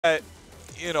that,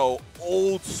 you know,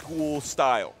 old school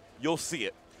style. You'll see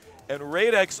it. And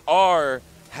RAIDXR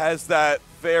has that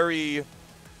very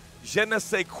je ne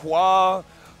sais quoi,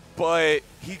 but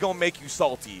he gonna make you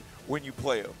salty when you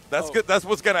play him. That's good. That's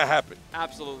what's gonna happen.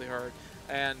 Absolutely heard.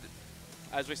 And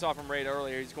as we saw from Raid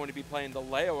earlier, he's going to be playing the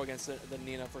Leo against the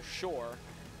Nina for sure,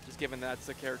 just given that's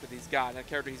the character he's got. And a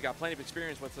character he's got plenty of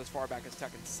experience with as far back as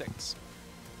Tekken 6.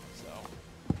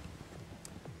 So,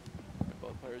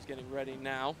 both players getting ready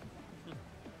now.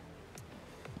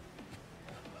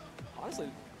 Honestly,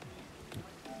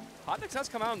 HotNix has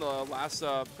come out in the last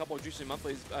couple of Juicy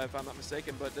Monthlies, if I'm not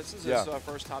mistaken, but this is his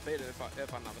first top 8,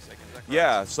 if I'm not mistaken. Is that correct?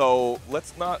 Yeah, so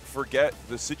let's not forget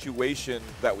the situation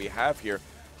that we have here.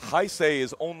 Haise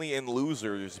is only in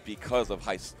losers because of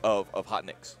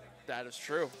HotNix. That is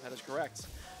true. That is correct.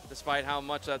 Despite how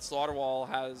much that Slaughter Wall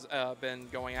has been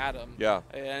going at him, it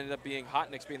ended up being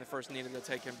HotNix being the first needed to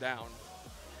take him down.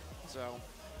 So,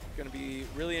 going to be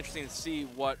really interesting to see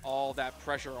what all that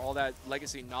pressure, all that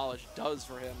legacy knowledge does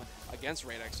for him against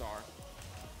RAIDXR.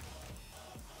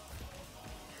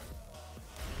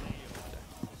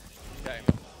 Okay.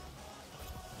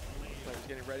 Players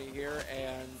getting ready here,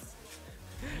 and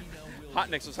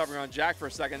HotNix was hovering on Jack for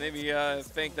a second. Made me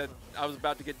think that I was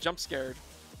about to get jump scared.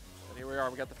 But here we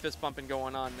are. We got the fist bumping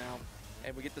going on now.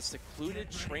 And we get the Secluded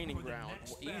Training Ground.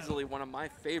 Easily one of my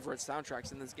favorite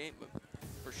soundtracks in this game,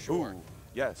 for sure. Ooh,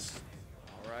 yes.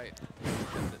 All right.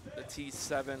 The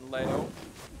T7 Leo.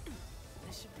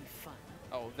 This should be fun.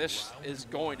 Oh, this is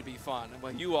going to be fun.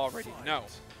 Well, you already know.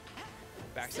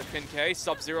 Backstep pin K,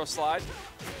 Sub-Zero slide.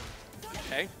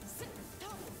 Okay.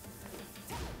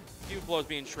 Few blows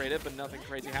being traded, but nothing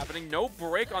crazy happening. No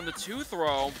break on the 2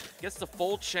 throw. Gets the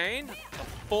full chain. The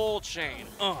full chain.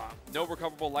 No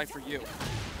recoverable life for you.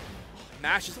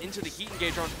 Mashes into the heat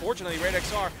engager. Unfortunately,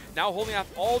 RAIDXR now holding off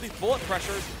all these bullet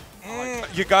pressures.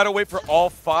 You got to wait for all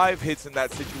 5 hits in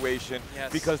that situation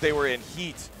because they were in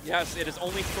heat. Yes, it is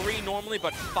only 3 normally,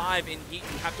 but 5 in heat.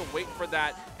 You have to wait for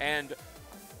that, and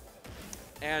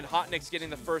HotNix getting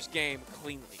the first game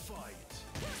cleanly.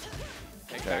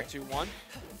 Take back 2-1.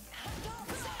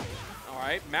 All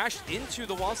right, mashed into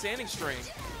the wall standing string.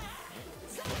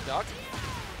 Duck.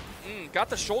 Got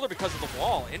the shoulder because of the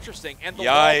wall. Interesting. And the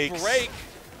wall break.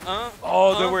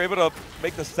 They were able to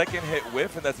make the second hit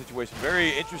whiff in that situation.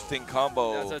 Very interesting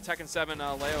combo. That's a Tekken 7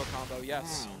 Leo combo,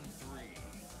 yes.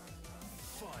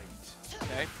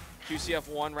 Okay,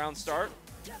 QCF1 round start.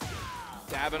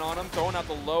 Dabbing on him, throwing out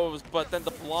the lows, but then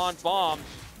the blonde bomb.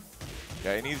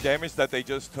 Okay, any damage that they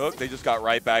just took, they just got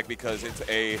right back because it's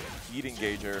a heat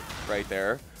engager right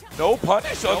there. No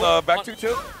punish on the back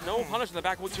 2-2? No punish on the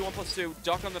back 2-1+2.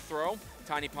 Duck on the throw.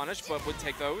 Tiny punish, but would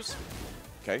take those.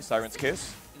 Okay, Siren's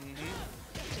Kiss.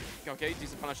 Okay,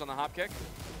 decent punish on the hop kick.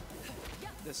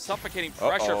 The suffocating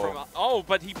pressure from...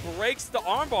 but he breaks the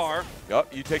armbar.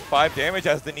 Yup, you take 5 damage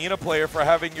as the Nina player for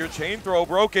having your chain throw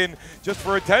broken just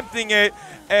for attempting it.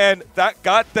 And that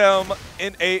got them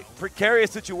in a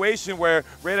precarious situation where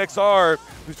RAIDXR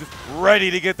was just ready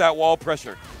to get that wall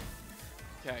pressure.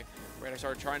 Okay,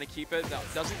 RAIDXR trying to keep it. That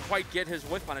doesn't quite get his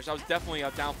whiff punish. That was definitely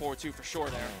a down forward 2 for sure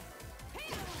there.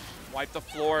 Wipe the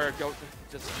floor,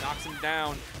 just knocks him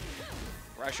down.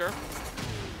 Pressure.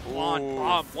 Blonde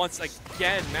bomb once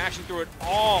again, mashing through it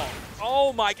all.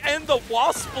 Oh my, and the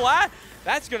wall splat.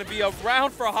 That's going to be a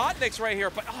round for HotNix right here,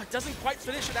 but it doesn't quite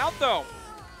finish it out though.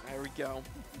 There we go.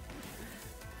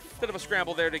 Bit of a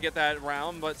scramble there to get that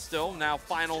round, but still now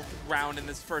final round in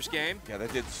this first game. Yeah,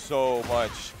 that did so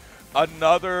much.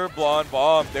 Another blonde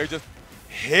bomb. They're just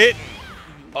hitting.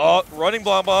 Running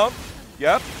blonde bomb.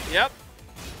 Yep.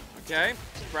 Okay,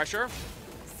 pressure.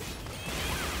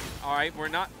 All right, we're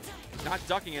not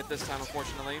ducking it this time,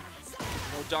 unfortunately.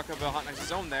 No duck of a HotNix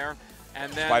zone there.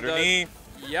 And then Spider knee.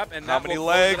 Yep, and how many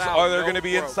legs are there going to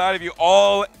be inside of you?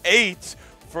 All 8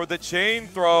 for the chain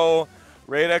throw.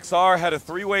 RAIDXR had a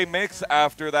 3-way mix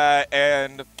after that,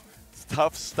 and it's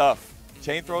tough stuff.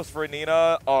 Chain throws for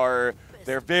Nina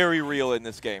they're very real in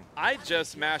this game. I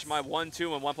just smash my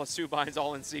 1-2 and 1+2 binds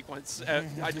all in sequence.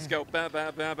 I just go bam,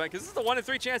 bam, bam, bam, because this is the 1 in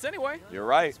 3 chance anyway. You're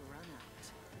right.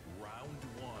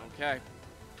 Okay.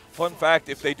 Fun fact,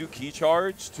 if they do key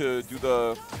charge to do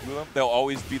them, they'll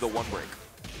always be the 1 break.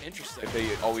 Interesting. If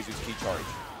they always use key charge.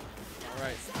 All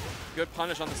right. Good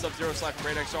punish on the Sub-Zero slide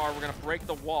from RAIDXR. We're going to break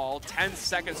the wall. 10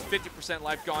 seconds, 50%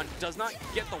 life gone. Does not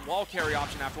get the wall carry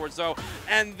option afterwards, though.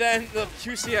 And then the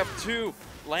QCF2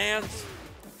 lands.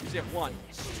 QCF1.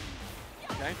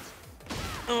 Okay.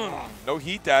 No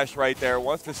heat dash right there.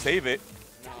 Wants to save it.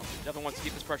 No, definitely wants to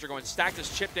keep this pressure going. Stacked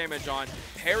his chip damage on.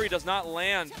 Parry does not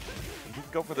land. You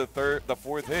can go for the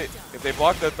 4th hit. If they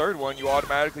block the 3rd one, you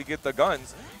automatically get the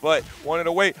guns. but wanted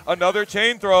to wait. Another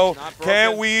chain throw. Not Can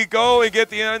broken. we go and get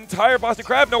the entire Boston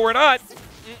Crab? No, we're not.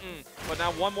 But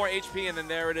now one more HP, and then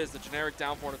there it is, the generic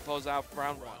down four to close out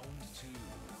round one.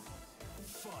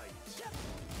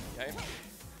 Okay,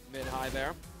 mid-high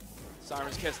there.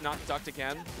 Siren's Kiss not ducked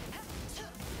again.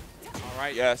 All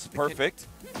right. Yes, perfect.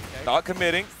 Okay. Not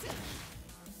committing.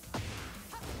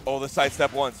 Oh, the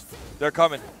sidestep once. They're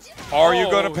coming. Are you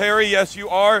going to parry? Yes, you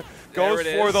are. Goes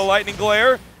There it for is. the lightning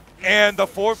glare. And the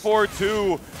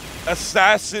 4-4-2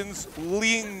 Assassin's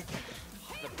Ling.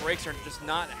 The breaks are just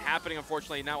not happening,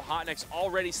 unfortunately. Now HotNix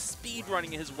already speed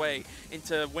running his way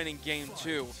into winning game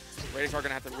two. RAIDXR are going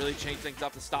to have to really change things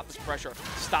up to stop this pressure,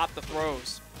 stop the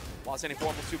throws. While standing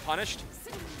 4-2 punished.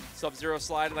 Sub-Zero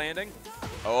slide landing.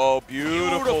 Oh,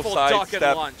 beautiful duck sidestep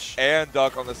and lunge. and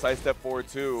duck on the sidestep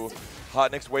 4-2.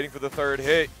 HotNix waiting for the third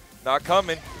hit. Not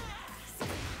coming.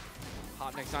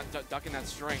 HotNix not ducking that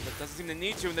string, but doesn't seem to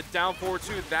need to. In the down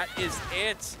 4-2, that is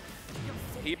it.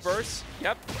 Heat burst,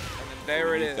 yep, and then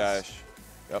there it is. Dash.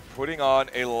 Yep, putting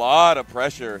on a lot of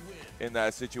pressure in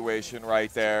that situation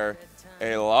right there.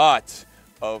 A lot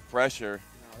of pressure.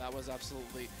 No, that was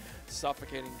absolutely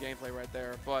suffocating gameplay right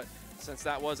there. But since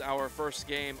that was our first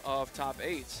game of top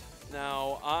 8,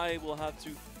 now I will have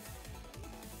to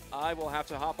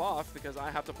hop off because I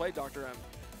have to play Dr. M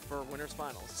for winners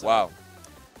finals. So Wow.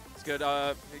 it's good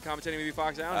commentating with you,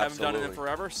 Fox Down. I haven't done it in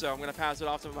forever, so I'm going to pass it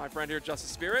off to my friend here,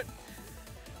 JustASpirit.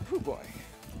 Oh boy.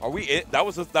 Are we it? That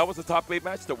was a top 8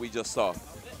 match that we just saw.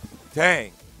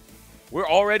 Dang. We're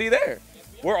already there.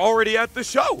 We're already at the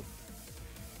show.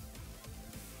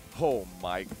 Oh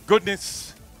my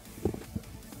goodness.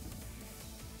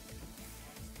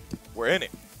 We're in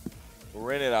it.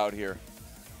 We're in it out here.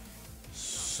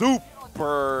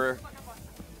 Super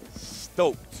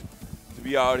stoked to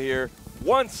be out here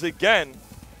once again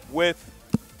with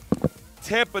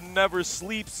Tampa Never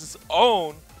Sleeps'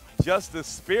 own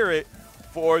JustASpirit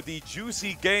for the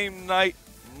Juicy Game Night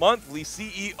Monthly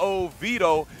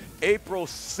CEOviedo April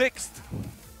 6th.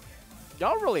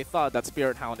 Y'all really thought that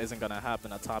Spirit Hound isn't gonna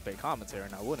happen at top 8 commentary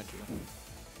now, wouldn't you?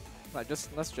 Like,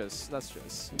 let's just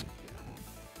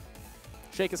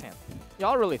shake his hand.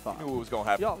 Y'all really thought. Knew it was gonna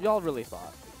happen. Y'all really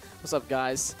thought. What's up,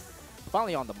 guys?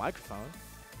 Finally on the microphone.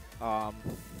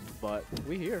 But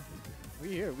we here.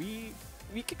 We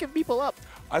kicking people up.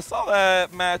 I saw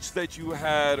that match that you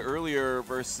had earlier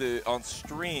versus on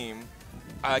stream.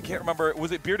 I can't remember.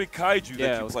 Was it Bearded Kaiju Yeah,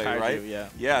 that it you was played, Kaiju, right? yeah.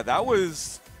 Yeah, that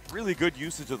was really good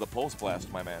usage of the Pulse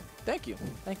Blast, my man. Thank you.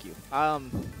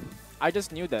 I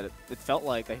just knew that it felt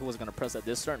like that he was gonna press at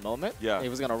this certain moment. Yeah. He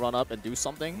was gonna run up and do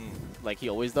something, like he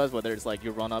always does, whether it's like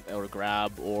you run up or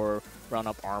grab or run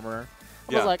up armor.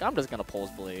 I was like, I'm just gonna pulse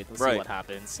blade and see what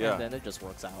happens, Yeah. and then it just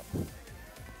works out.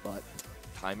 But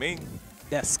Timing.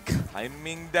 desk.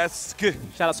 Timing desk. Shout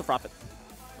out to Profit.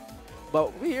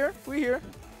 But we here.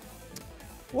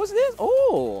 What's this?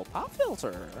 Oh, pop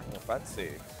filter.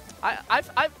 Fancy.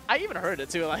 I even heard it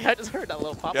too. Like I just heard that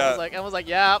little pop. Yeah. I was like,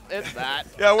 yeah, it's that.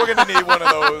 Yeah, we're gonna need one of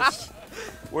those.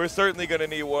 We're certainly gonna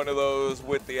need one of those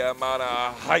with the amount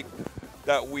of hype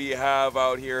that we have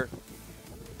out here.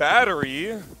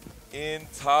 Battery in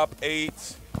top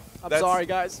 8. I'm That's sorry,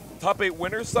 guys. Top 8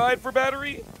 winner side for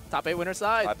Battery. Top 8 winner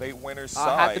side. Top 8 winner Had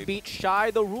side. to beat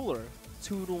ShyTheRula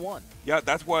 2-1. Yeah,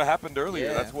 that's what happened earlier.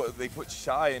 Yeah. That's what they put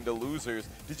Shy into losers.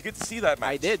 Did you get to see that match?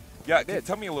 I did. Yeah, I did.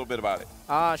 Tell me a little bit about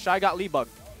it. Shy got lead bug.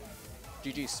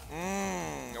 GG's.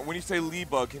 When you say Lee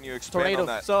Bug, can you expand Tornado. on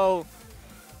that? So,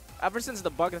 ever since the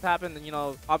bug has happened, you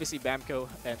know, obviously Bamco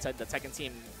and the Tekken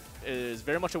team is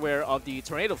very much aware of the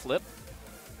tornado flip.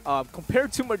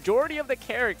 Compared to majority of the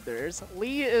characters,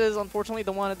 Lee is unfortunately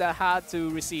the one that had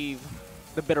to receive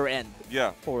the bitter end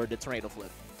for the tornado flip.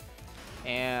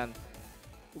 And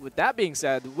with that being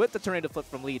said, with the tornado flip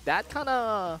from Lee, that kind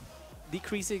of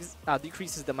decreases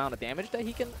the amount of damage that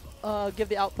he can give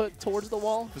the output towards the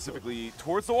wall. Specifically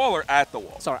towards the wall or at the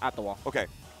wall? Sorry, at the wall. Okay.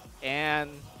 And,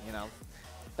 you know,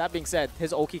 that being said,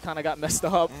 his Oki kind of got messed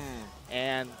up,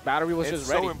 and Battery was just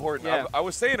ready. It's so important. Yeah. I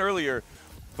was saying earlier,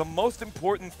 the most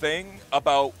important thing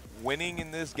about winning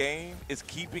in this game is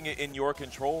keeping it in your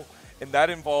control, and that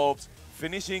involves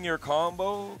finishing your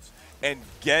combos and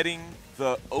getting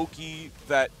the Oki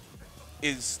that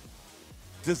is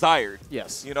desired.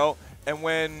 Yes. You know, and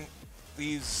when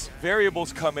these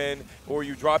variables come in or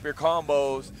you drop your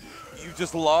combos, you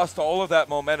just lost all of that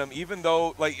momentum, even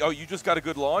though, like, oh, you just got a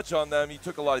good launch on them, you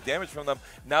took a lot of damage from them.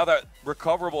 Now that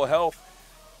recoverable health,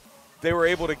 they were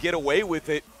able to get away with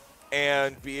it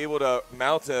and be able to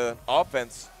mount an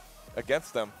offense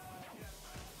against them.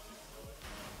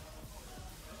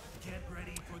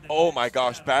 Oh my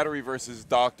gosh, Battery versus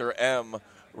Dr. M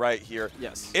right here.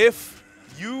 Yes. If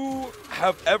you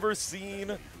have ever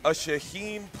seen a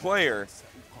Shaheen player,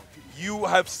 you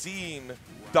have seen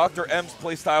Dr. M's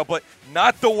playstyle, but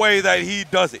not the way that he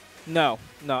does it. No,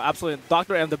 absolutely.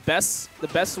 Dr. M, the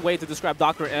best way to describe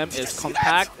Dr. M is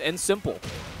compact and simple.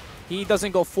 He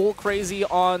doesn't go full crazy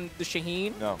on the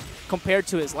Shaheen. No. Compared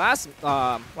to his last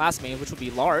main, which would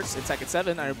be Lars in Tekken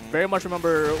 7. I very much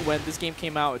remember when this game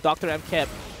came out, Dr. M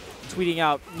kept tweeting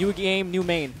out, new game, new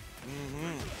main.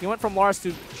 He went from Lars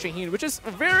to Shaheen, which is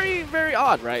very, very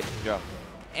odd, right? Yeah.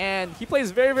 And he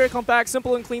plays very, very compact,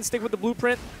 simple and clean, stick with the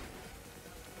blueprint.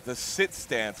 The sit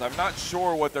stance. I'm not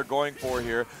sure what they're going for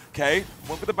here. Okay,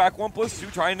 went for the back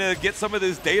 1+2, trying to get some of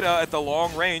this data at the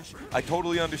long range. I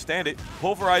totally understand it.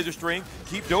 Pulverizer string,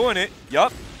 keep doing it.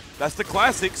 Yup, that's the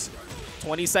classics.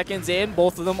 20 seconds in,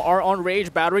 both of them are on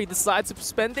rage. Battery decides to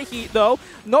spend the heat, though.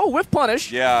 No whiff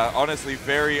punish. Yeah, honestly,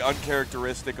 very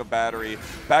uncharacteristic of Battery.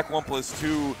 Back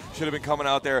 1+2 should have been coming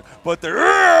out there, but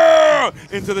they're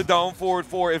into the down forward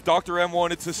 4. If Dr. M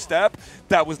wanted to step,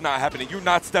 that was not happening. You're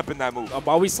not stepping that move.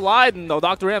 While we sliding, though,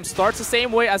 Dr. M starts the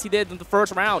same way as he did in the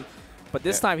first round. But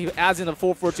this time, he adds in a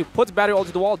 4-4-2, puts Battery all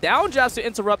to the wall, down jabs to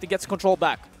interrupt, and gets control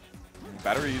back.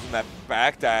 Battery using that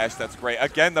back dash. That's great.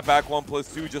 Again, the back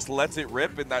 1+2 just lets it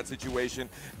rip in that situation.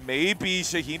 Maybe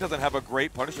Shaheen doesn't have a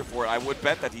great punisher for it. I would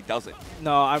bet that he doesn't.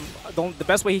 No, the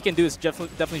best way he can do is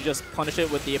definitely just punish it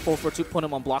with the 4-4-2, put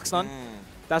him on block stun.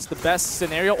 That's the best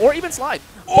scenario, or even slide.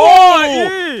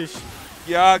 Oh!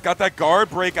 Yeah, got that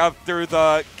guard break after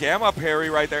the Gamma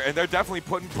parry right there, and they're definitely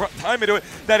putting time into it.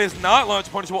 That is not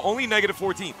launch punishable, only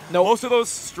 -14. Nope. Most of those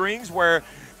strings where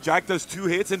Jack does 2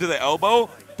 hits into the elbow,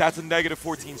 that's a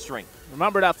 -14 string.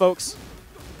 Remember that, folks.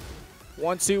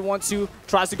 1-2, 1-2.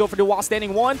 Tries to go for the wall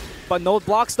standing 1, but no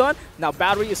block stun. Now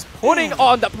Battery is putting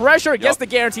on the pressure. Gets the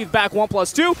guaranteed back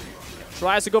 1+2.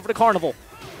 Tries to go for the carnival.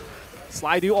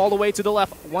 Slide you all the way to the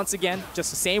left once again,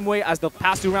 just the same way as the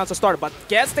past 2 rounds have started, but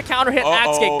gets the counter hit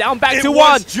axe kick down back to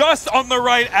 1. It was just on the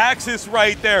right axis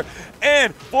right there.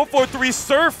 And 4-4-3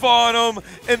 surf on him,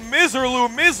 and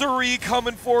Misery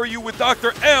coming for you with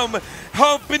Dr. M,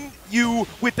 helping you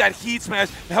with that heat smash,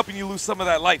 helping you lose some of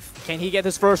that life. Can he get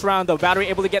his first round, though? Battery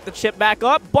able to get the chip back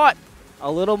up, but a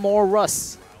little more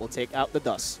rust will take out the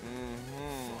dust.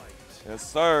 Yes,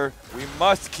 sir. We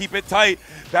must keep it tight.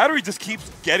 Battery just keeps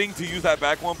getting to use that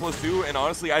back 1+2, and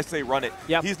honestly, I say run it.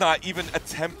 Yep. He's not even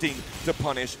attempting to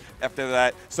punish after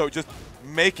that, so just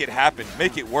make it happen.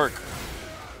 Make it work.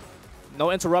 No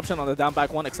interruption on the down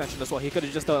back 1 extension as well. He could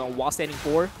have just done a wall standing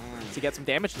 4 to get some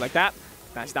damage like that.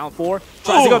 Nice down 4.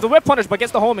 Tries to go with the whip punish, but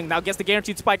gets the homing. Now gets the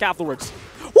guaranteed spike afterwards.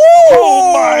 Woo!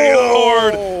 Oh, my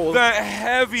Lord. The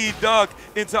heavy duck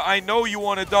into I know you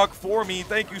want to duck for me.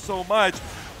 Thank you so much.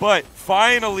 But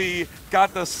finally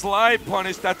got the slide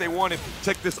punish that they wanted.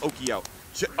 Check this Oki out.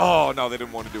 Oh, no, they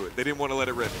didn't want to do it. They didn't want to let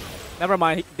it rip. Never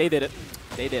mind. They did it.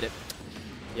 They did it.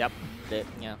 Yep.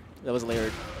 Yeah. That was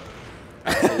layered.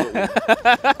 Absolutely.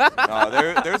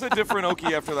 There's a different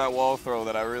Oki after that wall throw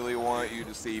that I really want you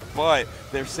to see. But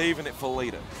they're saving it for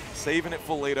later. Saving it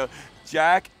for later.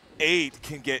 Jack 8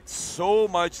 can get so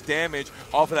much damage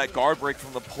off of that guard break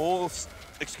from the pulse.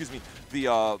 Excuse me.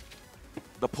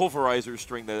 The pulverizer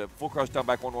string, the full crush down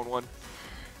back 1-1-1.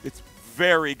 It's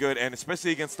very good, and especially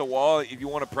against the wall, if you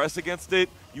want to press against it,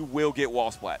 you will get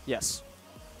wall splat. Yes.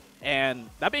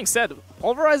 And that being said,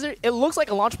 pulverizer, it looks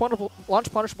like a launch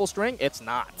punishable string. It's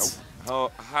not.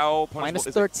 Nope. How punishable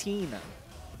is -13.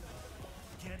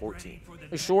 14.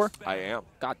 You sure? I am.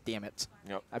 God damn it.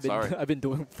 Yep. I've been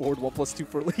doing forward 1+2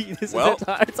 for lead this Well,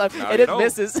 entire time, now and you it know.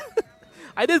 misses.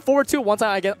 I did forward 2 one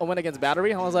time I went against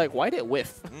Battery, and I was like, why did it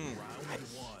whiff?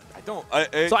 I don't.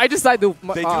 So I decided to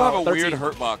They do have a 13. weird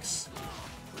hurt box.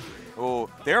 Oh,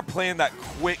 they're playing that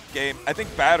quick game. I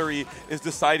think Battery is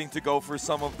deciding to go for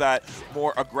some of that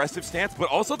more aggressive stance, but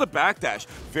also the backdash.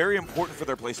 Very important for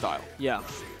their play style. Yeah.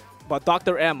 But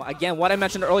Dr. M, again, what I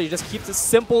mentioned earlier, just keeps it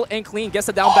simple and clean, gets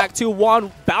it down back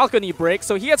 2-1, balcony break,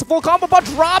 so he gets a full combo, but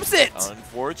drops it!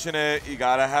 Unfortunate. You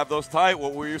got to have those tight.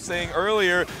 What we were saying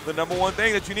earlier, the #1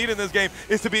 thing that you need in this game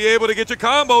is to be able to get your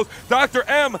combos. Dr.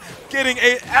 M getting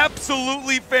a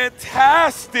absolutely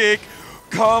fantastic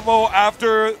combo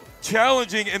after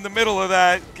challenging in the middle of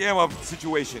that Gamma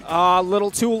situation. A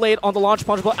little too late on the launch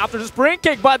punch, but after the spring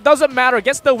kick, but doesn't matter.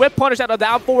 Gets the whip punish out of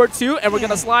down forward 2, and we're going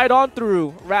to slide on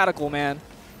through. Radical, man.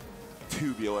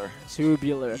 Tubular.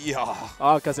 Tubular. Yeah.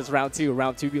 Oh, because it's round 2.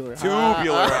 Round tubular.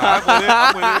 Tubular.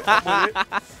 I'm with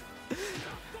it.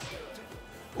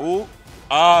 Ooh. Go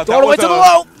all the way to the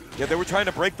low. Yeah, they were trying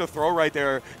to break the throw right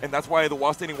there, and that's why the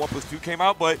wall standing 1+2 came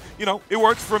out, but, you know, it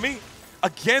works for me.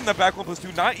 Again, the back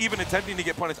 1+2, not even attempting to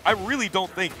get punished. I really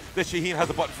don't think that Shaheen has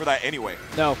a button for that anyway.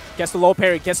 No, gets the low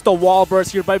parry, gets the wall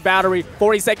burst here by Battery.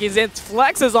 40 seconds in,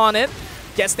 flexes on it,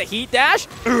 gets the heat dash.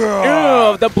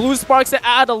 Ugh, the blue sparks to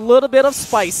add a little bit of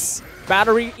spice.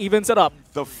 Battery evens it up.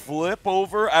 The flip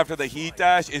over after the heat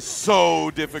dash is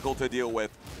so difficult to deal with.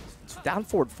 Down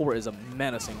forward 4 is a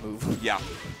menacing move. Yeah,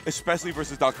 especially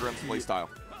versus Dr. M's playstyle.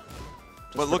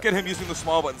 But look at him using the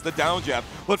small buttons, the down jab,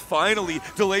 but finally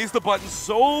delays the button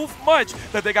so much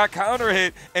that they got counter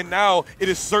hit, and now it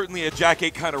is certainly a Jack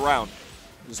 8 kind of round.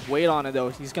 Just wait on it, though.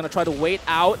 He's going to try to wait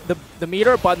out the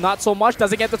meter, but not so much.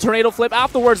 Doesn't get the tornado flip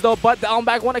afterwards, though, but down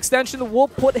back 1 extension will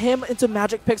put him into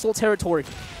Magic Pixel territory.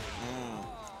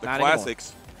 The Not classics.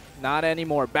 Anymore. Not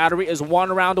anymore. Battery is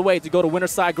 1 round away to go to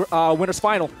winner's side, winner's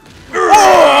final.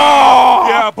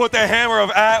 Yeah, put the hammer of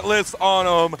Atlas on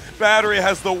him. Battery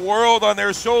has the world on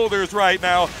their shoulders right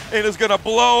now and is going to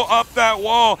blow up that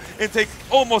wall and take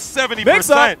almost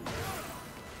 70%.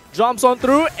 Jumps on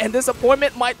through, and this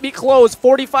appointment might be closed.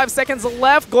 45 seconds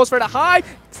left. Goes for the high.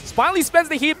 Finally spends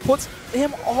the heat. Puts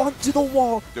him onto the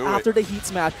wall after the heat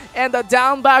smash. And the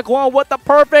down back 1 with the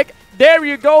perfect. There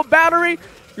you go, Battery.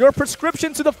 Your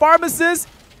prescription to the pharmacist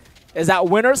is at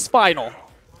winner's final.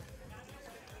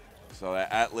 So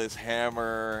that Atlas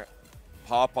hammer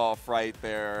pop off right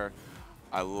there.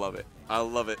 I love it. I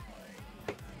love it.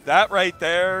 That right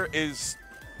there is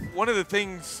one of the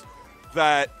things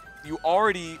that I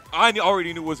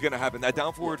already knew was going to happen. That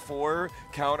down forward 4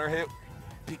 counter hit,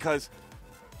 because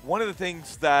one of the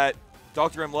things that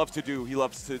Dr. M loves to do, he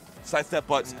loves to sidestep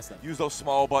buttons, use those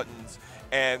small buttons,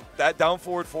 and that down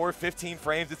forward 4, 15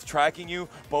 frames, it's tracking you,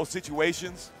 both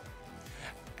situations.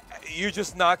 You're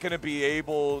just not going to be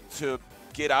able to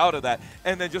get out of that.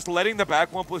 And then just letting the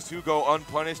back 1+2 go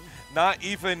unpunished, not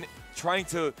even trying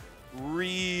to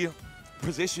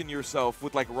reposition yourself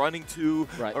with like running 2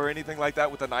 or anything like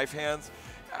that with the knife hands.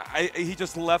 He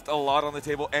just left a lot on the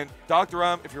table. And Dr.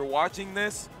 if you're watching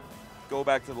this, go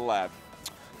back to the lab.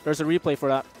 There's a replay for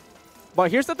that.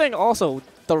 But here's the thing also,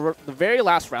 the very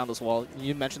last round as well,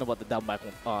 you mentioned about the down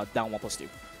 1+2.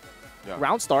 Yeah.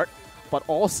 Round start, but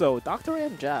also Dr.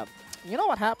 M jab. You know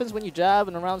what happens when you jab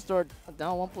and the round start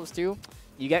down 1+2?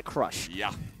 You get crushed.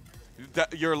 Yeah.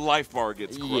 Your life bar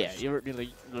gets crushed. Yeah,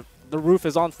 the roof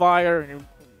is on fire. And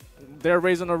they're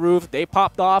raising the roof. They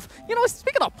popped off. You know,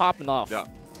 speaking of popping off,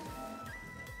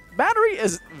 Battery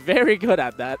is very good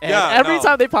at that. And every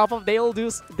time they pop up, they'll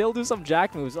do some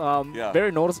jack moves.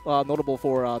 Very notable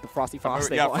for the Frosty Fox.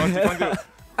 Yeah, Frosty Fox.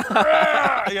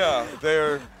 Yeah,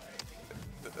 they're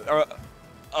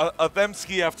a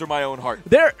Themski after my own heart.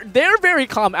 They're very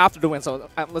calm after the win. So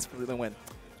let's put the win.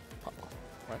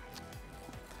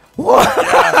 You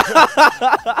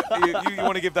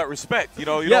want to give that respect, you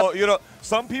know.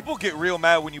 Some people get real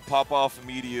mad when you pop off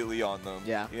immediately on them.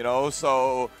 Yeah. You know,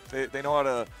 so they know how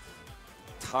to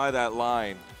tie that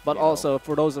line. But also,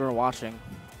 for those that are watching,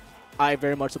 I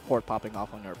very much support popping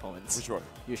off on your opponents. For sure.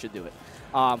 You should do it.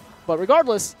 But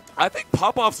regardless, I think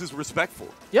pop-offs is respectful.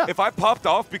 Yeah. If I popped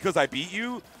off because I beat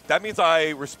you, that means I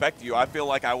respect you. I feel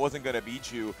like I wasn't going to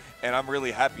beat you, and I'm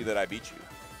really happy that I beat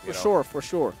you. For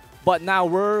sure. But now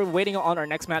we're waiting on our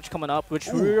next match coming up, which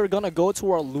we're going to go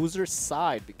to our loser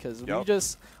side because we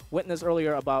just witnessed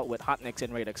earlier about with HotNix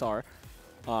and RAIDXR.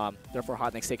 Therefore,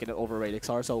 HotNix taking it over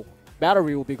RAIDXR. So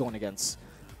Battery will be going against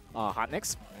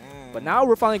HotNix. But now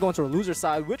we're finally going to our loser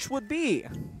side, which would be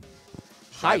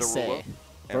Haise.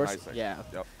 Yeah.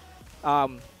 Yep.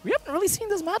 We haven't really seen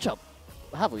this matchup,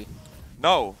 have we?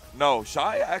 No.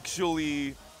 Shy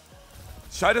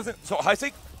doesn't. So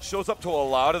Haise shows up to a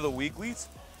lot of the weeklies,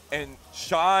 and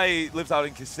Shy lives out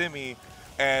in Kissimmee,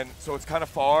 and so it's kind of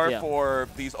far for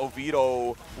these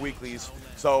Oviedo weeklies.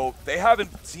 So they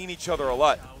haven't seen each other a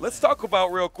lot. Let's talk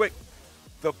about real quick.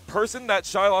 The person that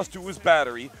Shy lost to was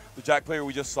Battery, the Jack player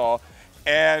we just saw,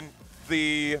 and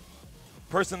the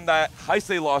person that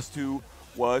Haise lost to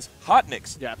was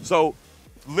HotNix. Yeah. So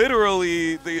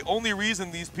literally the only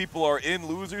reason these people are in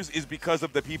losers is because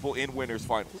of the people in winners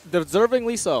finals.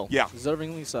 Deservingly so. Yeah.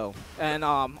 Deservingly so. And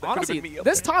honestly,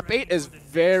 this top 8 is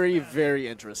very, very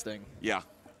interesting. Yeah.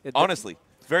 Honestly,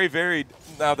 very varied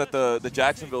now that the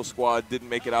Jacksonville squad didn't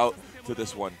make it out to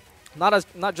this one. Not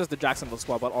just the Jacksonville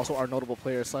squad, but also our notable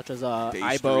players such as Ibo,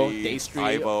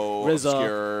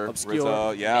 Daystreet,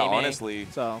 Obscure, yeah, Meme. honestly.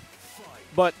 So,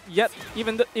 but yet,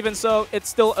 even so, it's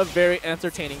still a very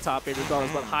entertaining top 8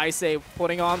 regardless. But Haise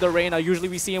putting on the Reina. Usually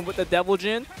we see him with the Devil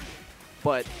Jin,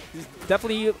 but he's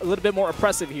definitely a little bit more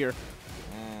oppressive here.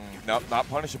 Not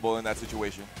punishable in that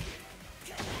situation.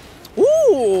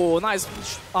 Ooh, nice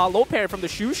low parry from the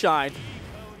Shoe Shine.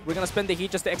 We're going to spend the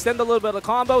heat just to extend a little bit of the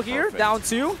combo here. Perfect. Down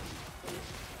 2.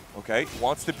 Okay,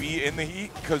 wants to be in the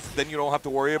heat because then you don't have to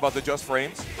worry about the just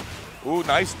frames. Ooh,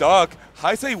 nice duck.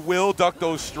 Haise will duck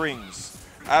those strings.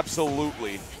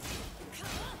 Absolutely.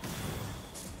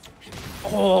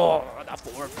 Oh, that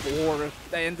 4-4.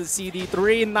 And the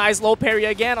CD3. Nice low parry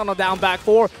again on a down back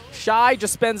 4. Shy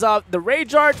just spends out the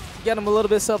Rage Art. Get him a little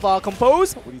bit of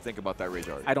compose. What do you think about that Rage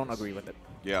Art? I don't agree with it.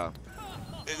 Yeah.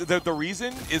 The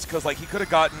reason is because like he could have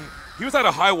gotten, he was at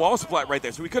a high wall splat right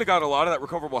there, so he could have gotten a lot of that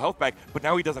recoverable health back, but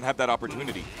now he doesn't have that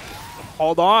opportunity.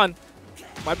 Hold on.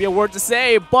 Might be a word to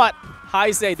say, but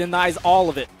Haise denies all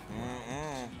of it.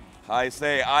 I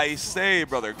say,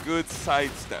 brother, good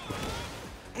sidestep.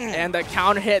 And the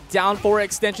counter hit down 4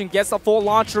 extension gets a full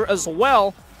launcher as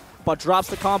well, but drops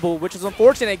the combo, which is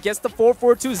unfortunate. Gets the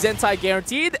 4-4-2 Zentai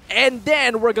guaranteed, and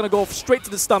then we're going to go straight to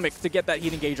the stomach to get that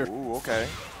heat engager. Ooh, okay.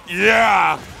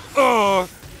 Yeah!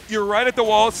 You're right at the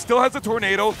wall, still has a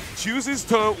tornado, chooses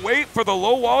to wait for the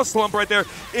low wall slump right there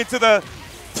into the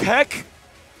tech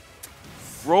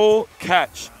roll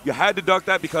catch. You had to duck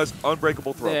that because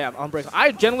unbreakable throw. Yeah, unbreakable.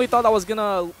 I generally thought I was going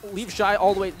to leave Shy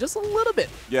all the way just a little bit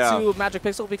to Magic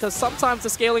Pixel because sometimes the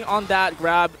scaling on that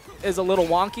grab is a little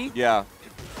wonky. Yeah.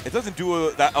 It doesn't do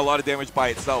a lot of damage by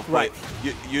itself, right?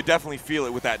 But you definitely feel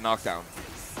it with that knockdown.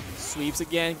 Sweeps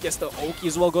again, gets the Oki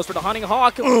as well, goes for the Hunting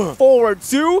Hawk. Forward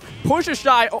 2, pushes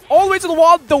Shy all the way to the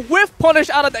wall. The whiff punish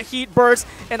out of the heat burst,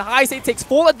 and Haise takes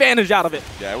full advantage out of it.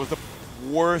 Yeah, it was the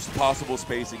worst possible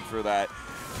spacing for that.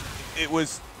 It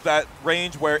was that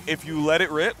range where if you let it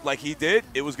rip like he did,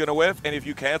 it was going to whiff, and if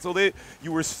you canceled it,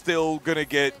 you were still going to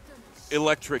get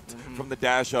electricked from the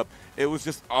dash up. It was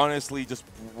just honestly just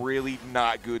really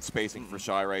not good spacing for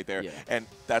Shy right there. Yeah. And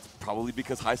that's probably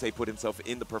because Haise put himself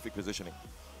in the perfect positioning.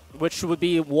 Which would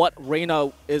be what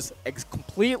Reina is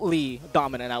completely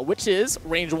dominant at, which is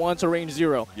range 1 to range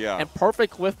 0. Yeah. And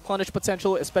perfect whiff punish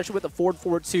potential, especially with the forward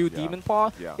 4-2 Demon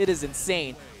Paw. Yeah. It is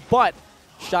insane. But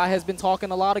Shy has been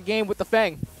talking a lot of game with the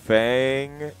Fang.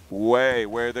 Fang Way.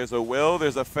 Where there's a will,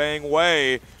 there's a Fang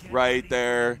Way right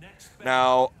there.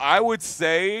 Now, I would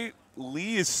say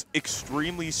Lee is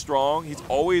extremely strong. He's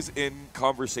always in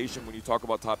conversation when you talk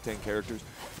about top 10 characters.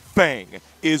 Fang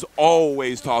is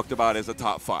always talked about as a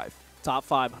top 5. Top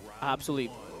 5, absolutely.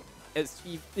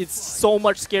 It's so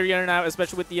much scarier now,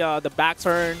 especially with the back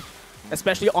turn,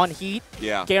 especially on heat.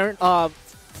 Yeah.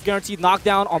 Guaranteed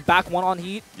knockdown on back 1 on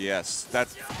heat. Yes,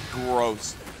 that's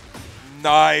gross.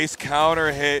 Nice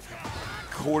counter hit.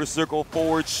 Quarter circle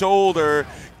forward shoulder.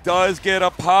 Does get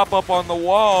a pop-up on the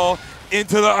wall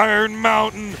into the Iron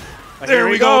Mountain. There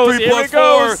we go,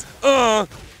 3+4.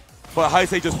 But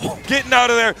Haise just getting out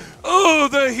of there. Oh,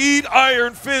 the heat,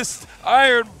 Iron Fist,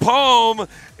 Iron Palm.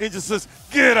 It just says,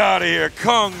 get out of here,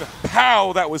 Kung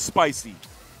Pow. That was spicy.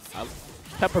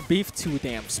 Pepper beef too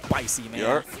damn spicy, man.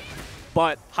 Yep.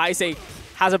 But Haise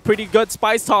has a pretty good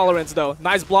spice tolerance, though.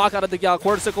 Nice block out of the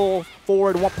quarter circle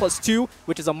forward 1+2,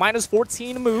 which is a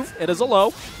 -14 move. It is a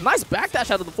low. Nice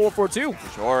backdash out of the 4-4-2.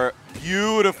 Sure.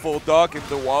 Beautiful duck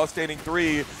into wall standing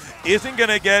 3. Isn't going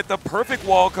to get the perfect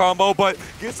wall combo, but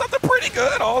gets something pretty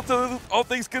good, all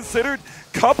things considered.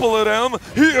 Couple of them.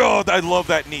 Oh, I love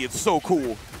that knee. It's so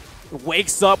cool.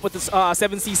 Wakes up with this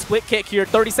 7C split kick here.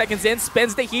 30 seconds in,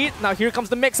 spends the heat. Now here comes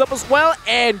the mix-up as well,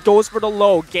 and goes for the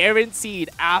low. Guaranteed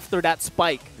after that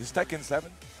spike. Is Tekken 7?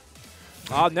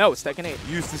 Oh, no, it's Tekken 8.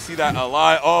 Used to see that a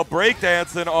lot. Oh,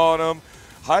 breakdancing on him.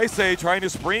 Haise trying to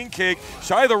spring kick.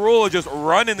 ShyTheRula just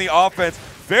running the offense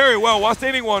very well. While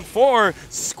standing 1-4,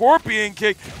 Scorpion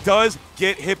kick does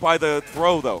get hit by the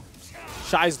throw, though.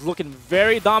 Shy's looking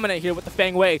very dominant here with the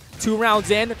Fang Wei. 2 rounds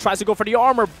in, tries to go for the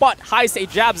armor, but Haise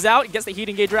jabs out, gets the heat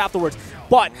engager afterwards.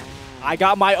 But I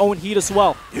got my own heat as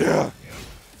well. Yeah.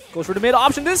 Goes for the mid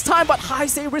option this time, but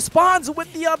Haise responds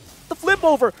with the flip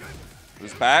over.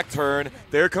 His back turn.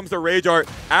 There comes the Rage Art.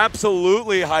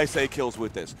 Absolutely, Haise kills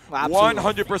with this.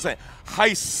 Absolutely. 100%.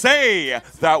 Haise,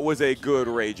 that was a good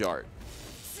Rage Art.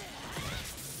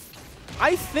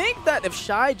 I think that if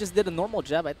Shy just did a normal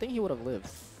jab, I think he would have lived.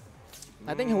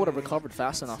 I think he would have recovered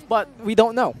fast enough, but we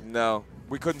don't know. No,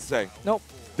 we couldn't say. Nope.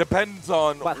 Depends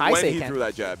on But when Haise he can. threw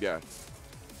that jab, yeah.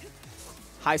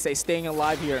 Haise staying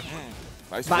alive here.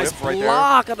 Nice Nice whip right there.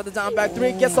 block out of the down back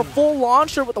 3. Gets a full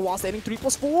launcher with the wall standing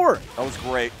 3+4. That was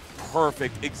great.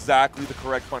 Perfect. Exactly the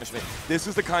correct punishment. This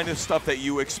is the kind of stuff that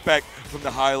you expect from the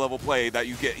high-level play that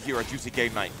you get here at Juicy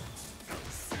Game Night.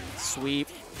 Sweep.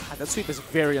 God, that sweep is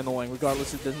very annoying,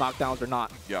 regardless if there's knockdowns or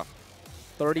not. Yeah.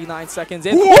 39 seconds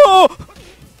in. Whoa!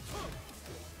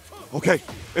 Okay.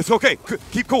 It's okay.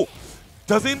 Keep cool.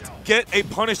 doesn't get a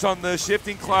punish on the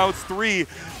Shifting Clouds 3.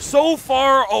 So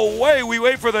far away, we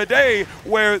wait for the day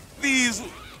where these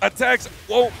attacks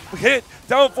won't hit.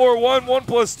 Down 4-1,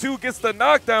 1+2 gets the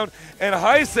knockdown, and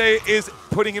Haise is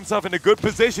putting himself in a good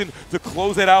position to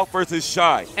close it out versus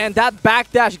Shy. And that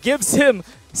backdash gives him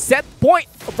set point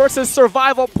versus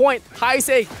survival point.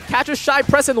 Haise catches Shy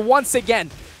pressing once again.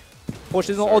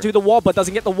 Pushes him all to the wall, but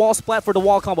doesn't get the wall splat for the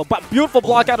wall combo. But beautiful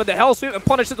block out of the Hell Sweep and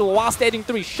punishes the while standing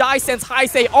 3. Shy sends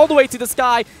Haise all the way to the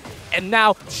sky. And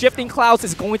now Shifting Clouds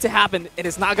is going to happen. It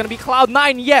is not going to be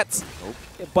Cloud9 yet. Nope.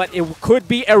 But it could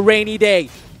be a rainy day.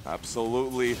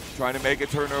 Absolutely. Trying to make it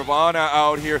to Nirvana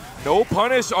out here. No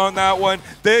punish on that one.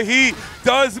 He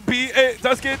does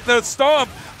get the stomp.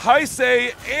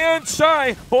 Haise and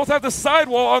Shy both have the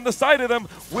sidewall on the side of them.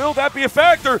 Will that be a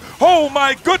factor? Oh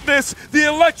my goodness! The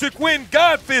Electric Wind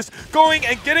Godfist going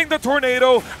and getting the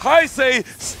tornado. Haise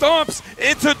stomps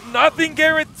into nothing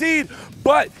guaranteed,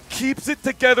 but keeps it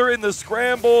together in the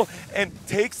scramble and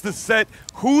takes the set.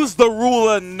 Who's the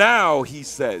ruler now, he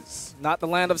says. Not the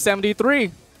land of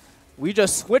 73. We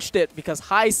just switched it because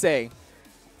Haise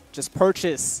just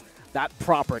purchased that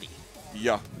property.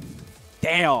 Yeah.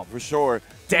 Damn. For sure.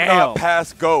 Damn. Do not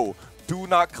pass go. Do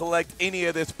not collect any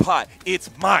of this pot. It's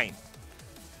mine.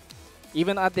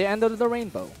 Even at the end of the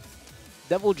rainbow,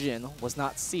 Devil Jin was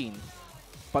not seen,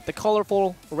 but the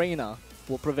colorful Reina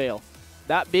will prevail.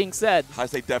 That being said,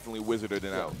 Haise definitely wizarded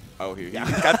it out here.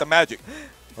 He's got the magic,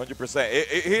 100%.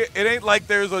 It ain't like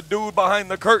there's a dude behind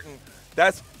the curtain.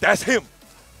 That's him.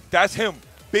 That's him.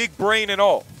 Big brain and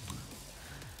all.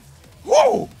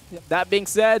 Whoa! That being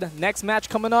said, next match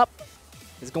coming up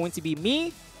is going to be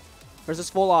me versus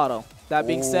Full Auto. That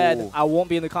being said, I won't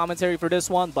be in the commentary for this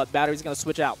one, but Battery's going to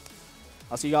switch out.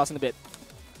 I'll see you guys in a bit.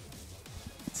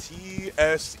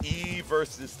 TSE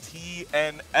versus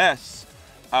TNS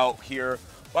out here.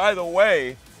 By the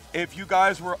way, if you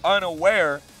guys were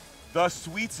unaware, the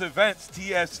Sweets Events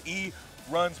TSE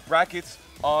runs brackets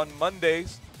on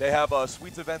Mondays. They have a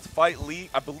Sweets Events Fight League.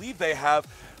 I believe they have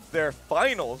their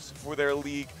finals for their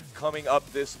league coming up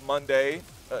this Monday.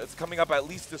 It's coming up at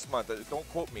least this month. Don't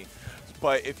quote me.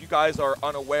 But if you guys are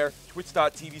unaware,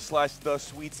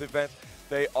 twitch.tv/thesweetsevent.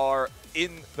 They are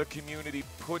in the community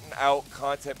putting out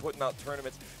content, putting out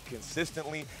tournaments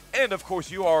consistently. And of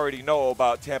course, you already know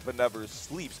about Tampa Never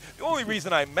Sleeps. The only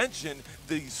reason I mention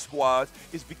these squads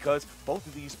is because both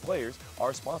of these players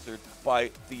are sponsored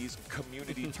by these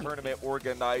community tournament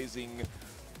organizing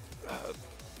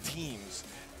teams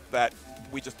that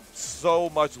we just so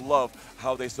much love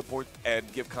how they support and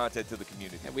give content to the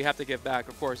community. And we have to give back,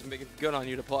 of course, and make it good on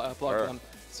you to plug them.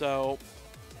 So,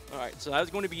 all right, so that's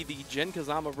going to be the Jin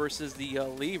Kazama versus the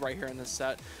Lee right here in this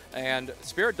set. And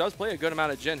Spirit does play a good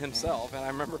amount of Jin himself. And I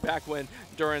remember back when,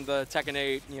 during the Tekken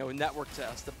 8, network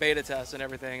test, the beta test and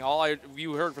everything, all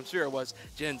you heard from Spirit was,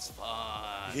 Jin's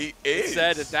fun. He is. He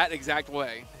said it that exact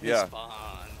way. Yeah. He's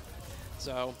fun.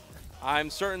 So I'm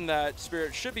certain that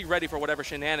Spirit should be ready for whatever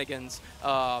shenanigans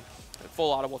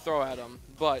Full Auto will throw at him.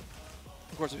 But,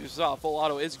 of course, if you saw, Full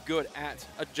Auto is good at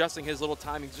adjusting his little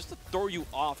timings just to throw you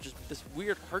off. Just this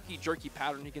weird herky-jerky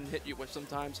pattern he can hit you with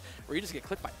sometimes where you just get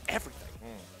clipped by everything,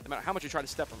 no matter how much you try to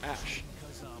step or mash.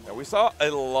 Now, we saw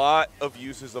a lot of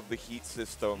uses of the heat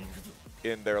system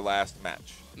in their last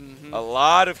match. A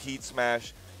lot of heat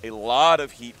smash, a lot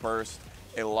of heat burst,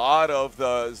 a lot of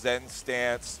the Zen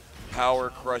stance, power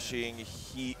crushing,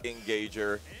 heat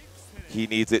engager. He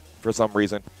needs it for some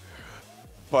reason.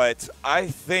 But I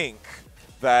think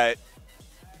that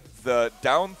the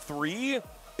down 3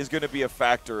 is going to be a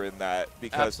factor in that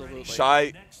because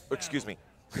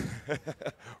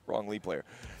wrong lead player.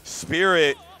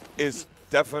 Spirit is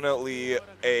definitely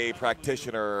a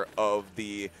practitioner of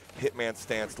the Hitman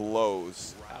stance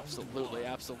lows. Absolutely,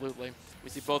 absolutely. We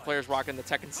see both players rocking the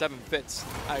Tekken 7 fits.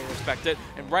 I respect it.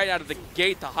 And right out of the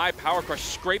gate, the high power crush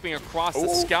scraping across the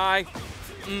sky.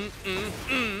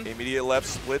 Immediate left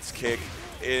splits kick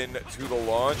into the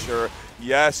launcher.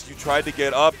 Yes, you tried to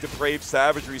get up. Depraved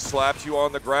Savagery slaps you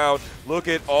on the ground. Look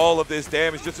at all of this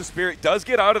damage. JustASpirit does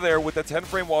get out of there with a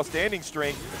 10-frame while standing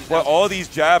string, but all these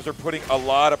jabs are putting a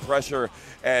lot of pressure,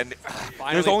 and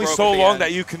there's only so long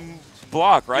that you can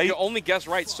block, right? You can only guess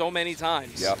right so many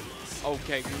times. Yep.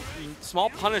 Okay, small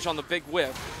punish on the big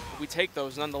whiff. We take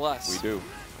those nonetheless. We do.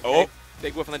 Okay.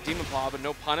 Big whiff on the Demon Claw, but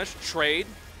no punish. Trade.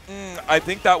 I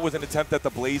think that was an attempt at the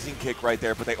blazing kick right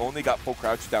there, but they only got full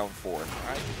crouch down 4. All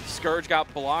right. Scourge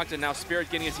got blocked, and now Spirit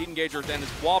getting his heat engager and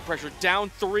his wall pressure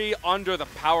down 3 under the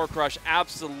power crush.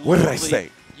 Absolutely. What did I say?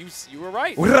 You were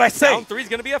right. What did I say? Down 3 is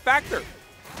going to be a factor.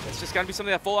 It's just going to be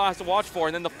something that Full Auto has to watch for.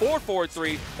 And then the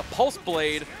 4-4-3, the Pulse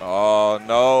Blade. Oh,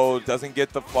 no. Doesn't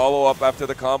get the follow-up after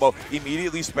the combo.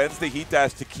 Immediately spends the heat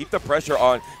dash to keep the pressure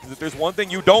on. If there's one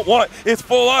thing you don't want, it's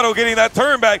full auto getting that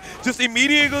turn back. Just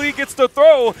immediately gets the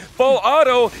throw. Full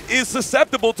auto is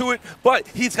susceptible to it, but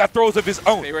he's got throws of his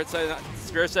own.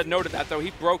 Spirit said no to that, though.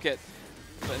 He broke it.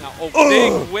 But now,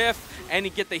 big whiff. And he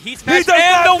get the heat smash He does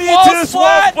and not the need wall to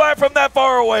splat. splat from that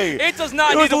far away. It does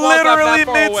not It need was the wall splat literally that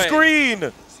far away.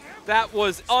 mid-screen. That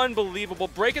was unbelievable.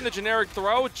 Breaking the generic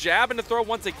throw, jabbing the throw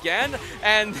once again,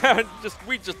 and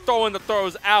we just throwing the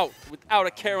throws out without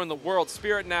a care in the world.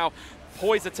 Spirit now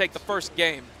poised to take the first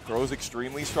game. Throws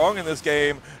extremely strong in this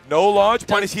game. No launch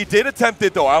punish. He did attempt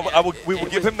it, though. We will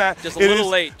give him that. Just a little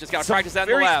late. Just got to practice that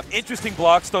in the lab. Interesting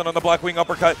block stun on the block wing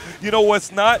uppercut. You know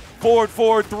what's not?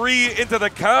 Forward 3 into the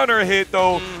counter hit,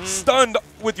 though. Stunned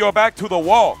with your back to the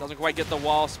wall. Doesn't quite get the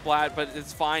wall splat, but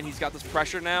it's fine. He's got this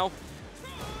pressure now.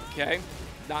 Okay.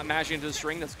 Not mashing into the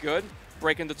string. That's good.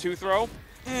 Breaking the 2-throw.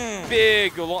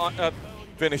 Big.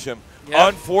 Finish him. Yep.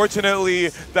 Unfortunately,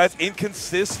 that's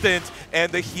inconsistent,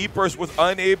 and the heat burst was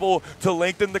unable to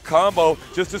lengthen the combo.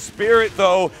 JustASpirit,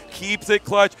 though, keeps it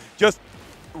clutch. Just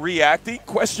reacting,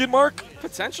 question mark?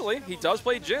 Potentially. He does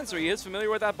play Jin, so he is familiar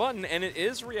with that button, and it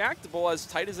is reactable as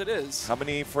tight as it is. How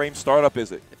many frame startup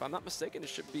is it? If I'm not mistaken, it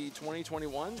should be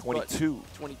 2021. 22.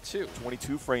 22.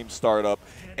 22 frame startup,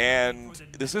 and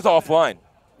this is offline.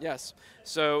 Yes.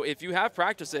 So if you have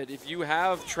practiced it, if you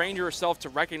have trained yourself to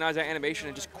recognize that animation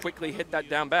and just quickly hit that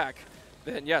down back,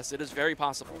 then yes, it is very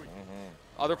possible.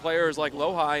 Other players like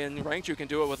Lohai and Rangchu can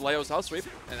do it with Leo's House Sweep,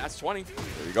 and that's 20. There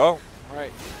you go. All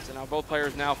right, so now both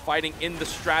players now fighting in the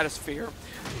stratosphere.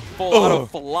 Full auto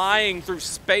flying through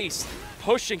space,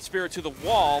 pushing Spirit to the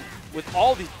wall with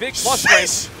all these big plus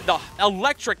frames. The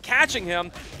electric catching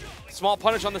him. Small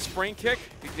punish on the spring kick.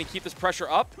 You can keep this pressure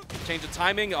up. Change the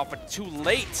timing, but too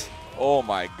late. Oh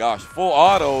my gosh, full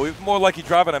auto. It's more like he's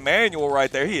driving a manual right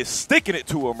there. He is sticking it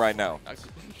to him right now.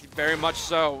 Very much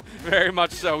so. Very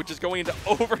much so. Just going into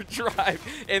overdrive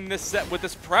in this set with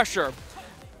this pressure.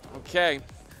 Okay.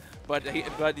 But he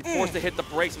forced to hit the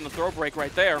brakes on the throw break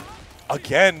right there.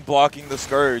 Again, blocking the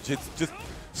Scourge. It's just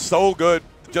so good.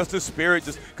 JustASpirit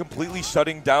just completely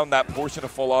shutting down that portion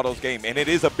of Full Auto's game. And it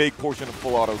is a big portion of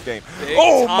Full Auto's game. Big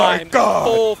oh time. My God.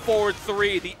 Full forward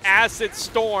 3. The Acid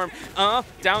Storm.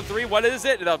 Down 3. What is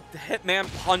it? The Hitman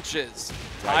punches.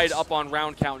 Tied up on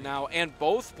round count now. And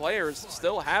both players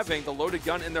still having the loaded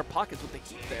gun in their pockets with the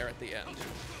heat there at the end.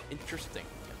 Interesting.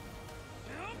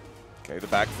 Okay, the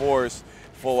back force.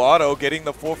 Full auto getting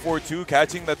the 4-4-2,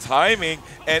 catching the timing,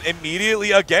 and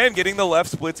immediately again getting the left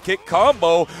splits kick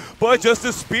combo. But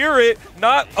JustASpirit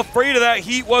not afraid of that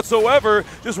heat whatsoever,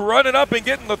 just running up and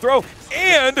getting the throw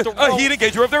and a heat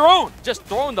engager of their own. Just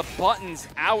throwing the buttons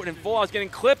out, and Full Auto's getting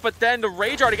clipped, but then the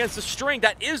Rage Art against the string,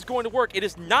 that is going to work. It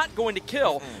is not going to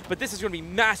kill, but this is going to be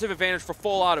massive advantage for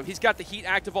Full Auto. He's got the heat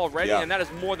active already, and that is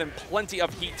more than plenty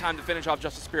of heat time to finish off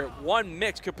JustASpirit. One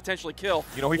mix could potentially kill.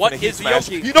 You know he what finna heat is the smash.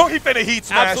 Yoki? You know he finna heat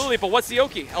smash. Absolutely, but what's the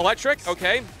Yoki? Electric,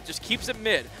 okay, just keeps it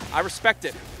mid. I respect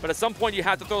it, but at some point you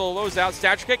have to throw the lows out,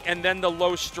 stature kick, and then the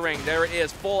low string. There it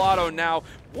is. Full Auto now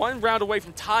 1 round away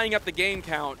from tying up the game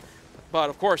count. But,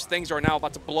 of course, things are now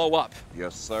about to blow up.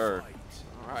 Yes, sir.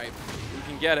 All right, you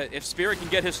can get it. If Spirit can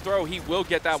get his throw, he will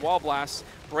get that wall blast.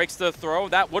 Breaks the throw.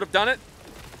 That would have done it.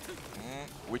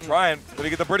 We're trying. Gonna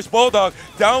get the British Bulldog.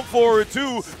 Down forward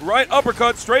 2. Right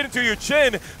uppercut straight into your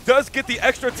chin. Does get the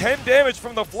extra 10 damage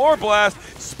from the floor blast.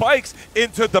 Spikes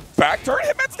into the back turn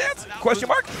hitman stance? Question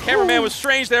mark? Cameraman was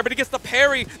strange there, but he gets the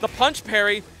parry, the punch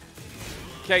parry.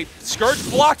 Okay, Scourge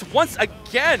blocked once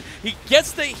again. He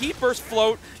gets the heat burst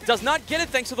float. Does not get it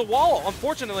thanks to the wall,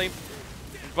 unfortunately.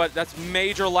 But that's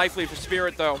major life lead for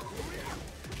Spirit, though.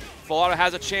 Full Auto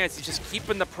has a chance. He's just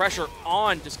keeping the pressure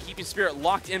on, just keeping Spirit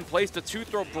locked in place. The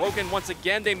 2-throw broken once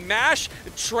again. They mash,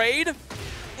 trade,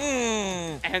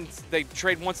 and they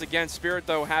trade once again. Spirit,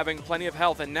 though, having plenty of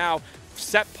health, and now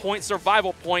set point,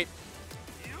 survival point.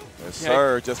 Yes,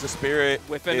 sir. JustASpirit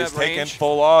Within is that taking range.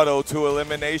 Full Auto to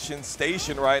elimination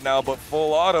station right now, but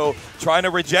Full Auto trying to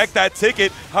reject that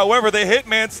ticket. However, the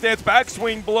Hitman stance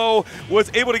backswing blow was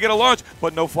able to get a launch,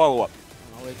 but no follow-up.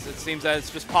 Well, it seems that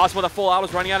it's just possible that Full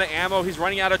Auto's running out of ammo. He's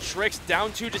running out of tricks.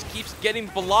 Down 2 just keeps getting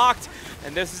blocked.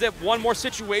 And this is it. One more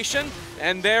situation,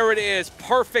 and there it is.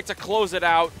 Perfect to close it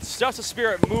out.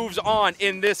 JustASpirit moves on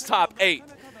in this top 8.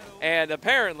 And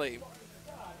apparently...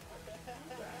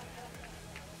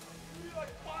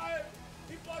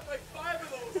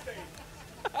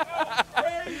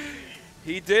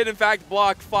 He did, in fact,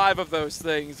 block 5 of those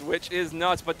things, which is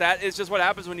nuts. But that is just what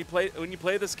happens when you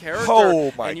play this character.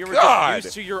 Oh my and you're God. just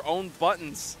used to your own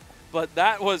buttons. but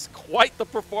that was quite the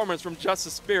performance from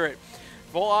JustASpirit.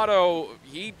 Full auto,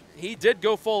 he did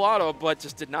go full auto, but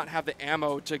just did not have the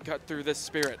ammo to cut through this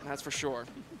Spirit, that's for sure.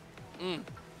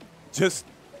 Just,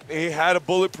 he had a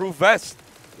bulletproof vest.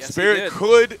 Yes, he Spirit did.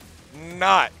 could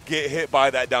not get hit by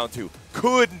that down two.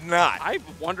 Could not. I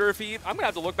wonder if he, I'm going to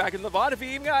have to look back in the VOD if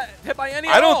he even got hit by any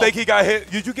I at all. don't think he got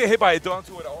hit. Did you get hit by a down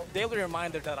two at all? Daily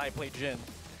reminder that I played Jin.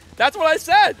 That's what I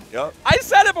said. Yep. I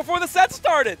said it before the set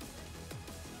started.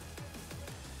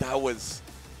 That was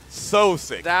so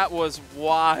sick. That was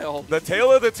wild. The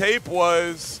tail of the tape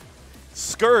was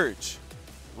Scourge,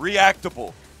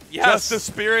 reactable. Yes.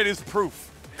 JustASpirit is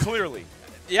proof, clearly.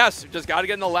 Yes, you just got to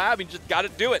get in the lab. You just got to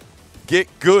do it. Get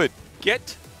good.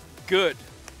 Get good.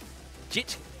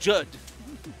 Get Judd.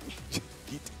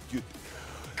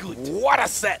 Good. What a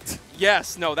set.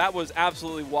 Yes, no, that was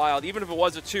absolutely wild. Even if it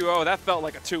was a 2-0, that felt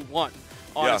like a 2-1,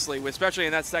 honestly, especially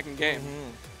in that second game.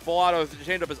 Full auto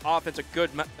changed up his offense a good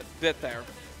bit there.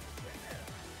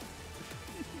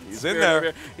 He's in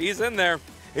there. He's in there.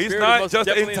 He's Spirit not most just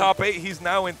in definitely top 8. He's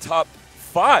now in top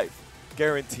 5,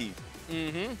 guaranteed.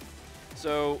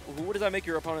 So who does that make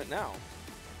your opponent now?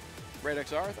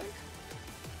 RAIDXR, I think?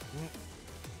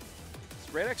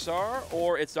 It's RAIDXR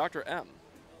or it's Dr. M?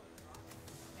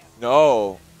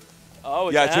 No. Oh,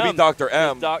 it's Yeah, it should be M. Dr.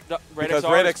 M. RAIDXR Because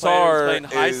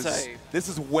RAIDXR is is, this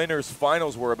is winners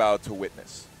finals we're about to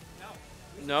witness.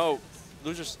 No,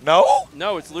 losers. No?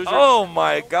 No, it's losers. Oh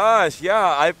my gosh, yeah,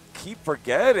 I keep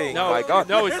forgetting. No, my God.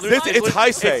 no, it's this, losers. it's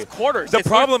Haise. It's quarters. The It's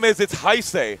problem is it's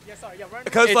Haise. Yeah, sorry, yeah,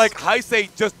 Because It's- like Haise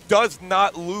just does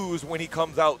not lose when he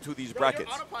comes out to these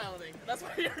brackets. autopiloting. That's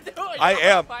what you're doing. I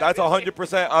am. That's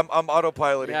 100%. I'm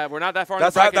autopiloting. Yeah, we're not that far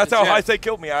That's in the how, bracket that's how just yet. Haise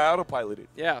killed me. I autopiloted.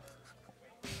 Yeah.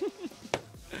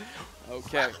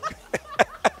 Okay.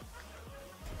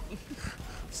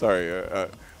 Sorry.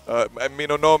 Mi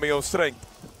no mi strength.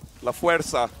 La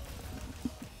fuerza.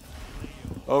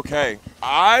 Okay.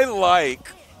 I like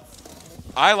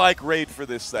Raid for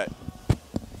this set.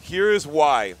 Here is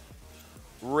why.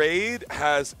 Raid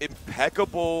has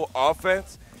impeccable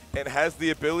offense and has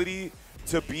the ability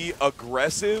to be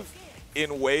aggressive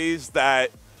in ways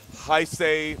that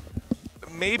Haise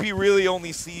maybe really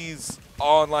only sees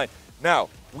online. Now,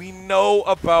 we know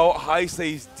about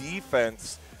Haise's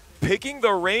defense. Picking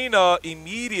the Reina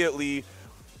immediately,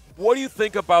 what do you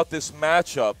think about this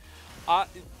matchup?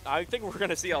 I think we're going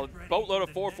to see a boatload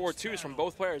of 4-4-2s from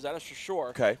both players, that is for sure.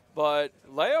 Okay. But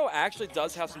Leo actually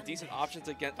does have some decent options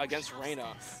against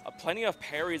Reina. Plenty of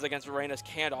parries against Reina's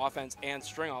canned offense and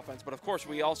string offense. But of course,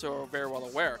 we also are very well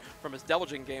aware from his Devil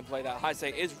Jin gameplay that Haise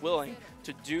is willing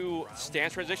to do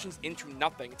stance transitions into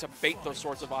nothing to bait those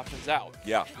sorts of options out.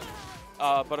 Yeah.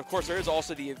 But of course, there is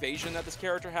also the evasion that this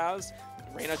character has.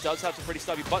 Reina does have some pretty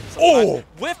stubby buttons sometimes.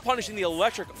 With punishing the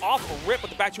electric off a rip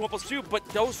with the back 2-1+2, but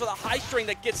goes for the high string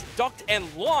that gets ducked and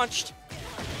launched.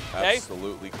 Okay.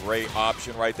 Absolutely great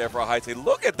option right there for Haise.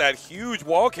 Look at that huge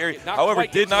wall carry. Not However,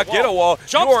 quite did get not to the get a wall. wall.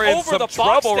 Jumps You are in over some the box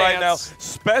trouble right now. stance.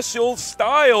 Special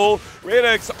style.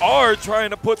 RAIDXR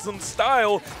trying to put some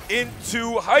style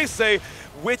into Haise,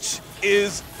 which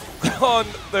is on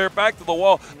their back to the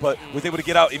wall, but was able to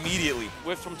get out immediately.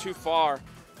 Whiff from too far.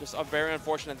 Just a very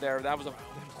unfortunate there. That was a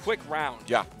quick round.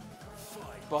 Yeah.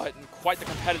 But quite the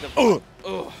competitive one.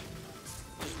 Ugh.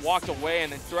 Just walked away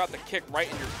and then threw out the kick right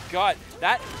in your gut.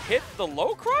 That hit the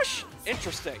low crush?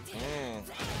 Interesting.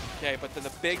 Okay, but then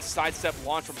the big sidestep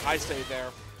launch from Haise there.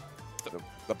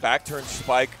 The back turn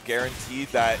spike guaranteed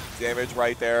that damage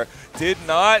right there. Did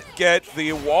not get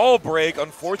the wall break.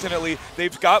 Unfortunately,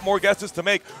 they've got more guesses to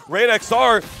make.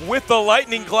 RAIDXR with the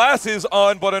lightning glasses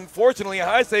on, but unfortunately,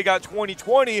 Haise got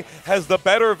 20/20, has the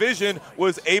better vision,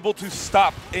 was able to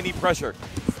stop any pressure.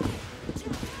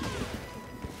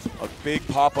 A big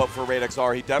pop-up for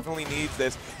RAIDXR. He definitely needs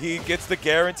this. He gets the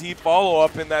guaranteed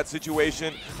follow-up in that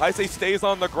situation. Haise stays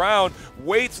on the ground,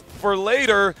 waits for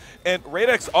later, and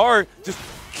RAIDXR just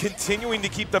continuing to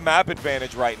keep the map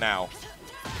advantage right now.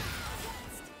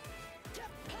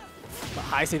 But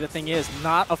Haise, the thing is,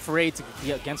 not afraid to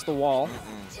be against the wall.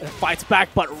 And fights back,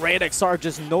 but RAIDXR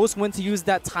just knows when to use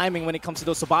that timing when it comes to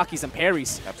those Sabakis and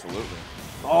parries. Absolutely.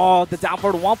 Oh, the down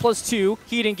forward 1+2.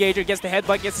 Heat engager gets the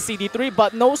headbutt, gets the CD3,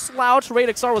 but no slouch.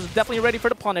 RAIDXR was definitely ready for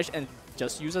the punish and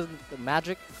just uses the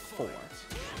magic 4.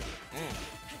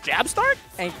 Jab start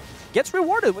and gets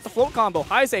rewarded with the float combo.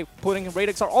 Haise putting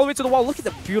RAIDXR all the way to the wall. Look at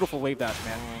the beautiful wave dash,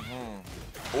 man.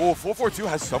 Oh, 442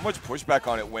 has so much pushback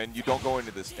on it when you don't go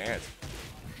into the stance.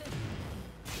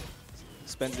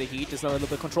 Spends the heat, just a little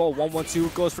bit of control.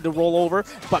 1-1-2 goes for the rollover,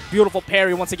 but beautiful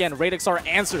parry once again. RAIDXR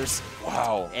answers.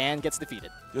 Wow. And gets defeated.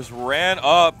 Just ran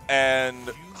up, and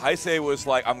Haise was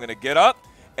like, I'm going to get up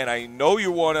and I know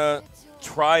you want to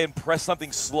try and press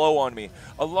something slow on me.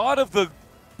 A lot of the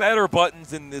better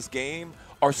buttons in this game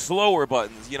are slower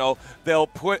buttons. You know, they'll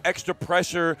put extra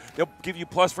pressure, they'll give you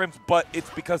plus frames, but it's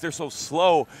because they're so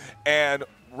slow. And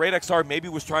RAIDXR maybe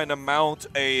was trying to mount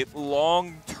a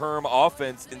long-term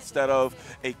offense instead of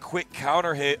a quick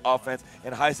counter hit offense,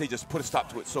 and Haise just put a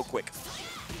stop to it so quick.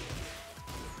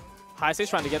 Haise's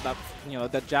trying to get that, you know,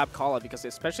 that jab call out, because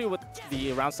especially with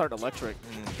the round start electric,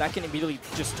 that can immediately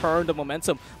just turn the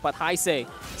momentum. But Haise,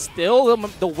 still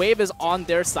the wave is on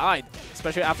their side,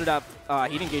 especially after that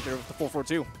heat engager with the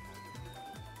 442.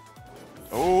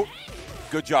 Oh,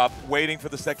 good job waiting for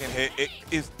the second hit. It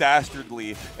is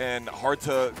dastardly and hard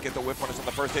to get the whiff punish on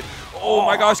the first hit. Oh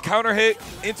my gosh, counter hit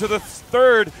into the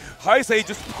third. Haise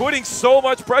just putting so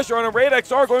much pressure on him.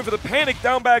 RAIDXR going for the panic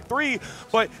down back 3,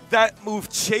 but that move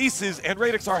chases, and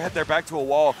RAIDXR had their back to a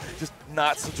wall. Just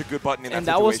not such a good button in that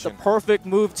situation. And that was the perfect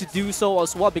move to do so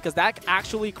as well, because that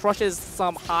actually crushes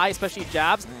some high, especially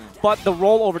jabs, but the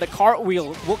rollover, the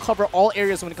cartwheel, will cover all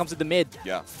areas when it comes to the mid.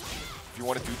 Yeah. If you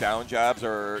want to do down jabs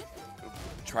or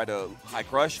try to high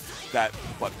crush, that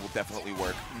button will definitely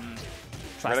work.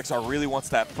 RAIDXR really wants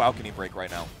that balcony break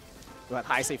right now. But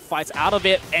Haise fights out of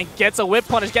it and gets a whip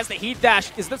punish, gets the heat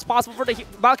dash. Is this possible for the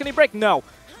balcony break? No.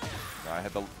 I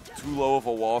had the too low of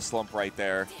a wall slump right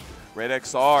there.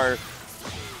 RAIDXR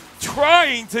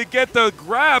trying to get the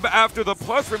grab after the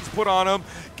plus rims put on him.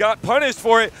 Got punished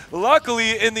for it.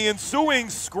 Luckily, in the ensuing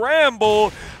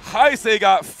scramble, Haise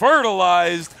got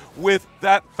fertilized with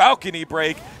that balcony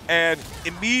break, and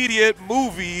immediate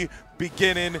movie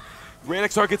beginning.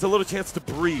 RAIDXR gets a little chance to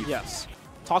breathe. Yes.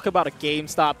 Talk about a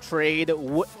GameStop trade,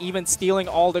 even stealing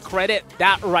all the credit.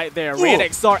 That right there,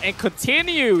 RAIDXR, and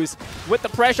continues with the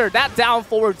pressure. That down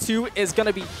forward 2 is going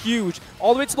to be huge.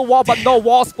 All the way to the wall, but no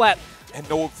wall splat. And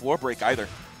no floor break either.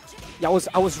 Yeah,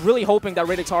 I was really hoping that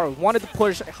RAIDXR wanted to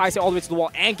push Haise all the way to the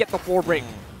wall and get the floor break.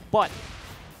 But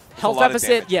health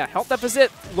deficit, health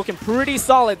deficit looking pretty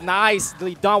solid.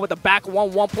 Nicely done with the back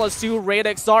 1/1+2.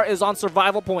 RAIDXR is on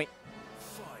survival point.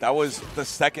 That was the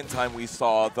second time we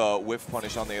saw the whiff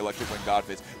punish on the Electric Wind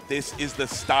Godfist. This is the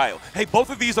style. Hey, both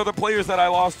of these are the players that I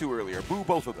lost to earlier. Boo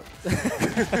both of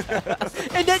them.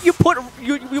 And then you put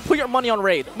your money on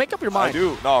Raid. Make up your mind. I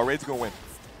do. No, Raid's going to win.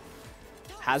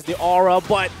 Has the aura,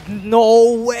 but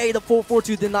no way. The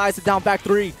 442 denies the down back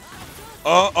 3.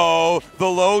 Uh-oh, the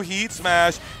low heat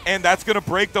smash, and that's going to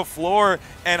break the floor,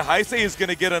 and Haise is going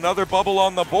to get another bubble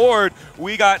on the board.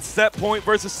 We got set point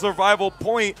versus survival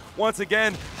point. Once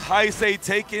again, Haise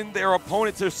taking their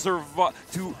opponent to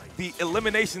the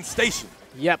elimination station.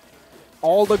 Yep,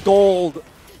 all the gold,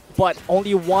 but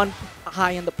only one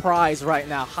high in the prize right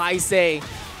now. Haise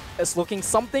is looking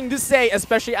something to say,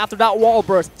 especially after that wall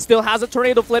burst. Still has a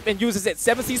tornado flip and uses it.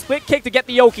 7C split kick to get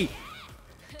the Yoki.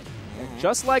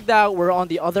 Just like that, we're on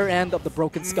the other end of the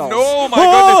broken skulls. No, my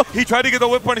goodness. He tried to get the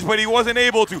whip punish, but he wasn't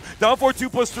able to. Down for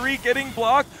 2+3, getting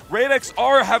blocked.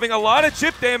 RAIDXR having a lot of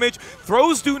chip damage.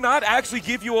 Throws do not actually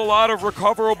give you a lot of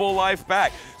recoverable life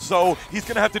back. So he's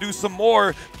going to have to do some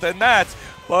more than that.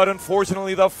 But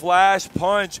unfortunately, the flash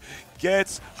punch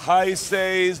gets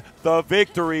Haise the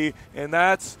victory. And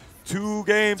that's 2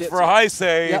 games for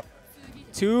Haise. Yep.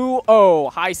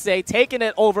 2-0. Haise taking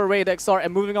it over RAIDXR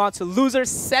and moving on to loser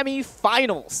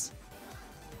semifinals.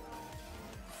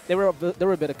 They were a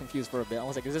bit confused for a bit. I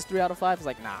was like, is this 3 out of 5? It's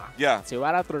like, nah. Yeah. 2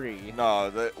 out of 3.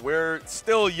 No, we're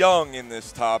still young in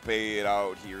this top 8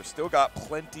 out here. Still got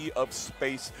plenty of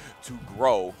space to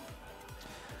grow.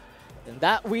 And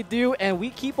that we do, and we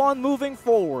keep on moving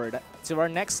forward to our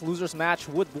next losers match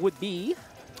would be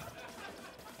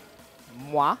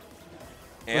Moi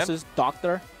versus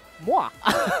Dr. Moi.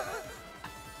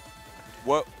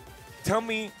 What? Tell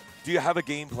me, do you have a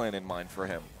game plan in mind for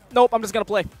him? Nope, I'm just going to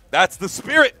play. That's the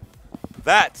spirit.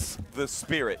 That's the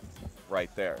spirit right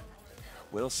there.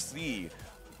 We'll see.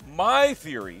 My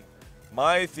theory,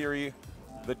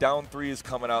 the down 3 is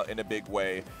coming out in a big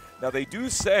way. Now, they do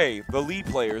say, the lead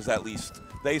players at least,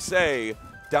 they say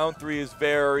down 3 is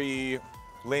very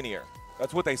linear.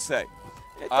 That's what they say.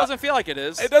 It doesn't feel like it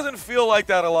is. It doesn't feel like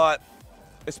that a lot,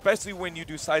 especially when you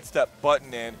do sidestep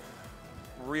button and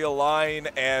realign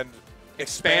and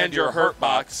expand your hurt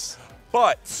box.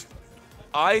 But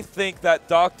I think that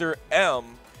Dr. M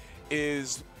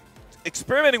is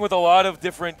experimenting with a lot of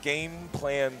different game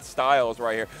plan styles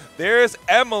right here. There's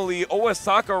Emily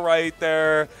Owasaka right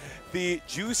there, the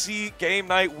Juicy Game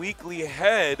Night Weekly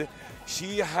head.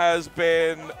 She has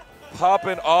been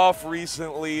popping off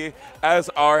recently as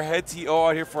our head TO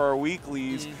out here for our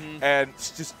weeklies, and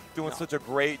just doing such a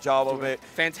great job of it.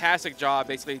 Fantastic job,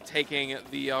 basically taking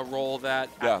the role that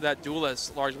that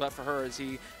Duelist largely left for her as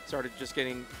he started just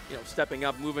getting, stepping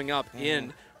up, moving up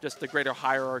in just the greater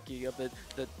hierarchy of the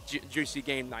Juicy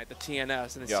Game Night, the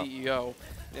TNS, and the CEO,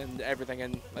 and everything.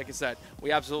 And like I said,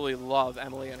 we absolutely love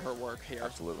Emily and her work here.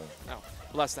 Absolutely. No,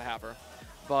 blessed to have her.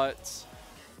 But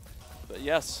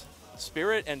yes,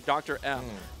 Spirit and Dr. M.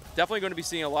 Definitely going to be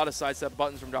seeing a lot of sidestep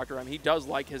buttons from Dr. M. He does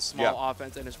like his small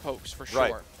offense and his pokes for sure.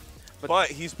 Right.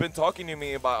 But he's been talking to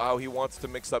me about how he wants to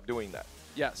mix up doing that.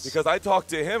 Yes. Because I talked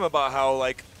to him about how,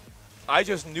 like, I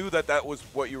just knew that was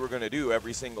what you were going to do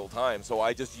every single time. So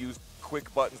I just used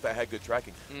quick buttons that had good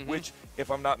tracking, which,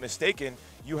 if I'm not mistaken,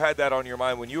 you had that on your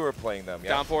mind when you were playing them.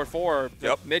 Down forward 4,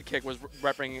 the mid kick was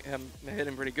repping him, hit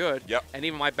him pretty good. And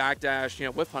even my backdash,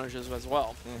 whiff punishes as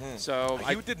well. So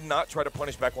you did not try to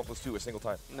punish back 1+2 a single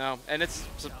time. No, and it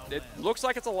looks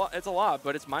like it's a lot,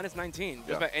 but it's -19.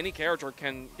 Just about any character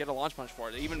can get a launch punch for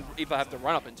it, even if I have to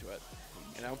run up into it.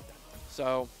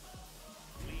 So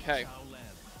okay.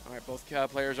 All right, both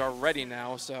players are ready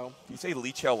now. So you say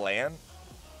Li Chao Lan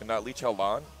and not Li Chao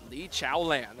Lan? Li Chao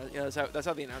Lan. Yeah, that's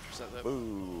how the announcer says it.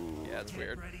 Ooh. Yeah, it's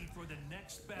weird.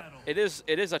 It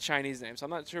is a Chinese name, so I'm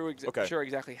not sure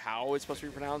exactly how it's supposed to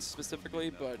be pronounced specifically,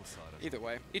 but either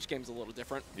way, each game's a little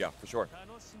different. Yeah, for sure.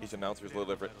 Each announcer is a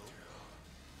little different.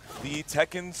 The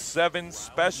Tekken 7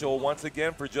 special once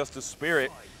again for JustASpirit.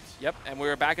 Yep, and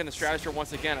we're back in the Stratosphere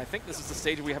once again. I think this is the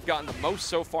stage we have gotten the most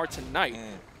so far tonight.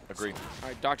 Agreed. All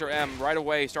right, Dr. M right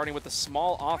away, starting with the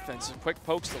small offense, the quick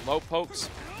pokes, the low pokes.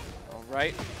 All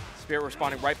right, Spirit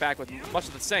responding right back with much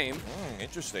of the same.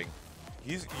 Interesting.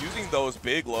 He's using those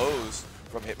big lows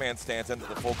from Hitman stance into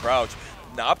the full crouch.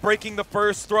 Not breaking the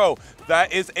first throw.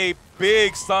 That is a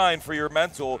big sign for your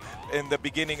mental in the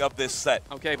beginning of this set.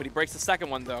 Okay, but he breaks the second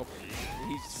one, though.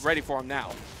 He's ready for him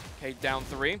now. Okay, down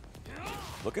 3.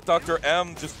 Look at Dr.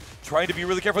 M just trying to be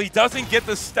really careful. He doesn't get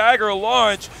the stagger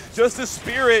launch.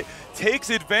 JustASpirit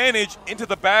takes advantage into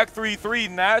the back 3-3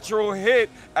 natural hit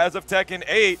as of Tekken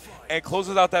 8 and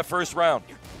closes out that first round.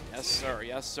 Yes, sir.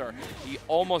 Yes, sir. He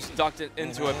almost ducked it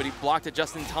into it, but he blocked it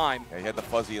just in time. Yeah, he had the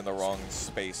fuzzy in the wrong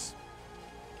space.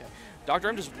 Okay. Dr.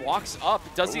 M just walks up,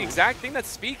 does the exact thing that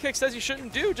Speed Kick says he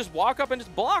shouldn't do. Just walk up and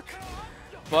just block.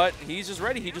 But he's just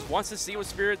ready. He just wants to see what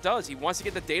Spirit does. He wants to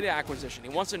get the data acquisition. He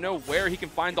wants to know where he can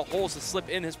find the holes to slip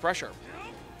in his pressure.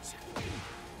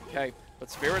 Okay,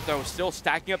 but Spirit, though, still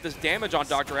stacking up this damage on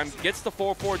Dr. M. Gets the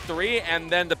 4-4-3, and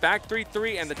then the back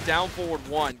 3-3 and the down forward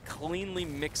 1. Cleanly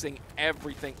mixing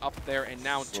everything up there, and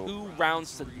now 2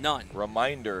 rounds to none.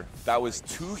 Reminder, that was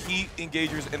 2 heat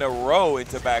engagers in a row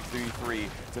into back 3-3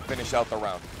 to finish out the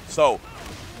round. So,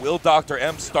 will Dr.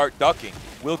 M start ducking?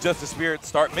 Will JustASpirit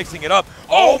start mixing it up?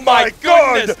 Oh my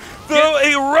God!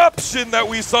 The eruption that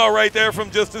we saw right there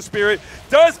from JustASpirit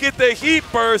does get the heat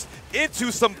burst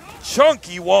into some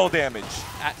chunky wall damage.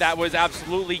 That was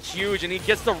absolutely huge, and he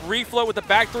gets the reflow with the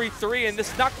back 3-3, and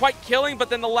this is not quite killing,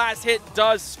 but then the last hit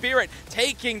does. Spirit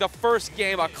taking the first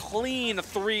game, a clean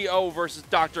 3-0 versus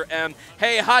Dr. M.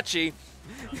 Hey, Hachi,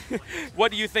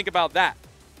 what do you think about that?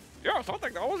 Yes, I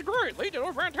think that was great. Lee did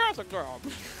a fantastic job.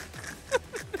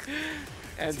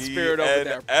 And Spirit over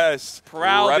there,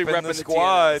 proudly repping the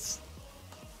squad. TNS.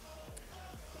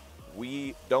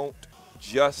 We don't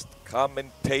just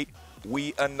commentate,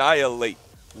 we annihilate.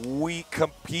 We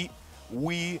compete,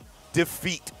 we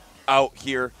defeat out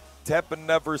here. Teppa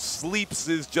never sleeps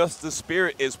as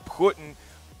JustASpirit is putting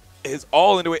his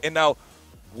all into it. And now,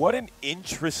 what an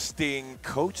interesting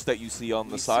coach that you see on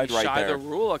the side right there.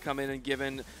 ShyTheRula come in and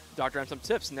giving Dr. M some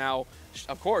tips. Now,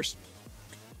 of course,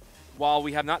 while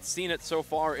we have not seen it so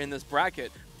far in this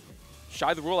bracket,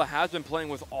 ShyTheRula has been playing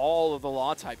with all of the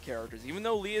Law-type characters. Even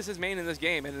though Lee is his main in this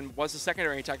game and was the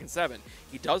secondary in Tekken 7,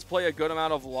 he does play a good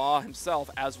amount of Law himself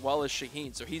as well as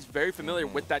Shaheen. So he's very familiar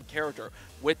with that character,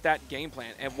 with that game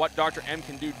plan, and what Dr. M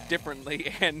can do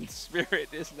differently, and Spirit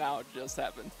is now just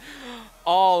having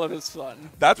all of his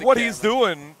fun. That's what he's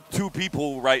doing to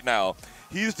people right now.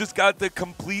 He's just got the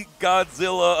complete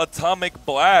Godzilla atomic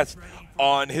blast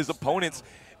on his opponents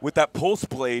with that pulse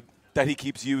blade that he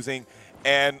keeps using,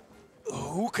 and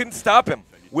who can stop him?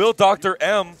 Will Dr.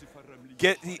 M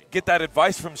get that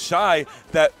advice from Shy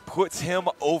that puts him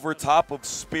over top of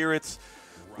Spirit's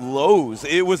lows?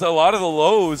 It was a lot of the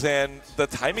lows and the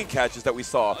timing catches that we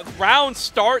saw. Round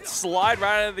start, slide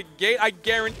right out of the gate. I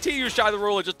guarantee you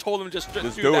ShyTheRula just told him just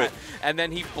do that. And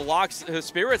then he blocks his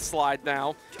Spirit slide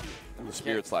now. Ooh,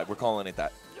 Spirit slide, we're calling it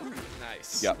that.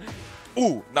 Nice. Yeah.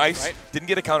 Ooh, nice. Right. Didn't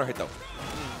get a counter hit though.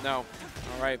 No.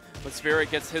 All All right, but Spirit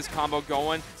gets his combo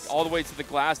going all the way to the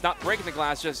glass. Not breaking the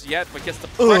glass just yet, but gets the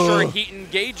pressure heat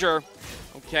engager.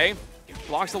 Okay,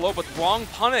 blocks the low, but wrong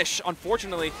punish,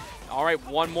 unfortunately. All right,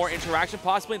 one more interaction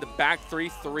possibly. The back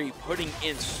 3-3, putting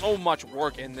in so much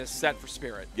work in this set for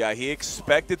Spirit. Yeah, he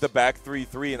expected the back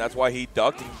 3-3, and that's why he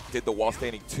ducked and did the wall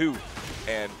standing 2,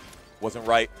 and wasn't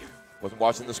right. Wasn't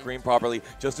watching the screen properly.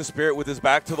 JustASpirit with his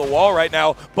back to the wall right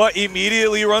now, but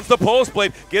immediately runs the pulse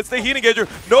blade, gets the heat engager.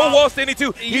 No wall standing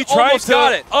 2. He tried to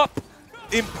got it. up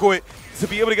input to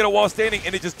be able to get a wall standing,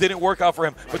 and it just didn't work out for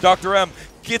him. But Dr. M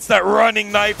gets that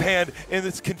running knife hand, and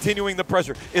it's continuing the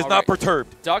pressure. Is not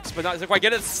perturbed. Ducks, but not quite.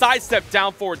 Get it. Sidestep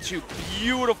down forward 2.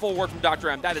 Beautiful work from Dr.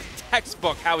 M. That is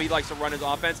textbook how he likes to run his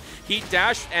offense. Heat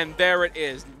dash, and there it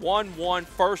is. 1-1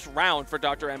 first round for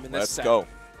Dr. M in this set. Let's go.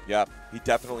 Yeah, he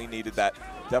definitely needed that.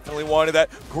 Definitely wanted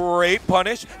that. Great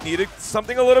punish. Needed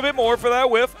something a little bit more for that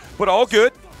whiff, but all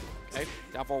good. Okay,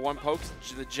 down for 1 pokes,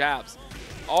 the jabs.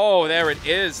 Oh, there it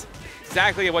is.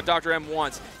 Exactly what Dr. M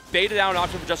wants. Baited out an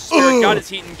option for JustASpirit, got his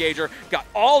heat engager, got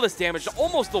all this damage to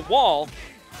almost the wall.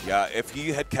 Yeah, if he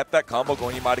had kept that combo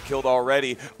going, he might have killed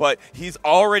already. But he's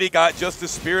already got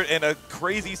JustASpirit in a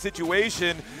crazy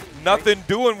situation. Nothing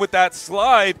doing with that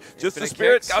slide.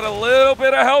 JustASpirit got a little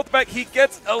bit of health back. He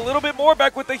gets a little bit more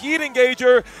back with the heat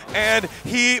engager, and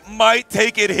he might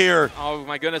take it here. Oh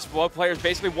my goodness, both players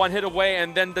basically 1 hit away,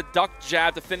 and then the duck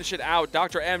jab to finish it out.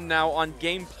 Dr. M now on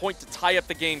game point to tie up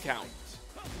the game count.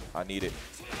 I need it.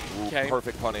 Ooh, okay.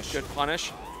 Perfect punish. Good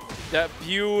punish. That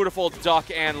beautiful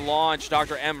duck and launch.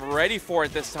 Dr. M ready for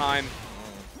it this time.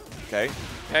 Okay.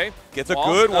 Okay. Gets a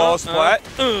good wall splat.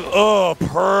 Oh,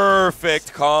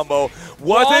 perfect combo.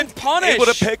 Wasn't able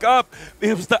to pick up.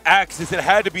 It was the axis. It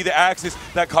had to be the axis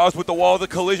that caused with the wall the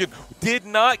collision. Did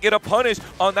not get a punish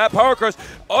on that power crush.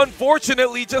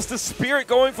 Unfortunately, JustASpirit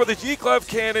going for the G-Clef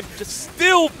cannon, just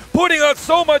still putting on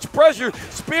so much pressure.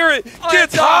 Spirit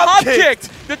gets hop kicked.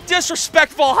 The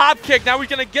disrespectful hop kick. Now he's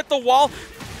going to get the wall.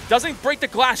 Doesn't break the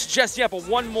glass just yet, but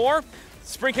one more.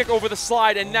 Spring kick over the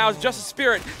slide, and now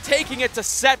JustASpirit taking it to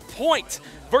set point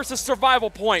versus survival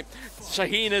point.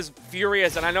 Shaheen is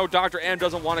furious, and I know Dr. M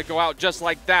doesn't want to go out just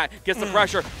like that. Gets the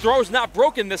pressure. Throw's not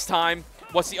broken this time.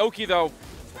 What's the Oki, though?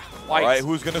 White. All right,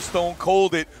 who's going to stone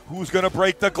cold it? Who's going to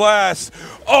break the glass?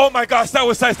 Oh, my gosh, that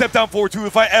was sidestep down forward, too,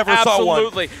 if I ever saw one.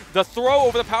 Absolutely. The throw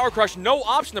over the power crush, no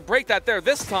option to break that there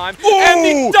this time. Ooh. And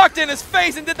he ducked in his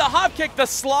face and did the hop kick. The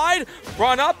slide,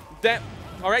 run up, then...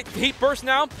 All right, heat burst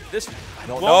now. This I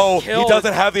don't know. He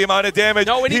doesn't have the amount of damage.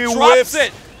 No, and he drops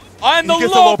it. On the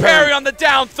low parry on the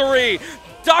down 3.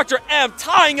 Dr. M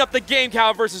tying up the game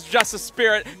count versus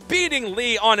JustASpirit, beating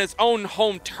Lee on his own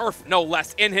home turf, no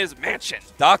less, in his mansion.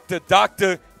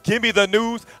 Doctor, give me the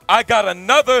news. I got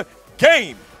another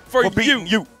game for beating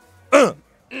you.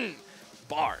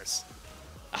 Bars.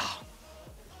 Oh.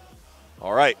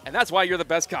 All right. And that's why you're the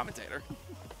best commentator.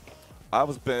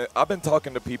 I've been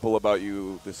talking to people about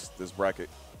you this bracket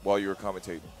while you were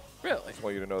commentating. Really? I just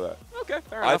want you to know that. Okay,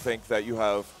 fair enough. I think that you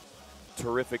have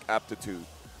terrific aptitude.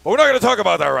 But we're not going to talk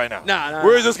about that right now. No.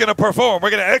 We're just going to perform.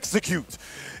 We're going to execute.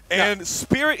 And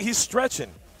Spirit, he's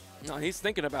stretching. No, he's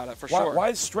thinking about it for sure. Why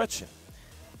is stretching?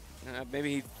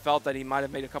 Maybe he felt that he might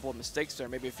have made a couple of mistakes there,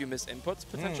 maybe a few missed inputs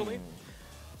potentially.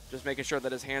 Just making sure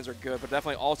that his hands are good, but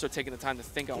definitely also taking the time to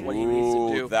think on what he needs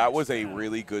to do. That was a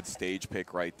really good stage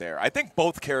pick right there. I think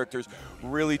both characters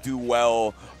really do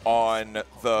well on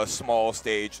the small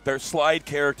stage. They're slide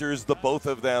characters, the both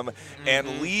of them,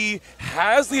 and Lee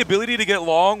has the ability to get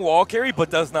long wall carry, but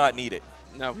does not need it.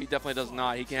 No, he definitely does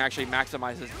not. He can actually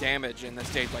maximize his damage in a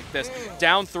stage like this.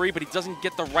 Down 3, but he doesn't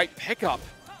get the right pickup.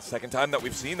 Second time that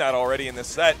we've seen that already in this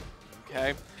set.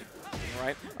 Okay. All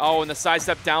right. Oh, and the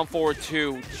sidestep down forward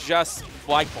 2, just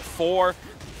like before.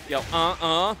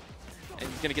 And he's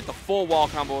going to get the full wall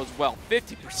combo as well.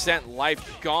 50%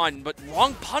 life gone, but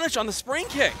wrong punish on the spring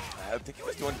kick. I think he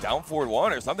was doing down forward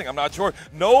 1 or something. I'm not sure.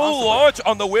 No launch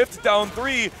on the whiff to down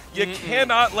 3. You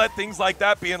cannot let things like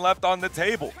that being left on the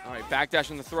table. All right,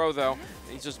 backdash on the throw, though.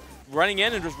 He's just running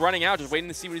in and just running out, just waiting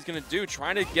to see what he's going to do,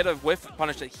 trying to get a whiff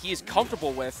punish that he is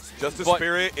comfortable with.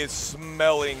 JustASpirit is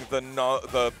smelling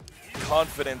the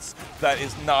confidence that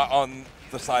is not on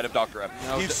the side of Dr. M.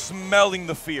 No, he's smelling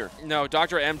the fear. No,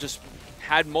 Dr. M just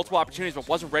had multiple opportunities but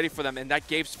wasn't ready for them, and that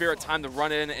gave Spirit time to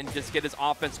run in and just get his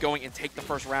offense going and take the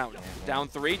first round. Down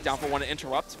 3, down for 1 to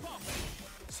interrupt.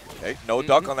 Okay, no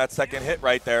duck on that second hit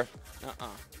right there.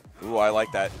 Ooh, I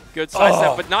like that. Good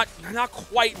sidestep, but not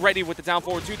quite ready with the down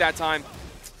forward 2 that time.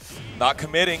 Not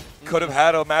committing. Could have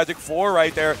had a magic 4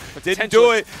 right there. Didn't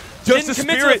do it.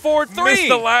 JustASpirit missed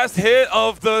the last hit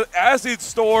of the Acid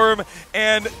Storm,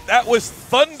 and that was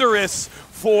thunderous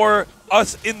for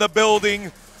us in the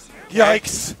building.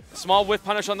 Yikes. Small whiff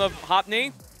punish on the hop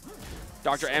knee.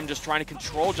 Dr. M just trying to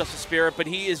control JustASpirit, but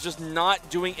he is just not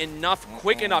doing enough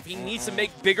quick enough. He needs to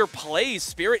make bigger plays.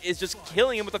 Spirit is just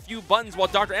killing him with a few buttons while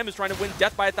Dr. M is trying to win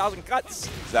death by 1,000 cuts.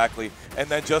 Exactly. And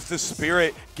then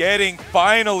JustASpirit getting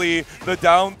finally the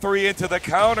down 3 into the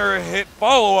counter hit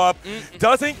follow-up.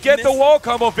 Doesn't get the wall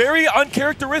combo. Very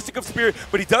uncharacteristic of Spirit,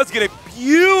 but he does get a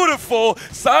beautiful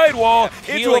sidewall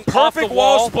into a perfect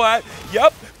wall splat.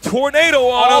 Yep. Tornado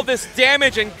on all him. This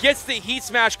damage and gets the heat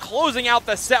smash, closing out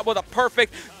the set with a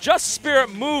perfect.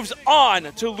 JustASpirit moves on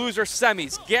to loser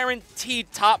semis,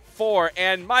 guaranteed top 4,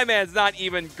 and my man's not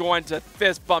even going to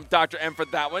fist bump Dr. M for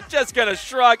that one. Just gonna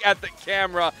shrug at the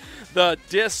camera. The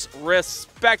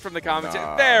disrespect from the commentator.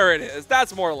 Nah. There it is.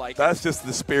 That's more like That's just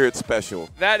the Spirit special.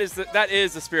 That is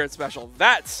the Spirit special.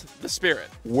 That's the Spirit.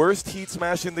 Worst heat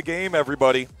smash in the game,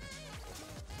 everybody.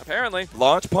 Apparently.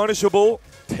 Launch punishable,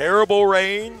 terrible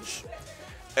range,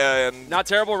 and Not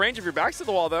terrible range if your back's to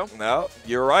the wall, though. no,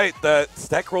 you're right. That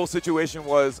stack roll situation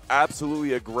was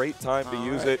absolutely a great time to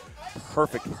use it.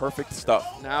 Perfect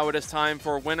stuff. Now it is time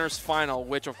for winner's final,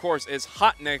 which of course is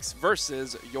HotNix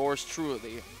versus yours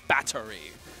truly,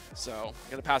 Battery. So I'm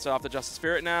gonna pass it off to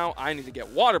JustASpirit now. I need to get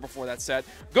water before that set.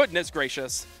 Goodness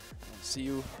gracious. I'll see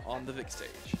you on the big stage.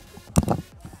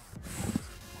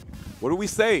 What do we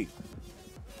say?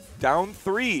 Down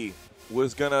 3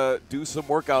 was gonna do some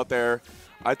work out there.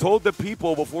 I told the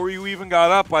people before you even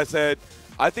got up, I said,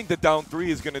 I think the down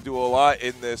 3 is gonna do a lot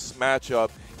in this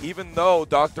matchup, even though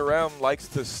Dr. M likes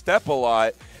to step a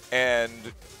lot, and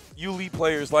you League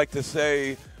players like to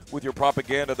say with your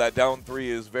propaganda that down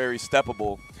 3 is very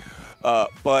steppable.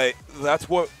 But that's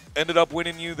what ended up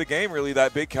winning you the game, really,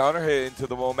 that big counter hit into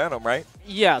the momentum, right?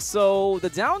 Yeah, so the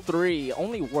down 3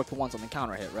 only worked once on the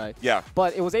counter hit, right? Yeah.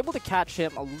 But it was able to catch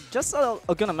him just a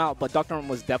good amount, but Dr. M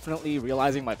was definitely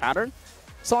realizing my pattern.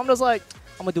 So I'm just like,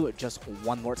 I'm going to do it just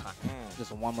one more time.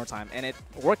 Just one more time. And it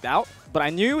worked out, but I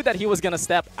knew that he was going to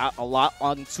step out a lot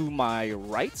onto my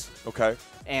right. Okay.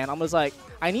 And I'm just like,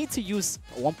 I need to use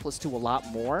 1+2 a lot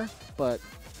more, but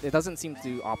it doesn't seem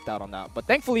to opt out on that. But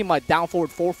thankfully, my down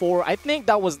forward 4-4, I think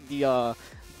that was the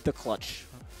clutch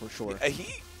for sure.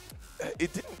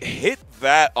 It didn't hit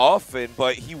that often,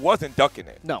 but he wasn't ducking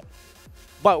it. No.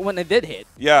 But when it did hit,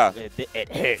 Yeah. it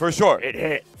hit. For sure. It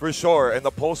hit. For sure. And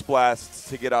the post blasts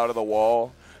to get out of the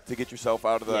wall, to get yourself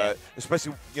out of that,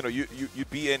 especially, you know, you'd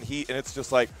be in heat, and it's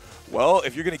just like, well,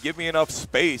 if you're going to give me enough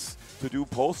space to do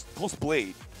post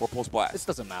blade or post blast. This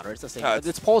doesn't matter. It's the same. Yeah,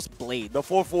 It's pulse blade. The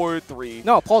 4-4-3.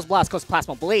 No, pulse blast because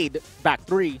plasma blade back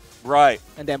 3, Right.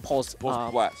 and then pulse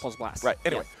blast. Pulse blast. Right.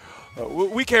 Anyway.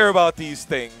 We care about these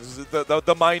things,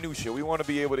 the minutia. We want to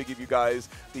be able to give you guys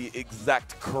the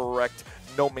exact correct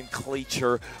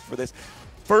nomenclature for this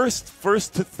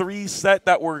first to 3 set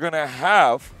that we're gonna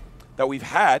have, that we've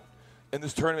had in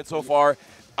this tournament so far.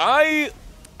 I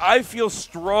feel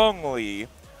strongly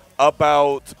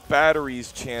about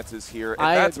Battery's chances here,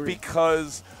 and that's agree.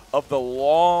 because of the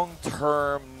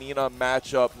long-term Nina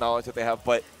matchup knowledge that they have.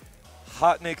 But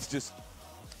HotNix just,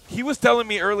 he was telling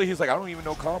me earlier, he's like, I don't even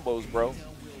know combos, bro.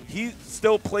 He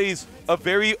still plays a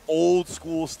very old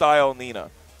school style Nina.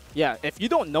 Yeah, if you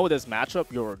don't know this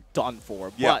matchup, you're done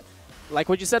for. Yeah. But like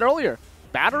what you said earlier,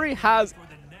 Battery has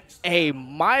a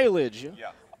mileage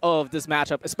of this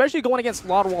matchup, especially going against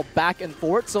Slaughterwall back and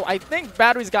forth. So I think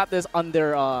Battery's got this on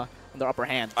their upper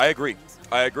hand. I agree.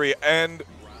 And,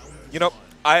 you know,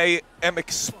 I am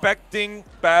expecting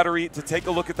Battery to take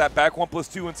a look at that back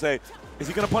 1+2 and say, is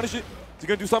he going to punish it? Is he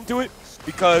going to do something to it?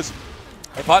 Because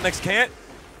if HotNix can't,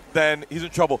 then he's in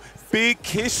trouble. Big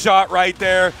kiss shot right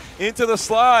there into the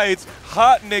slides.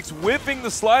 HotNix whipping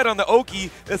the slide on the Oki.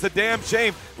 That's a damn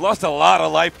shame. Lost a lot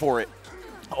of life for it.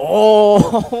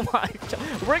 Oh my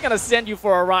God. We're going to send you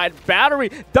for a ride. Battery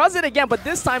does it again, but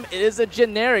this time it is a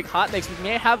generic HotNix. We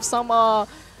may have some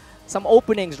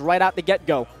openings right out the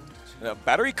get-go.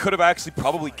 Battery could have actually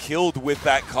probably killed with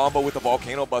that combo with the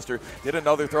Volcano Buster. Did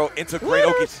another throw into great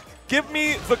Oki. Give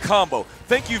me the combo.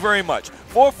 Thank you very much.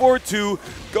 4-4-2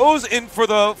 goes in for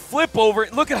the flip over.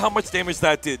 Look at how much damage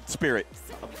that did, Spirit.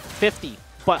 50.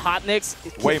 But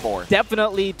HotNix way more.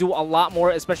 Definitely do a lot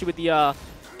more, especially with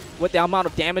the amount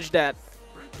of damage that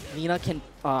Nina can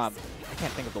I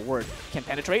can't think of the word, can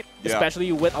penetrate,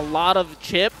 especially with a lot of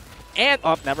chip. And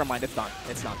never mind, it's done.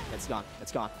 It's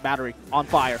gone. Battery on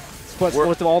fire.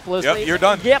 Yep, you're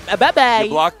done. Yep, bye-bye. You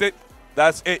blocked it.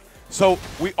 That's it. So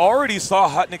we already saw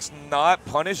HotNix not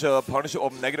punish a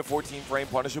 -14 frame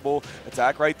punishable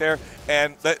attack right there,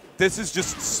 and this is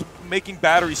just making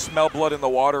Battery smell blood in the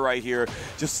water right here.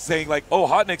 Just saying like, oh,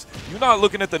 HotNix, you're not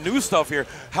looking at the new stuff here.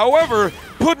 However,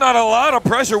 putting on a lot of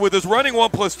pressure with his running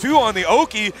 1+2 on the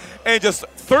Oki, and just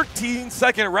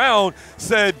 13-second round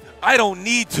said, I don't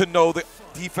need to know the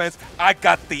defense. I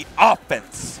got the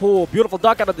offense. Oh, beautiful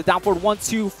duck out of the down forward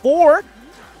 1-2-4.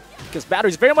 Because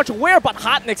Battery's very much aware, but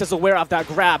HotNix is aware of that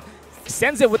grab.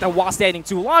 Sends it with a while standing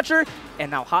 2 launcher, and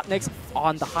now HotNix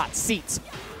on the hot seat.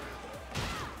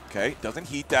 Okay, doesn't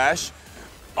heat dash.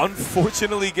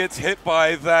 Unfortunately gets hit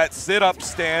by that sit-up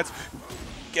stance.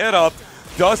 Get up.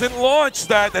 Doesn't launch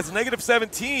that. That's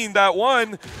 -17, that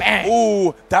one. Bang.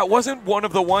 Ooh, that wasn't one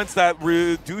of the ones that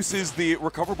reduces the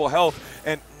recoverable health,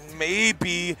 and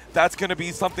maybe that's going to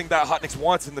be something that HotNix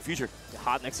wants in the future.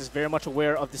 HotNix is very much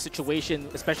aware of the situation,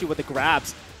 especially with the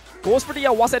grabs. Goes for the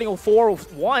while setting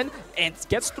 4-1 and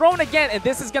gets thrown again, and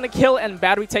this is going to kill, and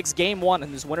Battery takes game 1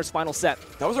 in this winner's final set.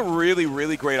 That was a really,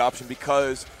 really great option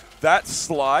because that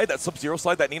slide, that Sub-Zero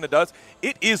slide that Nina does,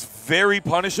 it is very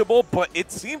punishable, but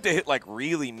it seemed to hit like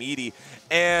really meaty.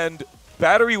 And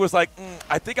Battery was like,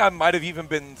 I think I might have even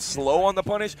been slow on the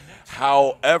punish.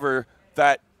 However,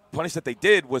 that punish that they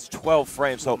did was 12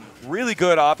 frames. So really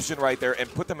good option right there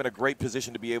and put them in a great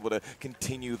position to be able to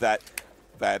continue that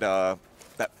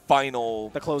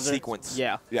final sequence.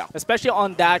 Yeah. Yeah. Especially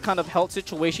on that kind of health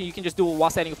situation, you can just do a while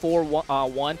setting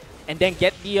 4-1 and then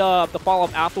get the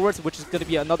follow-up afterwards, which is going to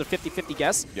be another 50-50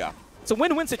 guess. Yeah. It's a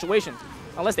win-win situation,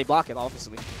 unless they block it,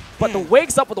 obviously. But the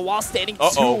wakes up with the while standing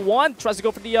 2-1, tries to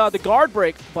go for the guard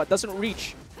break, but doesn't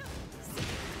reach.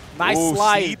 Nice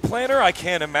slide. Seed planter? I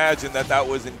can't imagine that that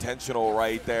was intentional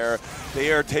right there.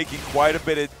 They are taking quite a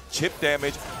bit of chip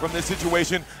damage from this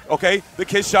situation. Okay, the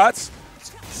kiss shots.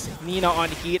 Nina on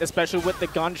heat, especially with the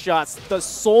gunshots. Does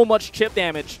so much chip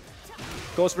damage.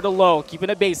 Goes for the low, keeping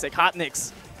it basic.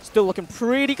 HotNix still looking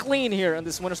pretty clean here in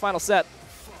this winner's final set.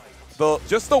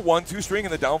 Just the 1-2 string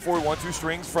and the down forward 1-2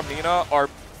 strings from Nina are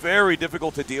very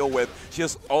difficult to deal with. She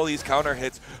has all these counter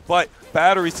hits, but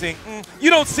Battery saying,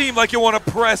 you don't seem like you want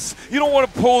to press, you don't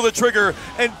want to pull the trigger,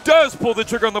 and does pull the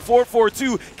trigger on the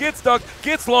 4-4-2, gets stuck,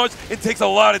 gets launched, and takes a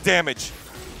lot of damage.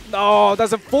 No,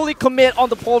 doesn't fully commit on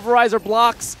the pulverizer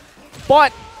blocks,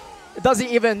 but it doesn't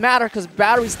even matter because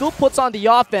Battery still puts on the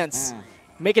offense,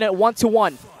 making it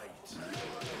 1-1.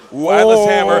 Ooh, Atlas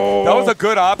Hammer. That was a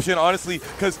good option, honestly,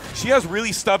 because she has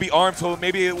really stubby arms, so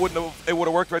maybe it would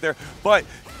have worked right there. But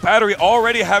Battery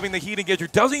already having the heat engager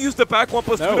doesn't use the back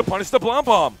 1+2 to punish the Blom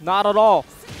Bomb. Not at all.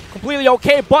 Completely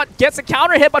okay, but gets a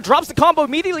counter hit, but drops the combo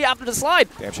immediately after the slide.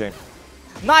 Damn shame.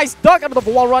 Nice duck out of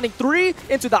the wall, running 3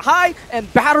 into the high,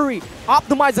 and Battery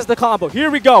optimizes the combo.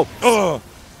 Here we go.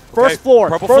 First floor,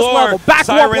 Purple first floor. level, back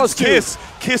Siren's 1+2. kiss.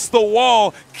 Kiss the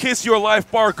wall. Kiss your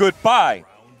life bar goodbye.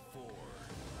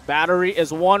 Battery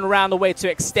is 1 round away to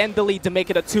extend the lead to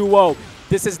make it a 2-0.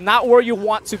 This is not where you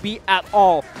want to be at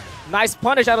all. Nice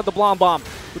punish out of the Blom Bomb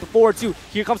with the forward 2.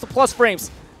 Here comes the plus frames.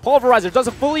 Pulverizer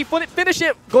doesn't fully finish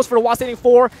it. Goes for the while standing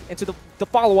 4 into the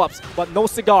follow-ups, but no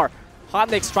cigar.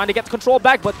 HotNix trying to get the control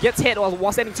back, but gets hit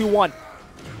while standing 2-1.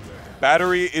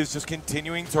 Battery is just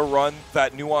continuing to run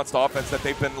that nuanced offense that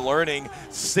they've been learning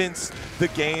since the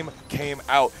game came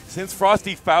out. Since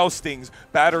Frosty Faustings,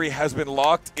 Battery has been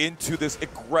locked into this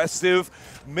aggressive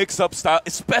mix-up style,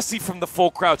 especially from the full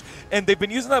crouch. And they've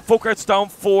been using that full crouch down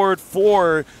forward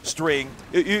 4 string.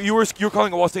 You were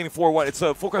calling it while standing 4-1. It's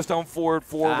a full crouch down forward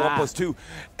 1+2.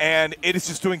 And it is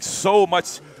just doing so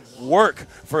much work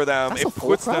for them. That's it a full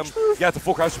puts crouch them. move? Yeah, it's a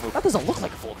full crouch move. That doesn't look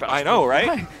like a full crouch. I know,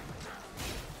 right?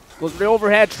 Goes for the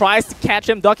overhead, tries to catch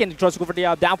him, ducking, tries to go for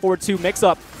the down forward 2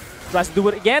 mix-up. Tries to do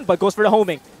it again, but goes for the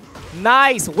homing.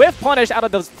 Nice whiff punish out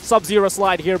of the Sub-Zero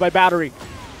slide here by Battery.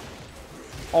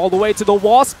 All the way to the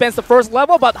wall, spends the first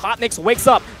level, but HotNix wakes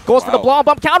up. Goes for the Blom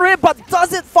Bomb counter hit, but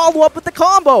doesn't follow up with the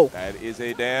combo. That is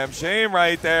a damn shame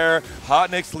right there.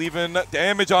 HotNix leaving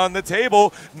damage on the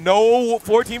table. No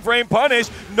 14-frame punish,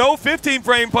 no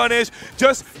 15-frame punish.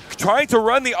 Just trying to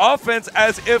run the offense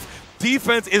as if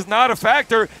defense is not a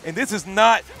factor, and this is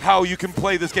not how you can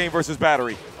play this game versus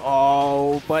Battery.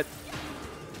 Oh, but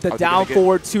the down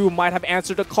forward 2 might have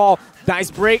answered the call.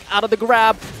 Nice break out of the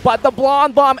grab, but the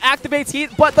Blonde Bomb activates heat,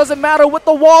 but doesn't matter with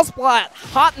the wall splat.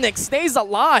 HotNix stays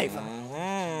alive.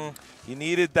 He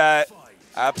needed that.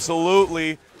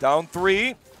 Absolutely. Down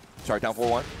 3. Sorry, down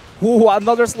 4-1. Ooh,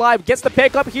 another slide. Gets the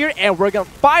pick up here, and we're going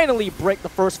to finally break the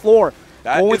first floor.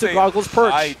 Going to Goggles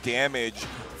Perch. High damage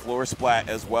floor splat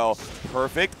as well.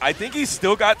 Perfect. I think he's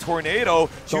still got Tornado.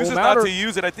 Chooses not to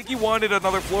use it. I think he wanted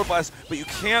another floor blast, but you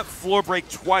can't floor break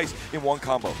twice in one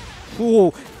combo.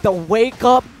 Ooh, the wake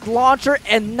up launcher,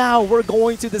 and now we're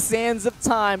going to the sands of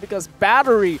time because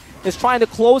Battery is trying to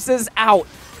close this out.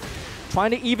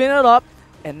 trying to even it up.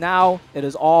 And now it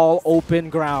is all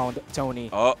open ground, Tony.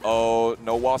 Uh-oh,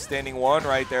 no wall standing one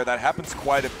right there. That happens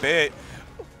quite a bit.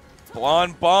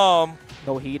 Blonde bomb.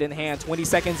 No heat in hand. 20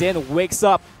 seconds in, wakes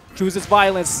up, chooses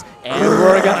violence, and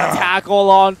we're going to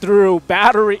tackle on through.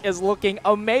 Battery is looking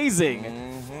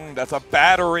amazing. That's a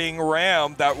battering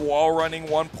ram. That wall running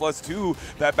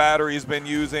 1+2 that Battery's been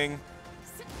using.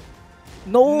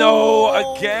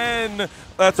 No, again.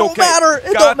 That's don't okay. Matter.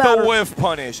 It Got don't matter. the whiff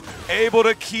punish. Able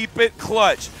to keep it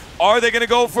clutch. Are they going to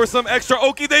go for some extra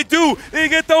Oki? They do. They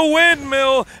get the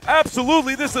windmill.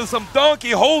 Absolutely. This is some Don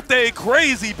Quixote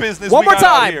crazy business. One more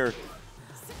time. Here.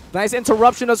 Nice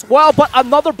interruption as well, but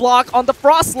another block on the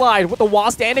frost slide with the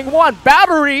wall standing one.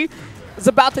 Battery is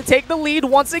about to take the lead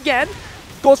once again.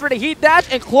 Goes for the heat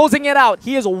dash and closing it out.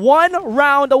 He is 1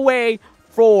 round away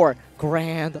for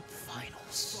grand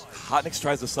finals. HotNix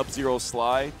tries the Sub-Zero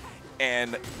slide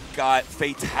and got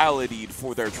fatality'd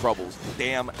for their troubles.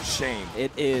 Damn shame.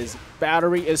 It is.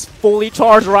 Battery is fully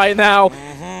charged right now.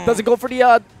 Doesn't go for the...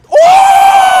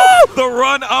 Oh! The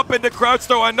run up into crouch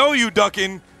throw. I know you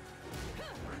ducking.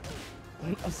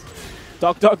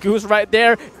 Duck, duck, goose right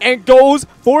there. And goes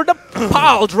for the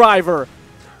pile driver.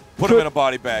 Put him in a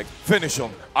body bag. Finish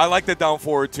him. I like the down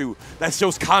forward too. That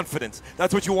shows confidence.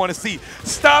 That's what you want to see.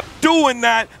 Stop doing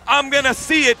that. I'm going to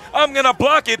see it. I'm going to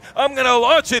block it. I'm going to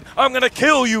launch it. I'm going to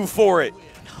kill you for it.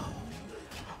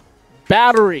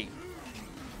 Battery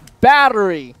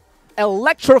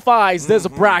electrifies this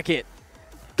bracket.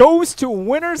 Goes to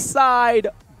winner's side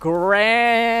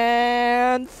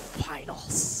grand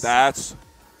finals. That's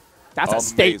a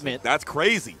statement. That's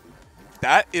crazy.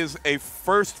 That is a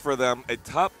first for them. A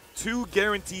top 2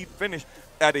 guaranteed finish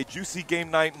at a Juicy Game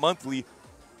Night Monthly.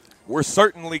 We're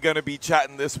certainly going to be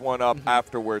chatting this one up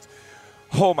afterwards.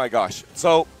 Oh my gosh.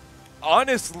 So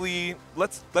honestly,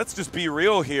 let's just be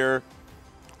real here.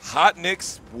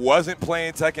 HotNix wasn't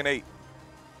playing Tekken 8.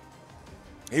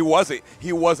 He wasn't.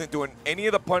 He wasn't doing any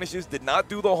of the punishes, did not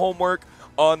do the homework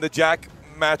on the Jack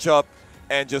matchup,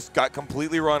 and just got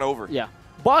completely run over. Yeah.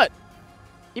 But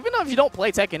even though if you don't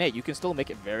play Tekken 8, you can still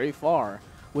make it very far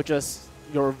with just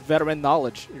your veteran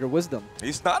knowledge, your wisdom.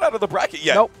 He's not out of the bracket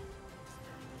yet. Nope.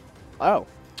 Oh,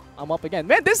 I'm up again.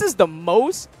 Man, this is the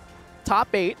most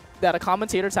top 8 that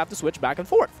commentators have to switch back and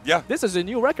forth. Yeah. This is a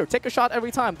new record. Take a shot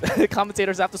every time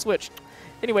commentators have to switch.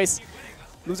 Anyways,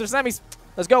 loser semis.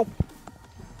 Let's go.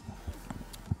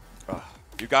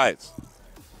 You guys,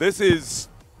 this is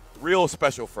real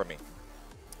special for me.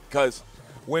 Because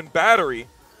when Battery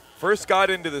first got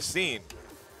into the scene,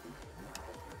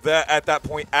 at that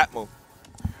point, Atmo,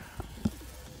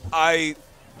 I,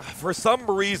 for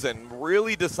some reason,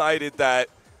 really decided that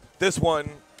this one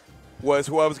was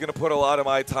who I was going to put a lot of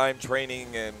my time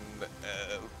training and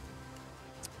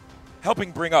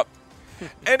helping bring up.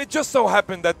 And it just so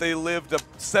happened that they lived a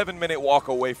 7-minute walk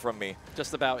away from me.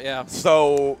 Just about, yeah.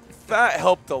 So that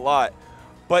helped a lot.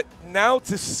 But now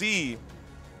to see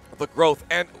the growth,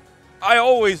 and I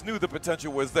always knew the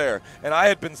potential was there, and I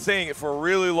had been saying it for a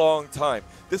really long time.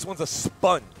 This one's a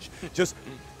sponge. Just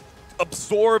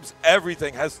absorbs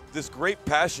everything, has this great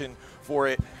passion for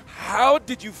it. How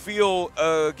did you feel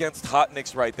against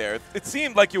HotNix right there? It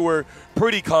seemed like you were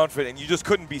pretty confident. You just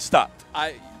couldn't be stopped.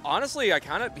 Honestly,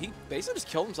 he basically just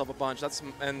killed himself a bunch.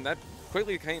 And that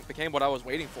quickly became what I was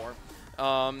waiting for.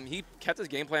 He kept his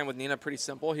game plan with Nina pretty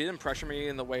simple. He didn't pressure me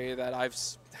in the way that I've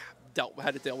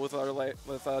had to deal with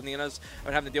Nina's. I've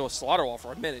been having to deal with Slaughterwall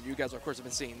for a minute. You guys, of course, have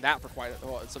been seeing that for quite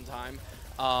some time.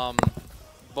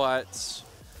 But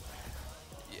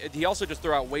he also just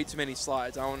threw out way too many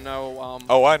slides. I don't know.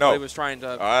 Oh, I know. What he was trying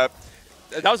to.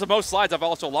 That was the most slides I've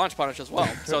also launched punish as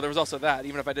well. So there was also that,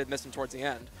 even if I did miss him towards the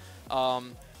end.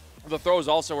 The throws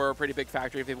also were a pretty big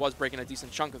factor if he was breaking a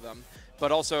decent chunk of them,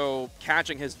 but also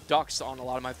catching his ducks on a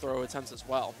lot of my throw attempts as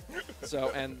well.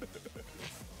 So, and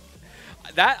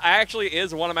that actually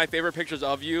is one of my favorite pictures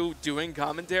of you doing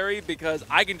commentary, because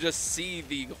I can just see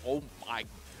the, oh my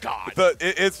God.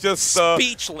 It's just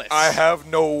speechless. I have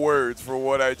no words for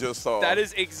what I just saw. That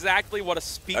is exactly what a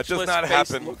speechless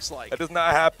face looks like. That does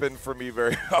not happen for me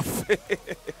very often.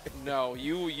 No,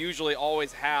 you usually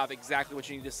always have exactly what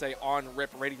you need to say on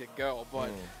rip, ready to go. But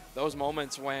those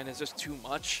moments when it's just too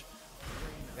much,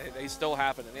 they still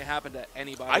happen, and they happen to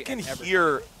anybody. I can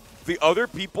hear the other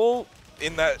people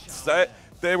in that set.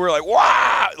 They were like,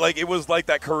 wow! Like, it was like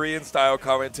that Korean-style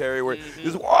commentary where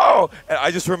just, whoa! And I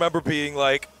just remember being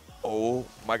like, oh,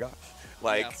 my gosh.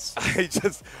 Like,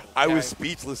 Yes. I was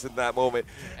speechless in that moment.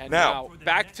 And now,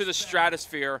 back to the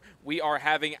Stratosphere. We are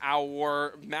having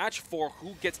our match for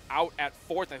who gets out at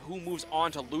 4th and who moves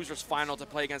on to Losers Final to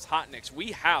play against HotNix.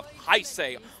 We have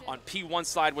Haise on P1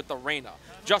 side with the Reina.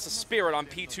 JustASpirit on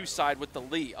P2 side with the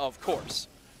Lee, of course.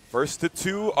 First to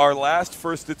 2, our last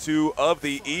first to 2 of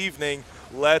the evening.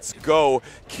 Let's go.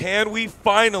 Can we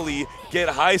finally get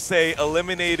Haise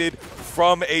eliminated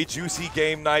from a juicy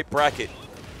game night bracket?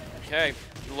 Okay,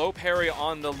 low parry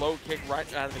on the low kick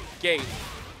right out of the gate.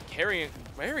 Carrying,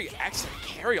 very excellent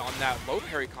carry on that low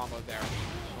parry combo there.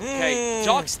 Okay,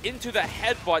 ducks into the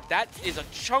headbutt. That is a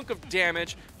chunk of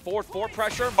damage. Forward 4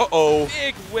 pressure. Uh-oh.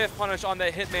 Big whiff punish on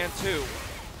the Hitman 2.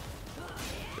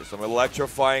 There's some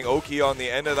electrifying Oki on the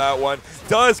end of that one.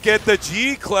 Does get the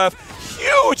G-Clef.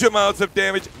 Huge amounts of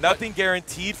damage. Nothing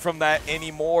guaranteed from that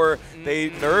anymore. They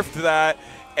nerfed that.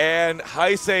 And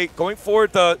Haise going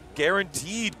forward the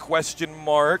guaranteed question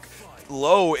mark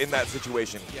low in that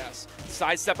situation. Yes.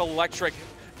 Sidestep electric,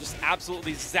 just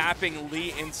absolutely zapping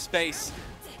Lee in space.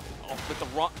 Oh, with the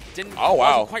run,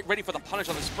 wasn't quite ready for the punish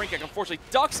on the spring kick. Unfortunately,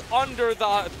 ducks under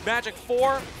the Magic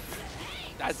 4.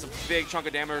 That's a big chunk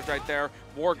of damage right there.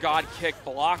 War God kick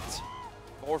blocked.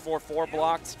 4-4-4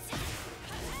 blocked.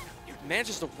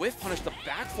 Manages to whiff punish the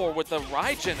back 4 with the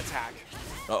Raijin attack.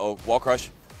 Uh-oh, wall crush.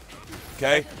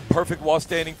 Okay, perfect wall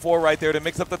standing 4 right there to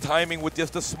mix up the timing with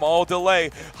just a small delay.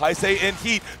 Haise in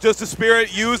heat,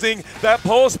 JustASpirit using that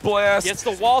pulse blast. Gets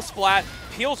the wall splat,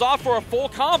 peels off for a full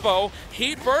combo.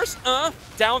 Heat burst,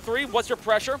 down 3, what's your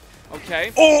pressure?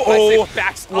 Okay, Haise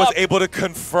backs was up. able to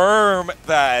confirm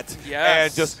that and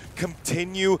Yes. just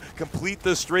complete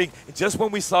the streak. And just when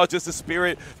we saw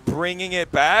JustASpirit bringing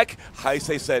it back,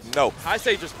 Haise said no.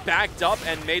 Haise just backed up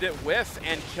and made it whiff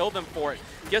and killed him for it.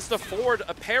 Gets the forward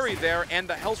a parry there and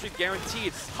the hell streak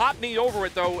guaranteed. Hot me over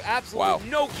it though, absolutely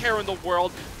no care in the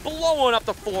world. Blowing up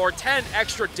the floor, 10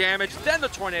 extra damage, then the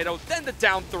tornado, then the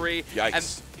down 3. Yikes.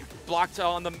 And blocked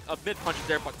on the mid punches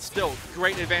there, but still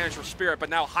great advantage for Spirit. But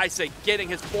now Haise getting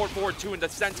his forward 2 into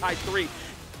Sentai 3,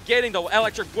 getting the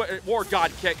electric War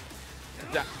God kick.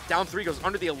 Down 3 goes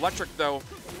under the electric though.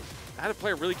 That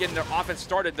player really getting their offense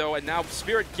started though, and now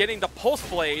Spirit getting the pulse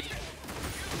blade.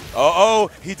 Uh-oh,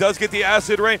 he does get the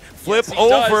acid rain. Flip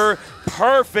over,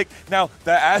 perfect. Now,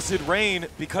 the acid rain,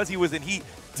 because he was in heat,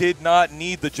 did not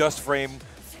need the just frame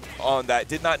on that,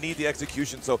 did not need the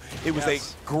execution, so it was a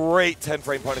great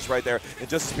 10-frame punish right there, and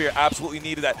JustASpirit absolutely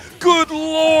needed that. Good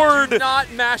lord! Do not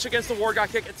mash against the War God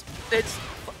kick.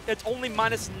 It's only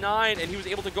 -9, and he was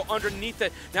able to go underneath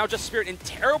it. Now JustASpirit in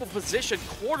terrible position,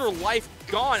 quarter life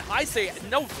gone. Haise,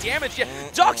 no damage yet.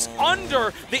 Ducks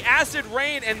under the acid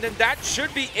rain, and then that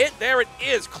should be it. There it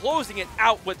is, closing it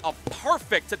out with a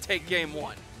perfect to take game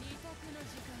 1.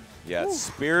 Yeah,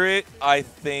 Spirit, I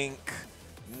think,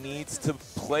 needs to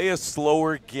play a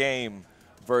slower game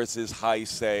versus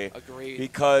Haise. Agreed.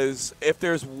 Because if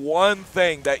there's one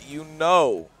thing that you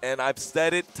know, and I've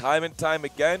said it time and time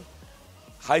again,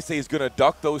 Haise is going to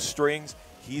duck those strings.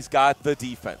 He's got the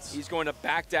defense. He's going to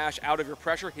backdash out of your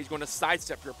pressure. He's going to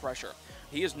sidestep your pressure.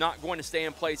 He is not going to stay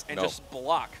in place and just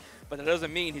block. But that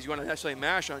doesn't mean he's going to necessarily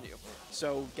mash on you.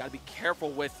 So you got to be careful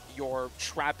with your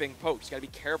trapping pokes. You got to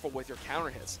be careful with your counter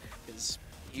hits, because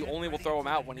he only will throw them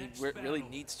out when he really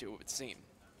needs to, it would seem.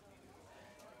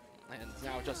 And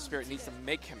now JustASpirit needs to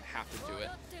make him have to do it.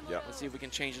 Yep. Let's see if we can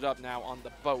change it up now on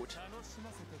the boat.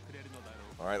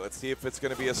 All right, let's see if it's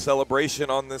going to be a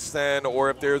celebration on this end or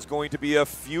if there's going to be a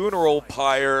funeral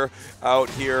pyre out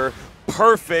here.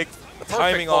 Perfect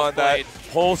timing on that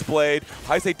pulse blade.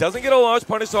 Haise doesn't get a launch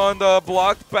punish on the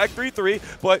blocked back 3-3,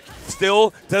 but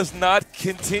still does not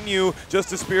continue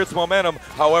JustASpirit's momentum.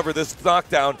 However, this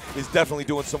knockdown is definitely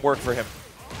doing some work for him.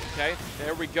 Okay,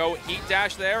 there we go. Heat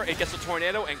dash there. It gets a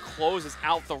tornado and closes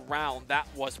out the round. That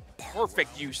was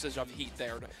perfect usage of heat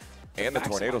there. And the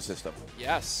tornado system.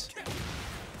 Yes.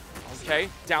 Okay,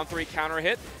 down 3 counter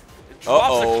hit.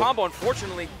 Drops the combo,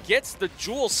 unfortunately, gets the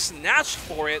jewel snatched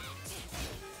for it.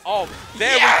 Oh,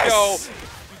 there we go.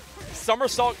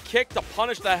 Somersault kick to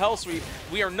punish the hell sweep.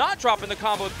 We are not dropping the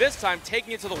combo this time,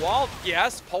 taking it to the wall.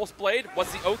 Yes, pulse blade.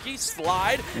 What's the Oki?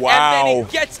 Slide. Wow. And then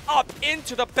he gets up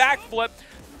into the backflip.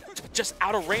 Just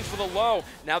out of range for the low.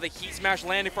 Now the heat smash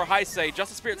landing for Haise.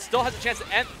 JustASpirit still has a chance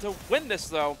to win this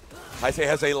though. Haise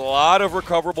has a lot of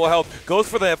recoverable health. Goes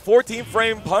for that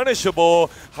 14-frame punishable.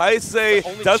 Haise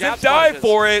doesn't die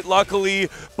for it, luckily,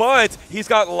 but he's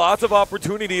got lots of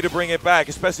opportunity to bring it back,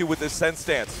 especially with this sense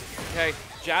stance. Okay,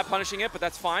 jab punishing it, but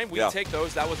that's fine. We take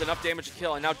those. That was enough damage to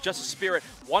kill. And now JustASpirit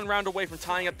 1 round away from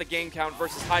tying up the game count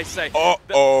versus Haise.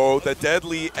 Uh-oh, the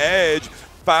deadly edge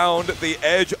found the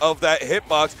edge of that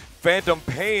hitbox. Phantom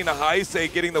Pain,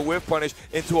 Haise getting the whiff punish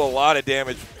into a lot of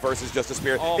damage versus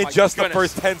JustASpirit in just the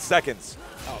first 10 seconds.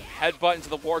 Oh, headbutt into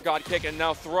the War God kick, and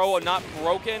now throw not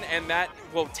broken, and that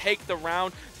will take the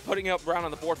round, putting up round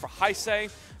on the board for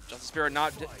Haise. JustASpirit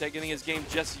not taking his game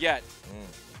just yet.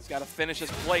 He's got to finish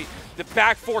his plate. The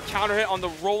back four counter hit on the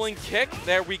rolling kick.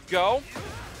 There we go.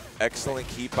 Excellent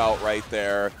keep out right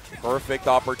there. Perfect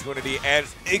opportunity, and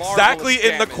exactly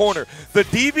in the corner. The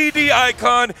DVD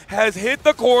icon has hit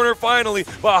the corner finally,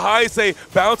 but Haise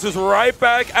bounces right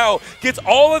back out, gets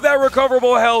all of that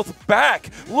recoverable health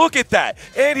back. Look at that,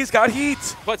 and he's got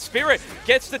heat. But Spirit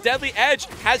gets the deadly edge,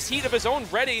 has heat of his own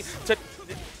ready to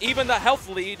even the health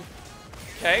lead.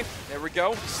 Okay, there we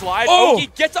go. Slide. Oh!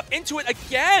 Oki gets up into it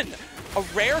again. A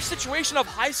rare situation of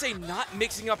Haise not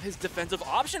mixing up his defensive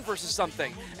option versus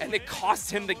something, and it costs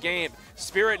him the game.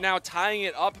 Spirit now tying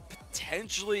it up,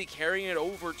 potentially carrying it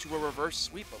over to a reverse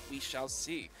sweep, but we shall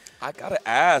see. I gotta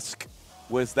ask,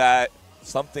 was that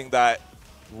something that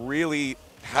really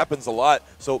happens a lot?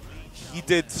 So he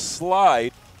did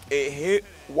slide, it hit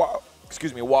while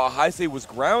Haise was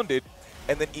grounded,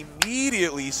 and then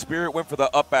immediately Spirit went for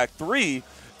the up back 3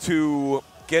 to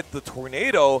get the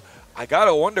tornado. I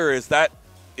gotta wonder, is that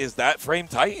frame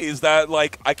tight? Is that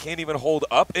like I can't even hold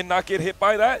up and not get hit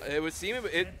by that? It would seem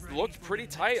it looked pretty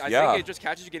tight. I Yeah. think it just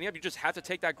catches you getting up. You just have to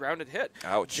take that grounded hit.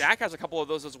 Ouch. Jack has a couple of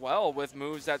those as well with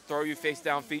moves that throw you face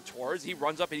down, feet towards. He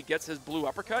runs up and he gets his blue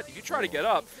uppercut. If you try to get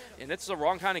up and it's the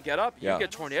wrong kind of get up, you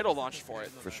get tornado launched for it.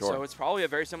 For sure. So it's probably a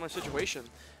very similar situation.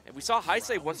 And we saw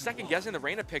Haise was second guessing the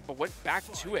Reina pick, but went back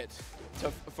to it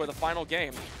for the final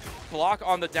game. Block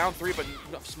on the down 3, but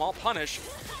small punish.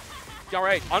 All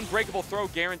right, unbreakable throw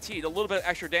guaranteed. A little bit of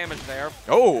extra damage there.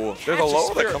 Oh, there's a low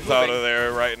that Spirit comes moving. out of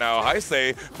there right now.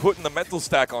 Haise putting the mental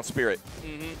stack on Spirit.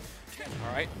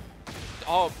 All right.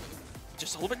 Oh,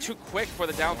 just a little bit too quick for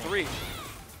the down 3.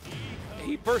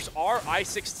 He burst R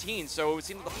I-16, so it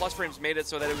seemed that the plus frames made it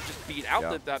so that it would just beat out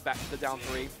the down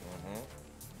 3.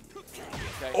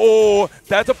 Okay. Oh,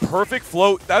 that's a perfect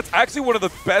float. That's actually one of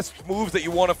the best moves that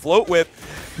you want to float with.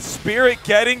 Spirit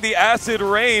getting the acid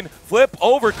rain. Flip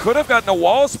over. Could have gotten a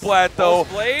wall splat, though.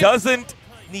 Doesn't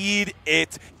need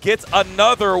it. Gets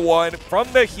another one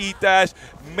from the heat dash.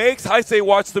 Makes Haise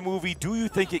watch the movie. Do you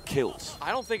think it kills?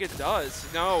 I don't think it does.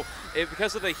 No,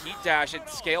 because of the heat dash, it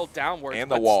scaled downwards.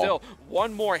 And the but wall. Still,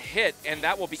 one more hit, and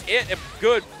that will be it. A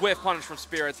good whiff punish from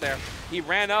Spirit there. He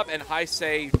ran up, and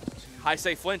Haise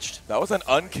flinched. That was an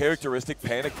uncharacteristic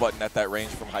panic button at that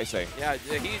range from Haise. Yeah,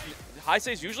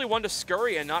 Haise's usually one to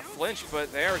scurry and not flinch,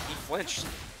 but there he flinched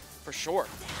for sure.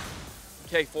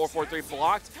 Okay, 4-4-3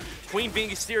 blocked. Queen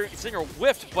being Stinger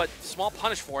whiffed, but small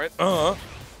punish for it.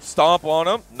 Stomp on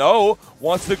him. No.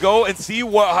 Wants to go and see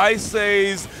what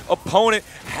Haise's opponent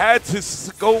had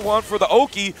to go on for the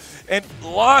Oki, and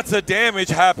lots of damage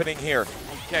happening here.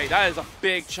 Okay, that is a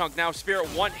big chunk. Now Spirit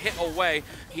one hit away.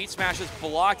 Heat Smash is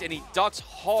blocked, and he ducks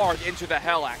hard into the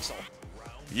Hell Axle.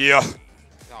 Yeah.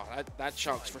 No, that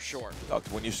chunks for sure. Ducked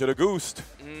when you should have goosed.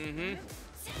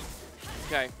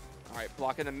 Okay. All right,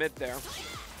 blocking the mid there.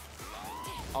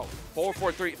 Oh,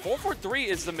 4-4-3. 4-4-3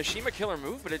 is the Mishima killer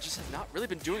move, but it just has not really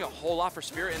been doing a whole lot for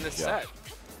Spirit in this set.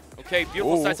 Okay,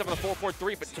 beautiful side step on the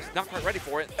 4-4-3, but just not quite ready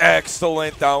for it.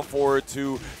 Excellent down forward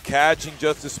two, catching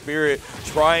JustASpirit,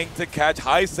 trying to catch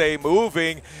Haise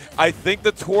moving. I think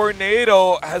the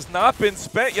tornado has not been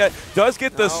spent yet. Does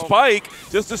get the spike.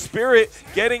 JustASpirit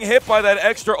getting hit by that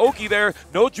extra Oki there.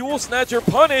 No Jewel Snatcher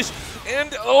punish.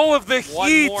 And all of the heat.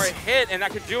 One more hit, and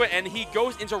that could do it. And he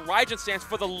goes into Raijin stance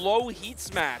for the low heat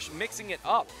smash, mixing it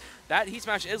up. That heat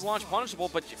smash is launch punishable,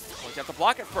 but you have to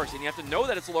block it first, and you have to know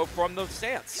that it's low from the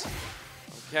stance.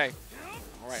 Okay.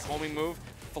 All right, homing move.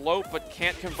 Float, but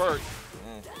can't convert.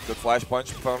 Good flash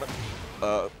punch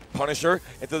Punisher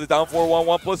into the down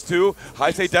 4-1-1+2.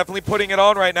 Haise definitely putting it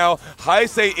on right now.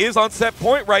 Haise is on set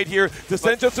point right here to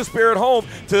send JustASpirit home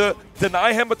to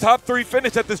deny him a top 3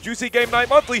 finish at this Juicy Game Night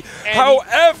Monthly.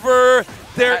 However,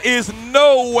 there is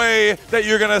no way that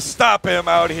you're going to stop him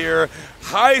out here.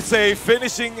 Haise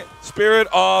finishing Spirit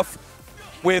off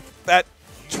with that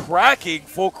tracking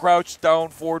full crouch down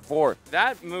forward 4.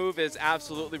 That move is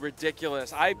absolutely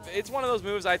ridiculous. It's one of those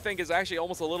moves I think is actually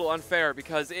almost a little unfair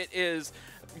because it is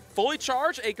fully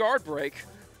charge a guard break.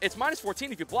 It's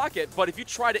 -14 if you block it, but if you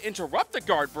try to interrupt the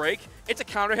guard break, it's a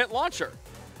counter hit launcher.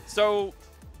 So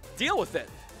deal with it.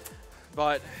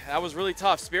 But that was really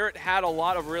tough. Spirit had a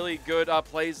lot of really good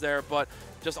plays there, but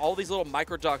just all these little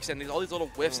micro ducks and all these little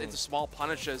whiffs into small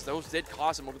punishes, those did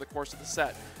cost him over the course of the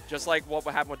set. Just like what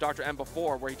happened with Dr. M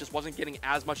before, where he just wasn't getting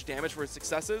as much damage for his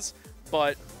successes,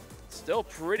 but still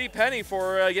pretty penny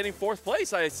for getting 4th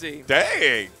place, I see.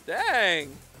 Dang.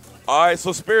 Dang. All right,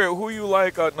 so Spirit, who you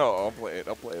like? No, I'm playing.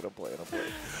 I'm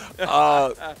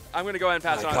going to go ahead and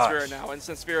pass it on to gosh. Spirit now. And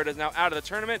since Spirit is now out of the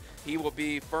tournament, he will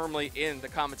be firmly in the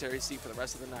commentary seat for the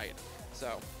rest of the night.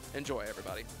 So enjoy,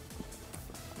 everybody.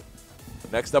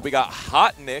 Next up, we got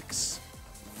HotNix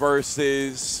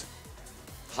versus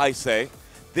Haise.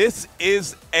 This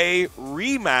is a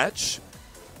rematch.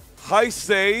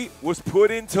 Haise was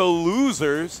put into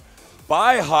losers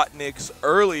by HotNix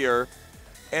earlier,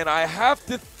 and I have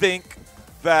to think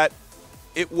that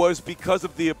it was because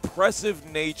of the oppressive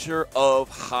nature of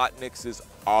HotNix's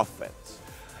offense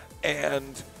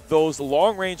and those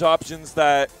long-range options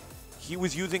that he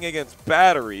was using against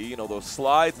Battery, you know, those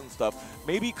slides and stuff,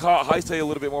 maybe caught Haise a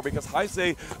little bit more because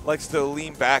Haise likes to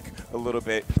lean back a little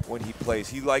bit when he plays.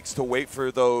 He likes to wait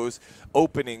for those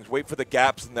openings, wait for the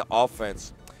gaps in the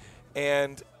offense.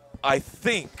 And I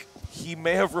think he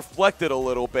may have reflected a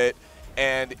little bit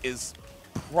and is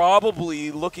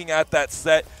probably looking at that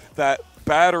set that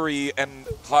Battery and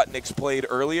HotNix played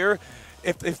earlier.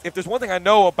 If there's one thing I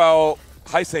know about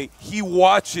Haise, he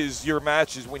watches your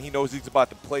matches when he knows he's about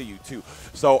to play you too.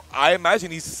 So I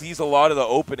imagine he sees a lot of the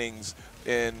openings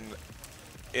in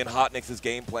HotNix's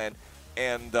game plan,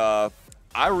 and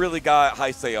I really got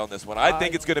Haise on this one. I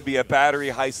think it's going to be a Battery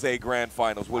Haise Grand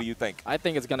Finals. What do you think? I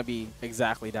think it's going to be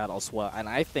exactly that as well, and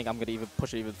I think I'm going to even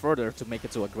push it even further to make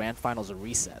it to a Grand Finals of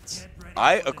resets.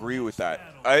 I agree with that.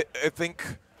 I think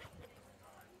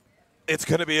it's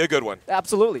going to be a good one.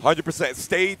 Absolutely. 100%.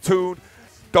 Stay tuned.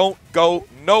 Don't go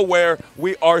nowhere.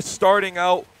 We are starting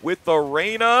out with the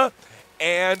Reina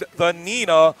and the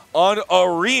Nina on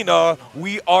Arena.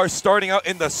 We are starting out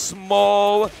in the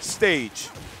small stage.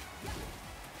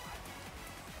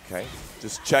 Okay,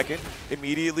 just checking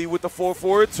immediately with the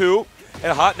 4-4-2.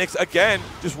 And HotNix, again,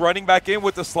 just running back in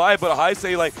with the slide, but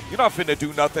Haise, like, you're not finna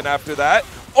do nothing after that.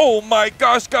 Oh my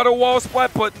gosh, got a wall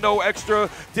splat, but no extra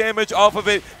damage off of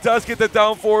it. Does get the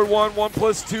down forward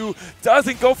 1+2.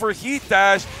 Doesn't go for heat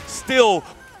dash. Still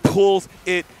pulls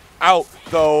it out,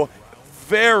 though.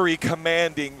 Very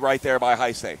commanding right there by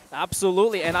Haise.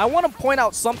 Absolutely, and I want to point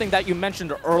out something that you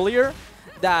mentioned earlier,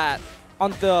 that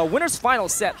on the winner's final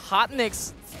set,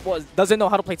 HotNix doesn't know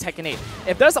how to play Tekken 8.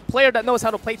 If there's a player that knows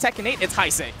how to play Tekken 8, it's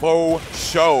Haise. Faux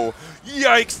show.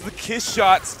 Yikes, the kiss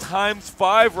shots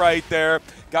 ×5 right there.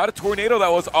 Got a tornado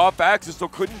that was off axis, so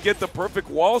couldn't get the perfect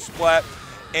wall splat.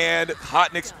 And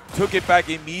HotNix took it back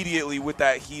immediately with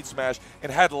that heat smash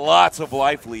and had lots of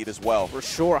life lead as well. For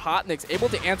sure, HotNix able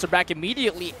to answer back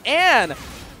immediately and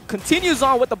continues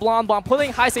on with the blonde bomb,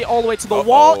 pulling Haise all the way to the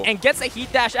wall and gets a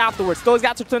heat dash afterwards. Those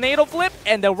got to tornado flip,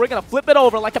 and then we're going to flip it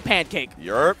over like a pancake.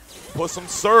 Yerp. Put some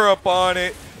syrup on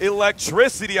it.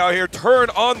 Electricity out here. Turn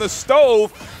on the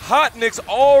stove. HotNix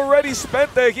already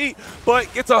spent the heat,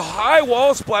 but gets a high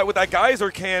wall splat with that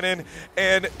geyser cannon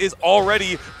and is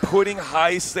already putting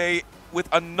Haise with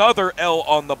another L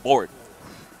on the board.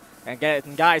 And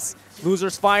guys,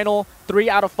 losers final, 3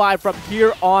 out of 5 from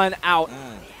here on out.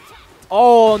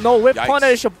 Oh, no whip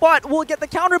punish, but will get the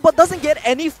counter, but doesn't get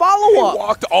any follow-up. He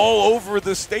walked all over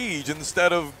the stage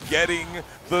instead of getting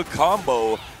the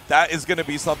combo. That is going to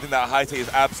be something that Haise is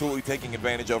absolutely taking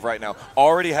advantage of right now.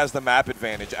 Already has the map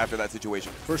advantage after that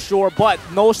situation. For sure, but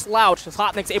no slouch.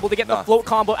 HotNix able to get the float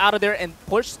combo out of there and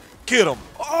push. Get him.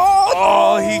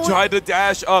 Oh, he tried to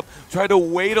dash up, tried to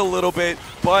wait a little bit,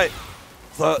 but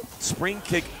the spring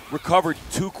kick recovered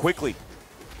too quickly.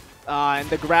 And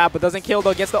the grab, but doesn't kill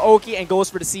though. Gets the Oki and goes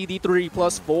for the CD3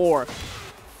 +4.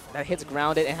 That hits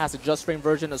grounded and has a just frame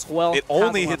version as well. It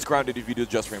only hits grounded if you do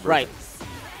the just frame version. Right.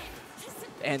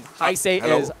 And Haise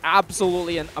is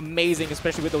absolutely amazing,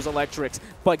 especially with those electrics.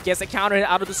 But gets a counter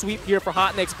out of the sweep here for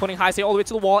HotNix, putting Haise all the way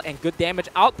to the wall and good damage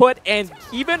output. And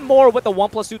even more with the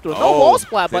 1+2 throw. No wall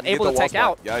splat, but able to tech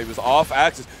out. Yeah, he was off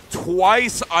axis.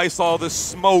 Twice I saw the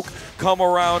smoke come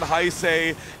around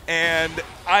Haise, and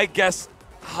I guess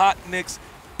HotNix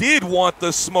did want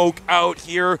the smoke out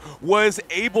here, was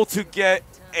able to get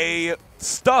a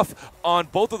stuff on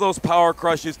both of those power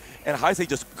crushes, and Haise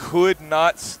just could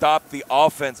not stop the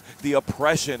offense, the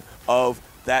oppression of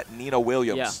that Nina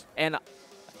Williams. Yeah, and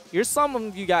here's some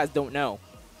of you guys don't know.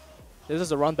 This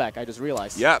is a run back, I just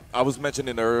realized. Yeah, I was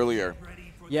mentioning it earlier.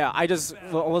 Yeah, I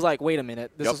was like, wait a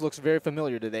minute, this looks very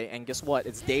familiar today, and guess what?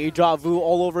 It's deja vu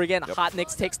all over again.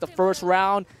 HotNix takes the first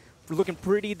round, looking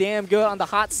pretty damn good on the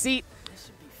hot seat.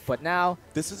 But now,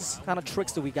 this is kind of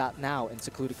tricks that we got now in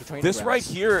secluded training This grounds. right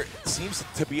here seems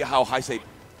to be how Haise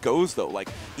goes, though. Like,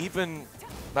 even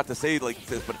not to say like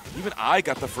this, but even I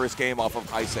got the first game off of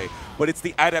Haise. But it's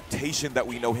the adaptation that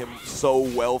we know him so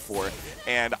well for,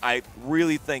 and I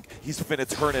really think he's finna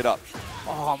turn it up.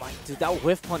 Oh my, dude, that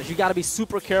whiff punish. You gotta be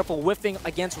super careful whiffing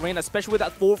against Reina, especially with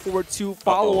that 4-4-2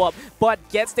 follow-up, but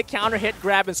gets the counter hit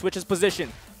grab and switches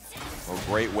position. A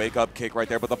great wake-up kick right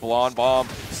there, but the blonde bomb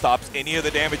stops any of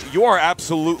the damage. You are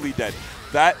absolutely dead.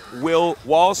 That will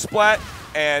wall splat,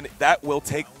 and that will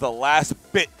take the last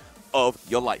bit of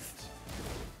your life.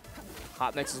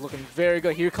 HotNix is looking very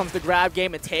good. Here comes the grab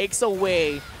game. It takes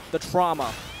away the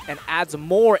trauma and adds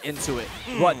more into it.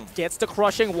 But gets the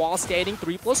crushing while standing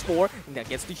 3+4, and that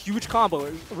gets the huge combo.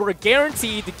 We're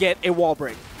guaranteed to get a wall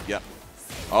break. Yeah.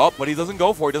 Oh, but he doesn't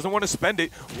go for it. Doesn't want to spend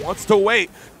it. Wants to wait.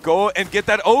 Go and get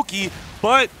that Oki.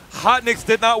 But HotNix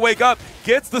did not wake up.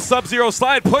 Gets the Sub-Zero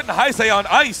slide, putting Haise on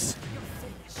ice.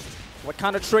 What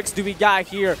kind of tricks do we got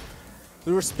here?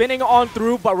 We were spinning on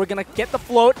through, but we're going to get the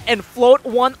float and float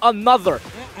one another.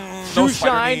 No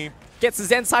Shine gets the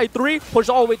Zen side 3, push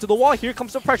all the way to the wall. Here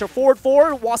comes the pressure. Forward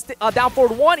 4, down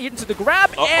forward 1, into the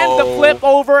grab, and the flip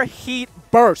over heat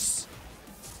burst.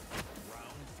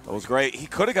 That was great. He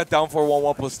could have got down for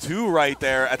 1-1+2 right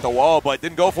there at the wall, but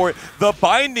didn't go for it. The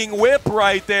binding whip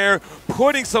right there,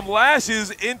 putting some lashes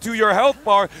into your health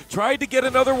bar. Tried to get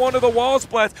another one of the wall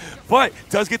splats, but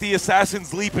does get the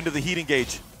Assassin's Leap into the heating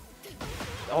gauge.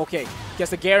 Okay,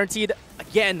 gets the guaranteed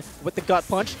again with the gut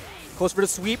punch. Goes for the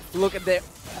sweep. Look at the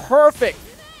perfect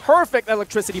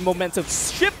electricity momentum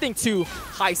shifting to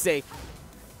Haise.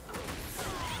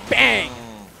 Bang!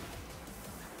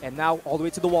 And now all the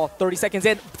way to the wall. 30 seconds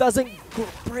in. Doesn't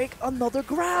break another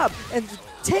grab. And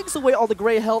takes away all the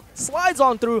gray health. Slides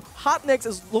on through. HotNix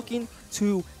is looking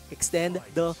to extend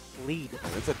the lead.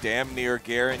 It's a damn near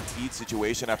guaranteed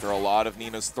situation after a lot of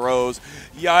Nina's throws.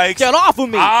 Yikes. Get off of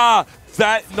me! Ah,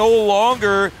 that no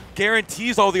longer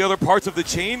guarantees all the other parts of the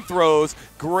chain throws.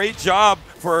 Great job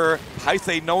for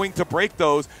Haise knowing to break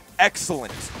those.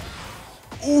 Excellent.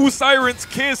 Ooh, Siren's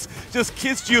Kiss just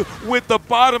kissed you with the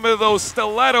bottom of those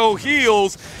stiletto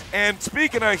heels. And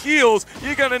speaking of heels,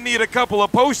 you're going to need a couple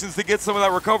of potions to get some of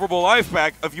that recoverable life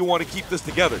back if you want to keep this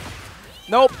together.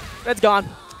 Nope, that's gone.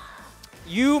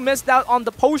 You missed out on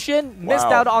the potion, missed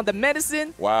out on the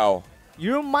medicine. Wow.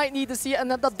 You might need to see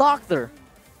another doctor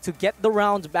to get the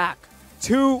round back.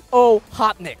 2-0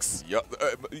 HotNix.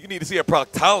 You need to see a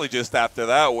proctologist after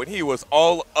that when he was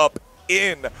all up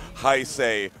in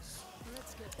Haise.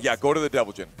 Yeah, go to the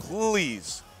Devil Gin,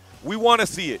 please. We want to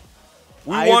see it.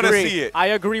 We want to see it. I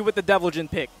agree with the Devil Gin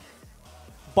pick.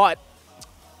 But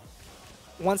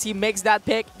once he makes that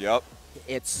pick,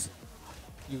 it's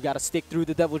you got to stick through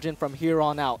the Devil Gin from here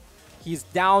on out. He's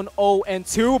down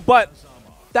 0-2, but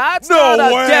that's not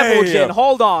a Devil Gin.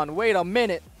 Hold on. Wait a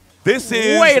minute. This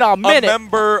is a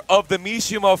member of the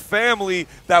Mishima family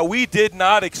that we did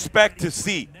not expect to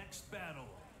see.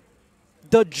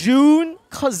 The Jun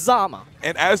Kazama.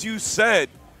 And as you said,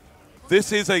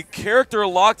 this is a character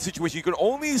locked situation. You can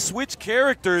only switch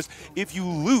characters if you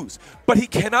lose. But he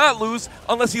cannot lose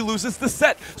unless he loses the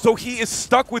set. So he is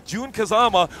stuck with Jun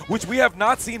Kazama, which we have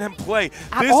not seen him play.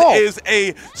 This is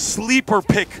a sleeper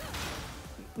pick.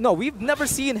 No, we've never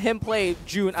seen him play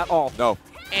Jun at all. No.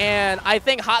 And I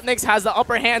think HotNix has the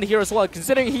upper hand here as well,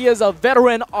 considering he is a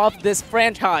veteran of this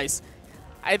franchise.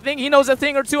 I think he knows a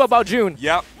thing or two about Jun.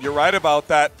 Yep, you're right about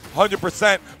that,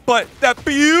 100%. But that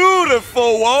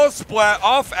beautiful wall splat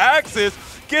off axis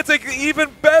gets an even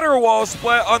better wall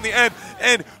splat on the end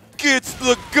and gets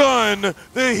the gun,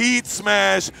 the heat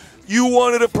smash. You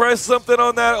wanted to press something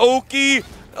on that Oki?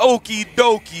 Okie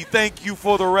dokie, thank you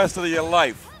for the rest of your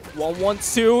life.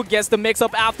 1-1-2, gets the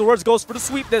mix-up afterwards, goes for the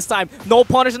sweep this time. No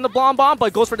punish in the blonde bomb,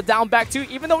 but goes for the down back too,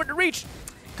 even though with the reach.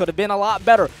 Could have been a lot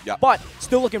better, but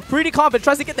still looking pretty confident.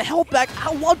 Tries to get the health back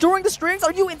while during the strings.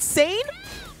 Are you insane?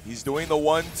 He's doing the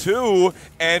 1-2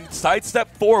 and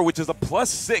sidestep 4, which is a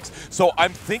 +6. So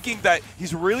I'm thinking that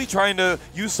he's really trying to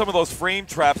use some of those frame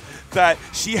traps that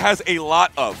she has a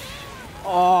lot of.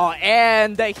 Oh,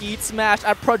 and the heat smash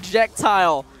at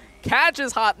projectile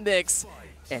catches HotNix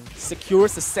and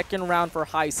secures the second round for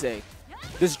Haise.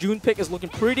 This Jun pick is looking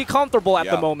pretty comfortable at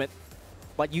the moment.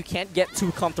 But you can't get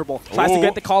too comfortable. Tries to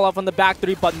get the call off on the back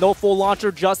 3, but no full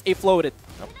launcher, just a floated.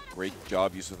 Great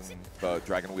job using the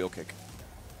Dragon Wheel kick.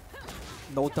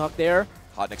 No duck there.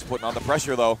 HotNix putting on the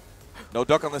pressure, though. No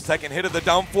duck on the second hit of the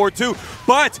down 4-2,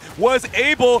 but was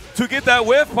able to get that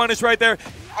whiff punish right there.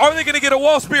 Are they going to get a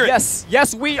wall spirit? Yes,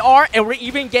 yes we are, and we're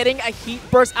even getting a heat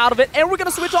burst out of it, and we're going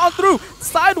to switch on through.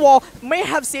 Sidewall may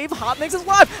have saved HotNix's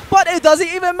life, but it doesn't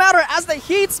even matter as the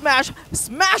heat smash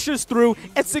smashes through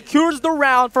and secures the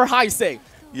round for Haise.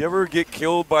 You ever get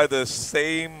killed by the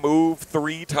same move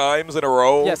 3 times in a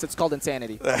row? Yes, it's called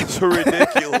insanity. That's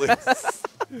ridiculous.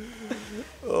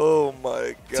 Oh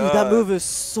my god. Dude, that move is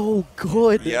so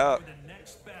good. Yeah.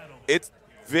 It's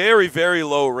very, very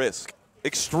low risk.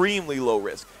 Extremely low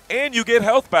risk. And you get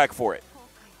health back for it.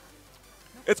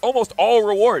 It's almost all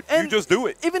reward. And you just do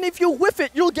it. Even if you whiff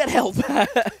it, you'll get health back.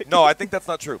 No, I think that's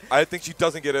not true. I think she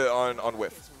doesn't get it on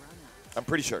whiff. I'm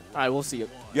pretty sure. All right, we'll see it.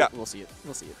 Yeah. We'll see it.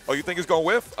 We'll see it. Oh, you think it's going to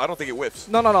whiff? I don't think it whiffs.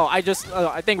 No. I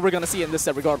think we're going to see it in this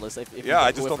set regardless. If Yeah,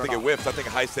 I just don't think it whiffs. I think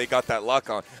Haise got that luck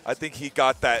on. I think he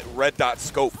got that red dot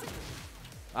scope.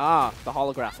 Ah, the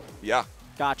holographic. Yeah.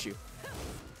 Got you.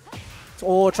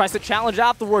 Oh, tries to challenge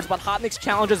afterwards, but HotNix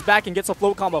challenges back and gets a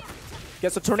float combo.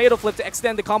 Gets a tornado flip to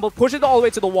extend the combo, push it all the way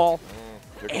to the wall.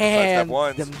 And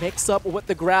the mix-up with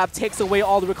the grab takes away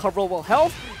all the recoverable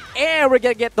health. And we're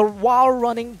going to get the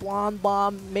while-running Blonde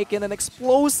Bomb making an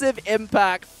explosive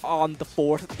impact on the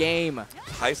 4th game.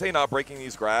 Haise not breaking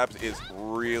these grabs is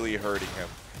really hurting him.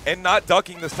 And not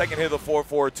ducking the second hit of the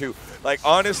 4-4-2. Like,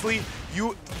 honestly,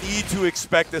 you need to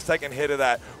expect the second hit of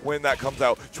that when that comes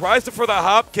out. Tries for the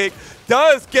hop kick,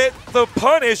 does get the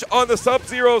punish on the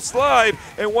Sub-Zero slide,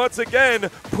 and once again,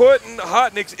 putting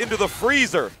HotNix into the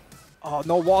freezer. Oh,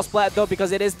 no wall splat, though,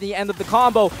 because it is the end of the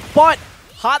combo. But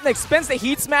HotNix spins the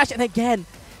heat smash, and again,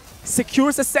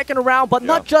 secures a second round, but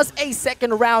not just a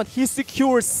second round. He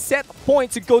secures set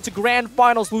point to go to Grand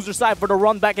Finals loser side for the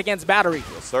run back against Battery.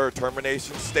 Yes, sir.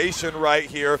 Termination Station right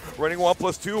here. Running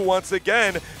 1+2 once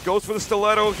again. Goes for the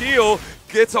stiletto heel.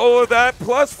 Gets all of that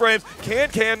plus frames.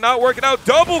 Can not working out.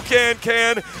 Double can.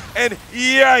 And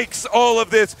yikes, all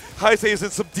of this. Haise is in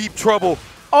some deep trouble.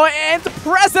 Oh, and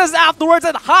presses afterwards,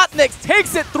 and HotNix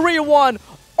takes it 3-1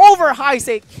 over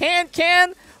Haise.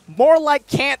 Can, more like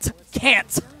can't.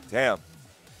 Damn.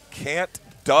 Can't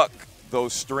duck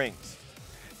those strings.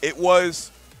 It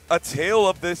was a tale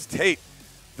of this tape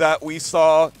that we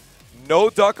saw no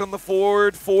duck on the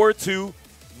forward 4-2,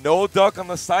 no duck on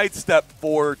the sidestep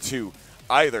 4-2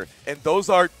 either. And those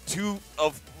are 2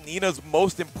 of Nina's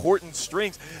most important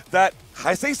strings that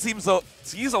Haise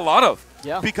sees a lot of.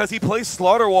 Yeah. Because he plays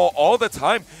Slaughter Wall all the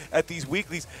time at these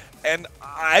weeklies. And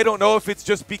I don't know if it's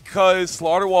just because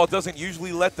Slaughter Wall doesn't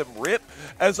usually let them rip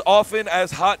as often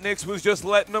as HotNix was just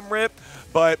letting them rip,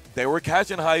 but they were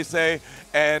catching Haise,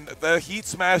 and the heat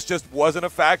smash just wasn't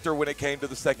a factor when it came to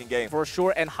the second game. For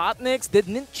sure, and HotNix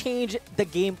didn't change the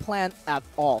game plan at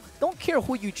all. Don't care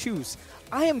who you choose.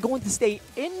 I am going to stay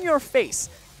in your face,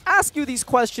 ask you these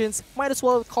questions, might as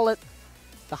well call it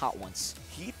the hot ones.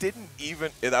 He didn't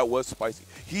even, that was spicy,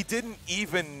 he didn't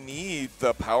even need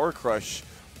the Power Crush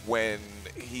when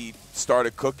he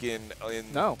started cooking in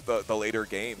the later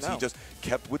games. He just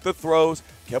kept with the throws,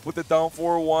 kept with the down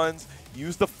 4-1s,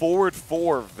 used the forward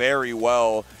 4 very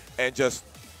well, and just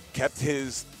kept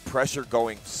his pressure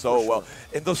going so well.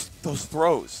 And those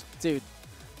throws. Dude,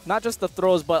 not just the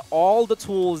throws, but all the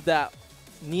tools that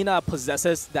Nina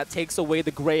possesses that takes away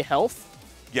the gray health.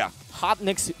 Yeah.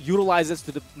 HotNix utilizes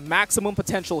to the maximum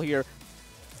potential here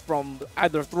from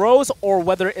either throws or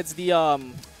whether it's the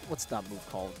what's that move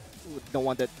called? The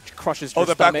one that crushes your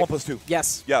stomach. Back 1+2.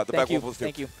 Yes. Yeah, the back 1+2.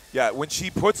 Thank you. Yeah, when she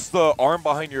puts the arm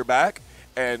behind your back,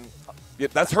 and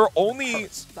that's her only.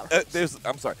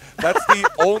 I'm sorry. That's the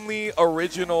only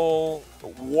original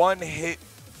one-hit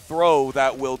throw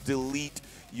that will delete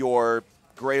your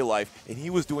gray life, and he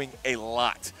was doing a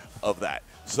lot of that.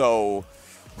 So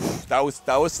that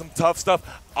was some tough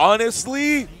stuff.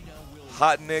 Honestly,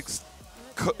 HotNix.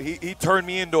 He turned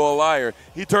me into a liar.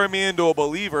 He turned me into a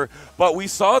believer. But we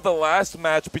saw the last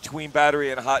match between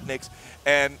Battery and HotNix,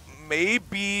 and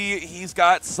maybe he's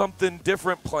got something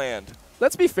different planned.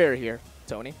 Let's be fair here,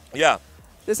 Tony. Yeah.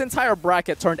 This entire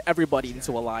bracket turned everybody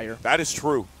into a liar. That is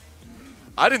true.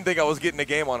 I didn't think I was getting a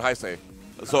game on Haise.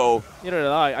 So neither did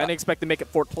I. I didn't expect to make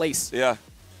it 4th place. Yeah.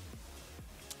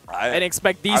 I didn't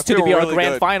expect these two to be our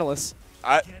grand finalists.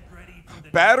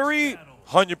 Battery,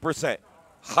 100%.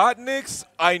 HotNix,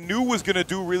 I knew was going to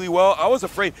do really well. I was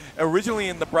afraid. Originally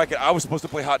in the bracket, I was supposed to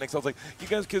play HotNix. I was like, you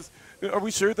guys, are we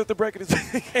sure that the bracket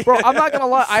is... Bro, I'm not going to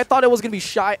lie. I thought it was going to be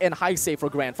Shy and Haise for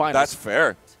grand finals. That's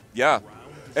fair. Yeah.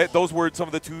 Those were some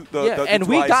of the two... and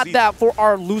we got that for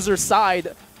our loser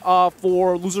side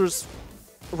for losers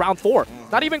round 4.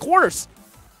 Not even quarters.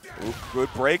 Ooh, good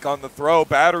break on the throw.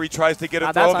 Battery tries to get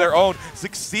a throw of their own.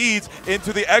 Succeeds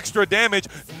into the extra damage.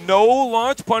 No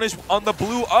launch punish on the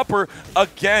blue upper.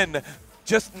 Again,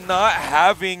 just not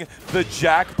having the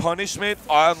jack punishment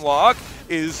on lock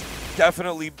is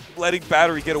definitely letting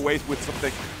Battery get away with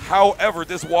something. However,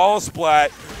 this wall splat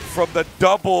from the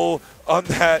double on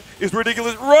that is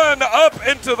ridiculous. Run up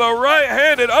into the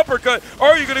right-handed uppercut.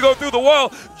 Are you going to go through the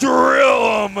wall?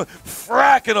 Drill him,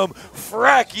 fracking him,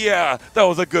 frack, yeah. That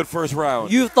was a good first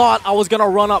round. You thought I was going to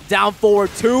run up down forward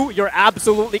 2? You're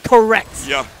absolutely correct.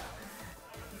 Yeah.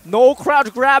 No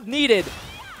crouch grab needed,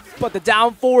 but the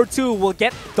down forward 2 will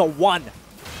get the 1.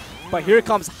 But here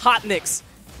comes HotNix,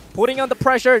 putting on the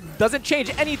pressure, doesn't change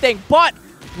anything, but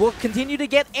will continue to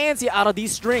get antsy out of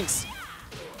these strings.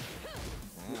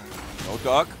 No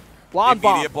duck. Blonde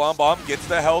bomb. Immediate blonde bomb gets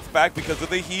the health back because of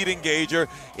the heat engager.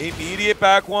 Immediate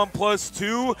back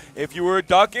 1+2. If you were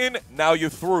ducking, now you're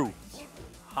through.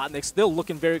 HotNix still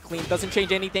looking very clean, doesn't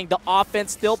change anything. The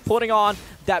offense still putting on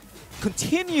that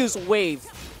continuous wave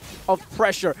of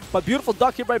pressure. But beautiful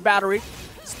duck here by Battery.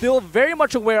 Still very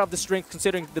much aware of the strength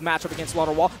considering the matchup against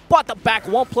Wall. But the back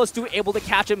 1+2 able to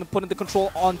catch him and put in the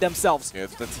control on themselves. Yeah,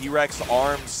 it's the T-Rex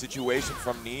arms situation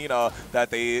from Nina that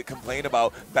they complain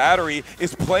about. Battery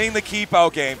is playing the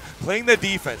keep-out game, playing the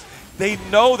defense. They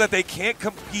know that they can't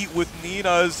compete with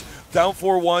Nina's down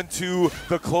 4-1 to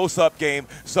the close-up game.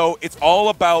 So it's all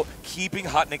about keeping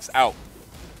HotNix out.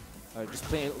 Just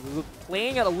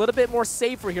playing it a little bit more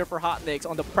safer here for HotNix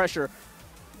on the pressure.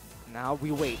 Now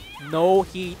we wait. No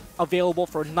heat available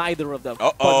for neither of them.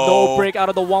 But no break out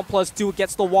of the 1+2.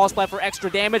 Gets the wall splat for extra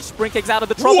damage. Spring kicks out of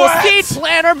the trouble. Seed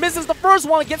planner misses the first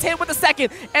one. Gets hit with the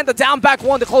second. And the down back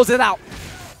 1 to close it out.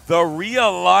 The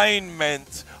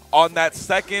realignment on that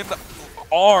second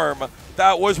arm,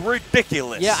 that was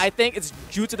ridiculous. Yeah, I think it's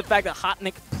due to the fact that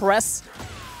HotNix press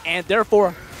and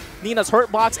therefore Nina's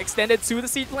hurt box extended to the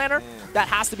seed planner. That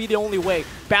has to be the only way.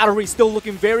 Battery still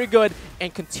looking very good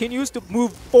and continues to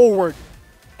move forward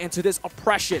into this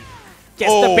oppression.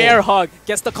 Gets the bear hug,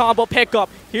 gets the combo pickup.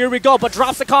 Here we go, but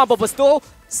drops the combo, but still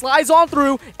slides on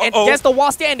through and gets the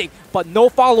wall standing. But no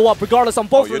follow-up regardless on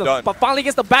both of them. Done. But finally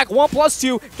gets the back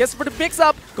 1+2, gets for the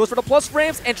mix-up, goes for the plus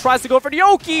frames, and tries to go for the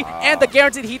Oki and the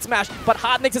guaranteed heat smash. But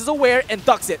HotNix is aware and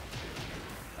ducks it.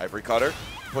 Ivory Cutter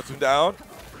puts him down.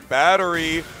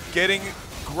 Battery getting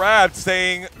grabbed,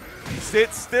 saying,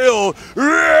 sit still.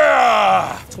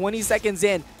 20 seconds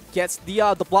in, gets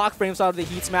the block frames out of the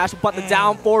heat smash, but the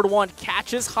down forward 1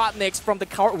 catches HotNix from the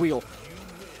cartwheel.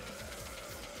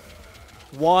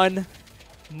 One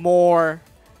more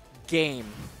game.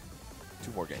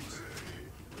 2 more games.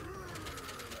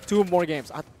 2 more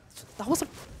games. That was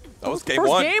game first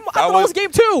 1. Game? I thought it was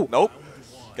game 2. Nope.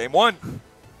 Game 1.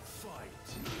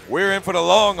 We're in for the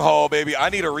long haul, baby. I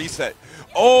need a reset.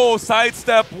 Oh,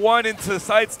 sidestep 1 into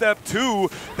sidestep 2.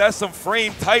 That's some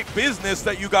frame tight business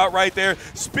that you got right there.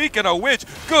 Speaking of which,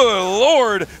 good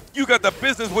Lord, you got the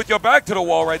business with your back to the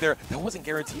wall right there. That wasn't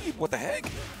guaranteed. What the heck?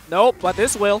 Nope, but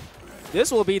this will.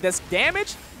 This will be this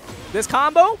damage, this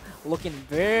combo, looking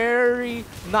very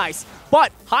nice.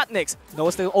 But HotNix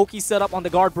knows the Oki setup on the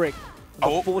guard break.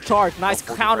 The full charge. Nice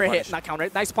counter hit. Not counter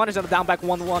hit. Nice punish on the down back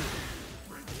 1-1.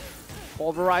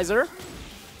 Pulverizer.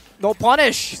 No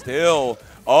punish. Still.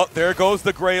 Oh, there goes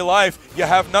the gray life. You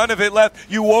have none of it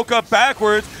left. You woke up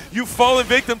backwards. You've fallen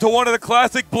victim to one of the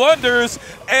classic blunders.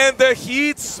 And the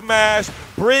heat smash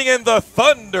bringing the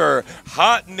thunder.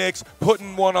 HotNix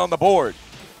putting one on the board.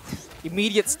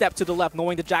 Immediate step to the left,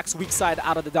 knowing the Jack's weak side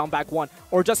out of the down back 1.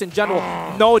 Or just in general,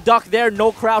 no duck there,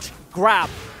 no crouch, grab.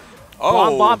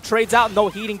 Bomb trades out, no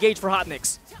heat engage for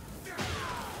HotNix.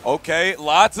 Okay,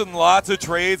 lots and lots of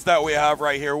trades that we have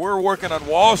right here. We're working on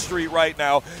Wall Street right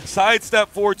now.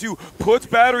 Sidestep 4-2, puts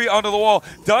Battery onto the wall,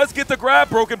 does get the grab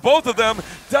broken, both of them,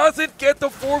 doesn't get the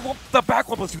back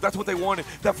 1+2. That's what they wanted,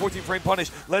 that 14-frame punish.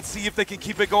 Let's see if they can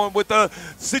keep it going with the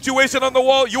situation on the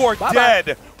wall. You are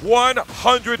dead,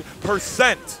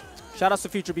 100%. Shout out to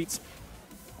Future Beats.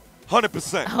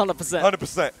 100%.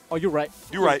 100%. Oh, you're right.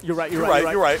 You're right. You're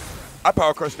right. I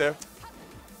power crush there.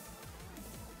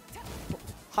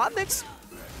 HotNix,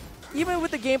 even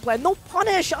with the game plan, no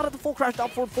punish out of the full crash down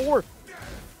 4-4.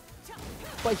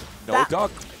 But no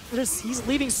duck. He's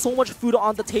leaving so much food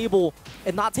on the table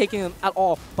and not taking him at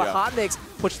all. But HotNix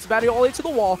pushes Battery all the way to the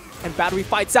wall, and Battery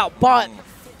fights out. But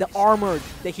the armored,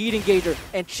 the heat engager,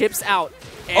 and chips out.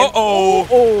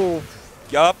 And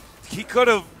Yup. He could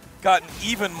have gotten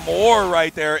even more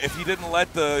right there if he didn't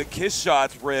let the kiss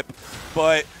shots rip.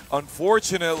 But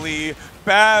unfortunately,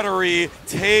 Battery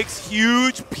takes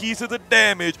huge piece of the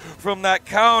damage from that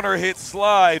counter hit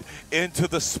slide into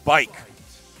the spike.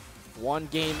 1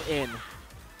 game in,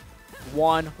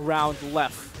 1 round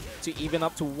left to even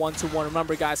up to 1-1.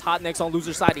 Remember, guys, HotNix on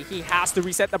loser side. He has to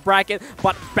reset the bracket,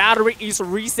 but Battery is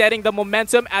resetting the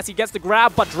momentum as he gets the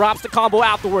grab, but drops the combo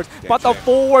afterwards. But the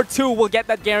forward 2 will get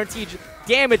that guaranteed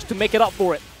damage to make it up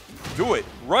for it. Do it.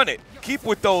 Run it. Keep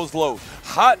with those lows.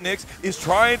 HotNix is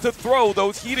trying to throw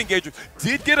those heat engagers.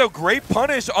 Did get a great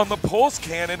punish on the pulse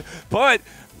cannon, but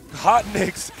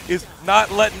HotNix is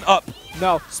not letting up.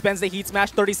 No, spends the heat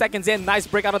smash 30 seconds in. Nice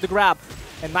break out of the grab.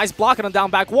 And nice blocking on down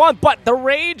back one. But the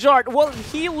Rage Art, will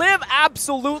he live?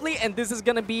 Absolutely. And this is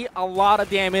going to be a lot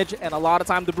of damage and a lot of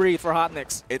time to breathe for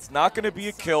HotNix. It's not going to be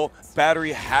a kill.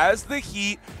 Battery has the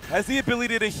heat, has the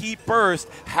ability to heat burst,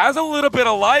 has a little bit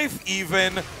of life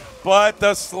even, but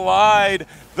the slide,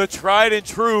 the tried and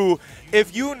true,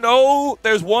 if you know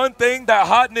there's one thing that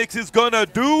HotNix is going to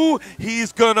do,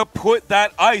 he's going to put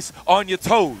that ice on your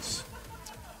toes.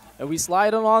 And we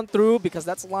slide it on through because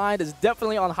that slide is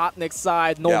definitely on HotNix's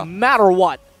side no matter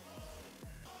what.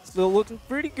 Still looking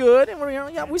pretty good. And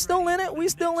we're still in it. We're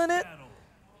still in it.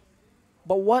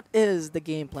 But what is the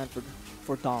game plan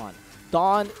for Dawn?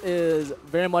 Dawn is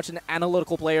very much an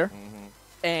analytical player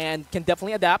and can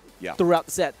definitely adapt throughout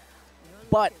the set.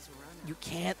 But you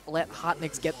can't let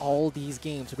HotNix get all these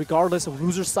games, regardless of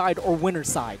loser's side or winner's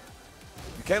side.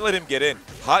 You can't let him get in.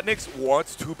 HotNix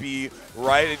wants to be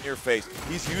right in your face.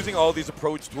 He's using all these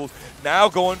approach tools. Now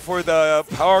going for the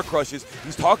power crushes.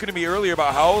 He's talking to me earlier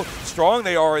about how strong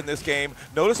they are in this game.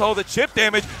 Notice all the chip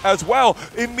damage as well.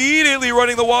 Immediately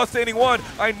running the wall standing one.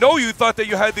 I know you thought that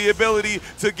you had the ability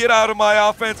to get out of my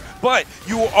offense, but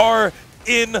you are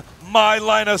in my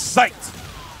line of sight.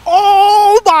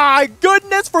 Oh my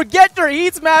goodness, forget your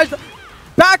heat smash.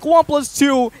 Back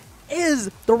 1+2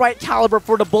 is the right caliber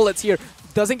for the bullets here.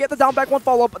 Doesn't get the down back one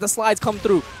follow-up, but the slides come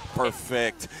through.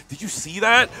 Perfect. Did you see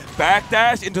that?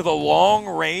 Backdash into the long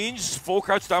range, full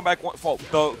crouch down back one,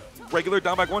 the regular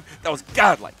down back one. That was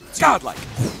godlike. Godlike.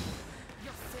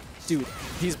 Dude,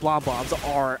 these blonde bombs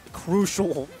are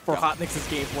crucial for HotNix's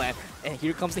game plan. And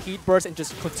here comes the heat burst and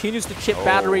just continues to chip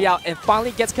Battery out and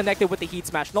finally gets connected with the heat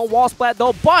smash. No wall splat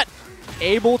though, but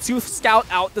able to scout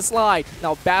out the slide.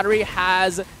 Now Battery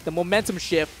has the momentum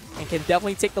shift and can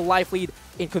definitely take the life lead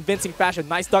in convincing fashion.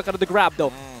 Nice duck out of the grab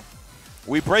though.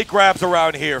 We break grabs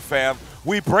around here, fam.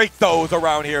 We break those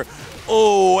around here.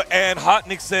 Oh, and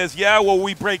HotNix says, yeah, well,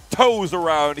 we break toes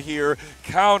around here.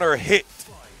 Counter hit.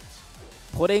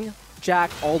 Putting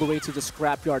Jack all the way to the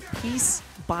scrapyard piece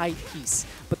by piece.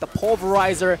 But the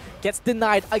pulverizer gets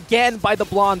denied again by the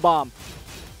blonde bomb.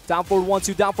 Down forward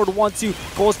 1-2, down forward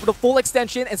 1-2. Goes for the full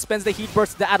extension and spends the heat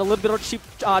burst to add a little bit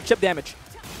of chip damage.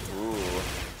 Ooh,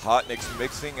 HotNix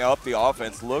mixing up the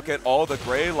offense. Look at all the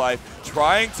gray life,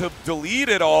 trying to delete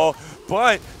it all,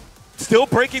 but still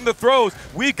breaking the throws.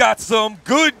 We got some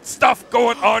good stuff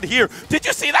going on here. Did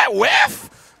you see that whiff?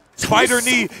 Spider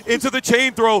knee into the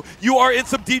chain throw. You are in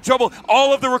some deep trouble.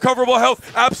 All of the recoverable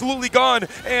health absolutely gone.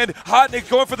 And HotNix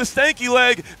going for the stanky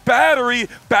leg. Battery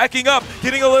backing up,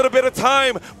 getting a little bit of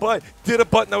time, but did a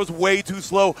button that was way too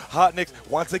slow. HotNix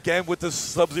once again with the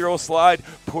Sub-Zero slide,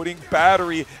 putting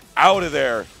Battery out of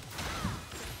there.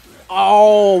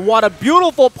 Oh, what a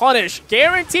beautiful punish.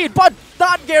 Guaranteed, but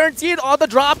not guaranteed on the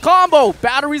drop combo.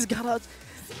 Battery's gotta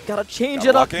change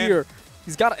it up here.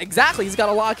 He's got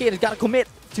to lock in. He's got to commit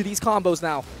to these combos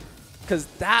now, because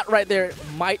that right there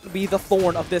might be the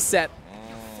thorn of this set.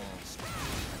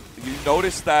 You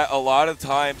notice that a lot of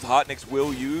times HotNix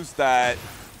will use that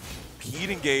heat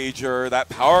engager, that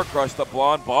power crush, the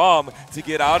blonde bomb to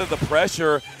get out of the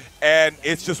pressure, and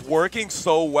it's just working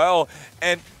so well.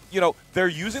 And you know, they're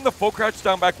using the full crouch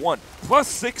down back one,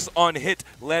 +6 on hit,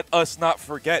 let us not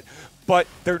forget, but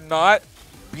they're not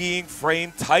being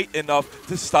framed tight enough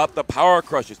to stop the power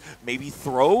crushes. Maybe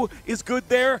throw is good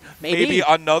there. Maybe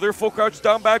another full crouch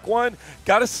down back one.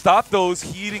 Got to stop those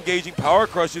heat engaging power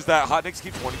crushes that HotNix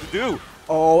keeps wanting to do.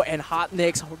 Oh, and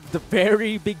HotNix, the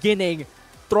very beginning,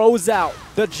 throws out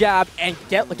the jab and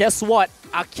guess what?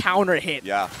 A counter hit.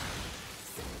 Yeah.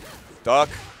 Duck,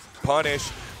 punish.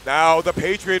 Now the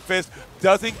Patriot Fist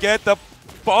doesn't get the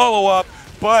follow-up,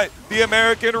 but the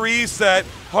American reset,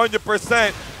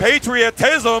 100%.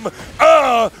 Patriotism,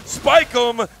 spike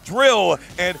 'em, drill.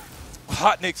 And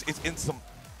HotNix is in some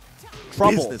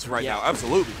trouble business right now,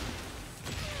 absolutely.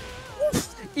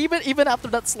 Even after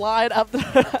that slide, after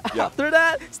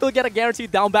that, still get a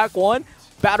guaranteed down back one.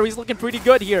 Battery's looking pretty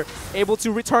good here, able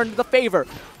to return the favor.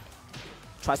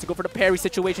 Tries to go for the parry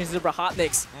situation here for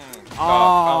HotNix. No,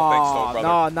 I don't think so,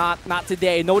 brother. No, not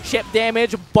today. No chip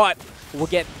damage, but we'll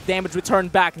get damage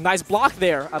returned back. Nice block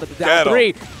there out of the down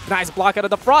three. Nice block out of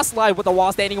the frost slide with the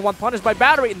wall standing one punish by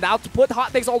Battery. Now to put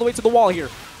HotNix all the way to the wall here.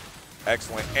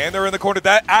 Excellent. And they're in the corner.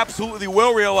 That absolutely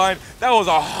will realign. That was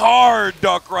a hard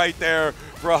duck right there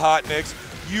for HotNix.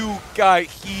 You got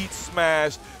heat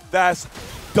smashed. That's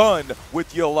done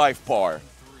with your life bar.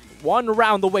 One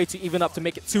round away to even up to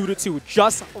make it 2-2,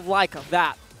 just like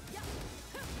that.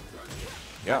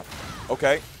 Yeah.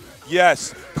 Okay.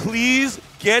 Yes. Please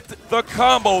get the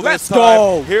combo Let's this time.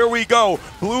 go. Here we go.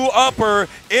 Blue upper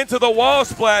into the wall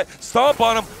splat. Stomp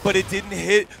on him, but it didn't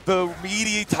hit the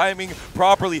meaty timing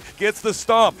properly. Gets the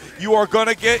stomp. You are going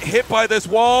to get hit by this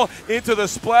wall into the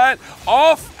splat.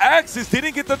 Off axis.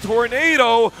 Didn't get the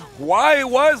tornado. Why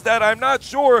was that? I'm not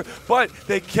sure, but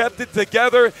they kept it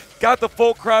together. Got the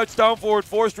full crouch down forward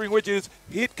 4-string, which is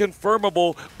hit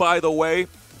confirmable, by the way.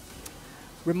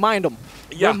 Remind them.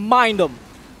 Yeah. Remind them.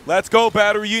 Let's go,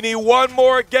 Battery. You need one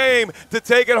more game to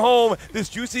take it home. This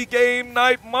Juicy Game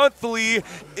Night Monthly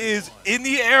is in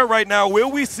the air right now.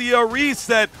 Will we see a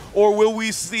reset, or will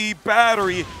we see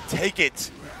Battery take it?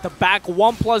 The back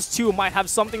 1+2 might have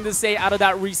something to say out of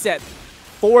that reset.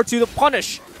 Forward to the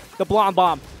punish, the Blonde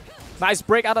Bomb. Nice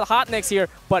break out of the HotNix here,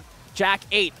 but Jack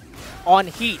 8 on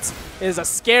heat is a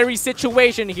scary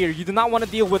situation here. You do not want to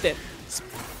deal with it.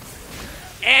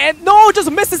 And no, just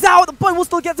misses out, but we'll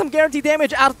still get some guaranteed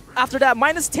damage out after that.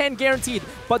 -10 guaranteed,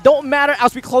 but don't matter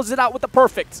as we close it out with the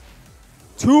perfect.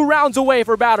 2 rounds away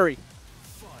for Battery.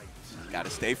 Got to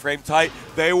stay frame tight.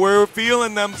 They were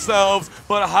feeling themselves,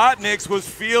 but HotNix was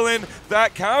feeling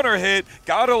that counter hit.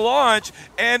 Got a launch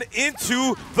and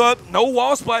into the no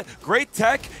wall splat. Great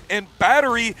tech, and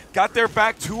Battery got their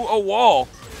back to a wall.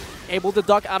 Able to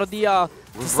duck out of the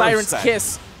Siren's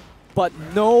Kiss, but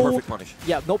no Perfect punish.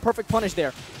 Yeah, no perfect punish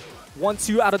there.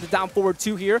 1-2 out of the down forward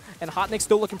 2 here, and HotNix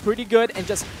still looking pretty good and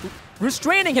just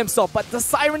restraining himself. But the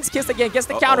Siren's Kiss again gets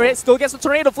the counter hit, still gets the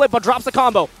tornado flip, but drops the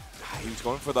combo. He was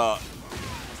going for the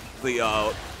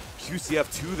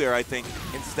QCF2 there, I think,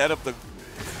 instead of the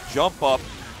jump up.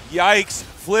 Yikes,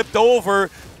 flipped over,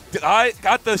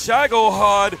 got the Shago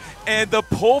Hod and the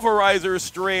Pulverizer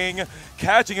string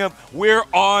catching him. We're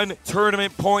on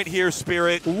tournament point here,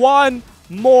 Spirit. One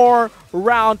more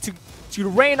round to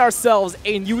reign ourselves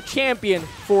a new champion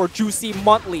for Juicy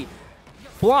Monthly.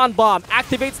 Blonde Bomb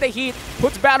activates the heat,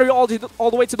 puts Battery all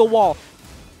the way to the wall.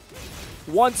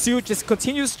 1-2 just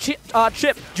continues chip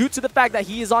due to the fact that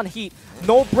he is on heat.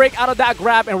 No break out of that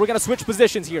grab, and we're going to switch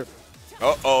positions here.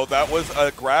 Uh-oh, that was a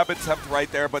grab attempt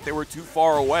right there, but they were too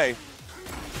far away.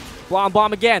 Blonde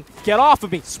Bomb again. Get off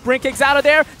of me. Spring kicks out of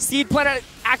there. Seed Planet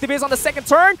activates on the second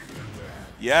turn.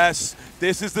 Yes,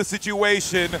 this is the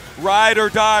situation. Ride or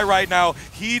die right now.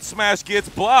 Heat Smash gets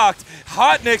blocked.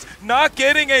 HotNix not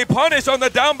getting a punish on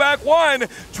the down back 1.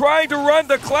 Trying to run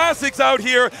the classics out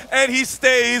here, and he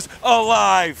stays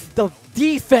alive. The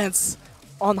defense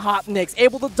on HotNix.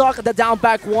 Able to duck the down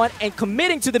back 1 and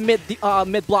committing to the mid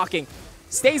blocking.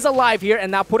 Stays alive here,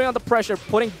 and now putting on the pressure,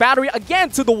 putting Battery again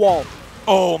to the wall.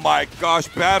 Oh my gosh,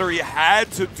 Battery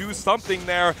had to do something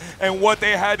there, and what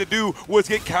they had to do was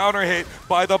get counter hit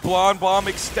by the Blonde Bomb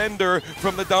extender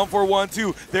from the down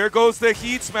 4-1-2. There goes the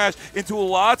Heat Smash into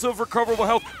lots of recoverable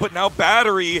health, but now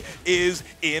Battery is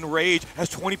in rage, has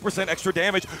 20% extra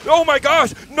damage. Oh my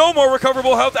gosh, no more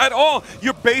recoverable health at all.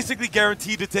 You're basically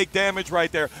guaranteed to take damage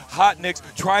right there. HotNix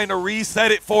trying to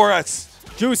reset it for us.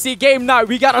 Juicy Game Night,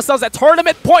 we got ourselves a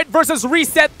tournament point versus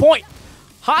reset point.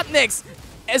 HotNix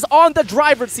is on the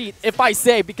driver's seat, if I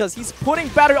say, because he's putting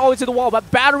Battery all the way to the wall, but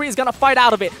Battery is going to fight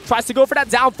out of it. Tries to go for that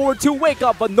down forward 2 wake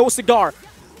up, but no cigar.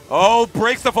 Oh,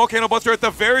 breaks the Volcano Buster at the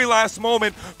very last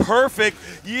moment. Perfect.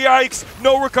 Yikes.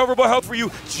 No recoverable health for you.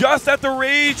 Just at the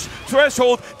rage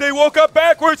threshold, they woke up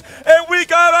backwards, and we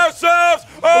got ourselves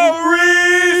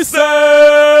a reset!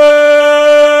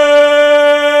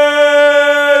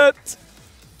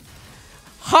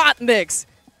 HotNix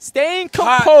staying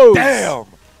composed. Hot damn.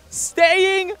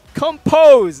 Staying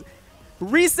composed.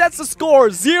 Resets the score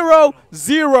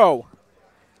 0-0.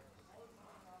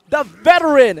 The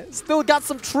veteran still got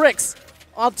some tricks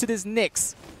onto this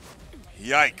Nix.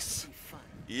 Yikes.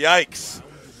 Yikes.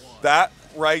 That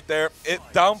right there, it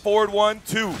down forward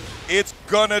 1-2. It's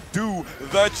gonna do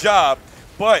the job.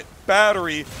 But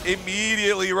Battery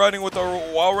immediately running with the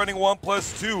while running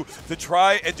 1+2 to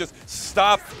try and just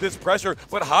stop this pressure.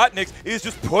 But HotNix is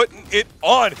just putting it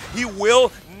on. He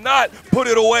will not put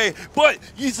it away, but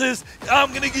he says,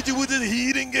 I'm gonna get you with a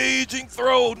heat engaging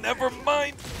throw. Never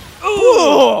mind.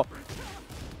 Ooh.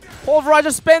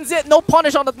 Pulverizer spends it. No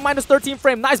punish on the -13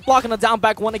 frame. Nice block on the down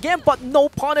back 1 again, but no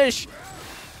punish.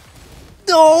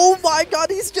 Oh my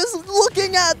god, he's just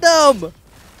looking at them.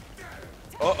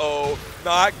 Uh-oh,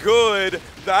 not good.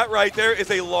 That right there is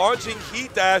a launching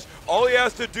heat dash. All he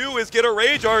has to do is get a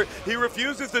rage art. He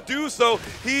refuses to do so.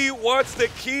 He wants to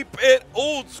keep it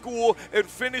old school and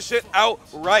finish it out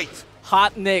right.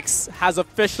 HotNix has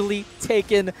officially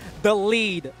taken the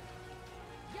lead.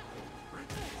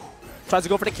 Tries to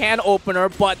go for the can opener,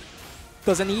 but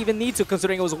doesn't even need to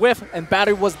considering it was whiff, and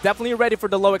Battery was definitely ready for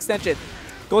the low extension.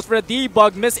 Goes for the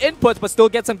debug, miss inputs, but still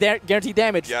gets some guaranteed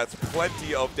damage. Yeah, it's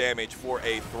plenty of damage for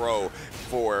a throw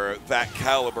for that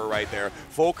caliber right there.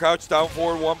 Full crouch down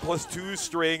forward 1+2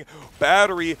 string.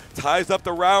 Battery ties up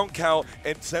the round count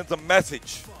and sends a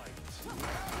message.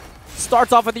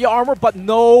 Starts off with the armor, but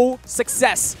no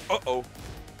success. Uh-oh.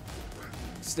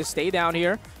 Just stay down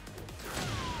here.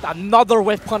 Another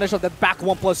whiff punish of the back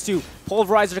 1+2.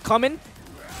 Pulverizer coming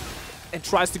and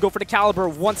tries to go for the caliber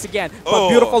once again. But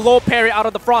beautiful low parry out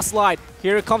of the frost slide.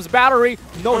 Here comes Battery.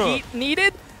 No heat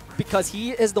needed because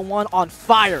he is the one on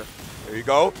fire. There you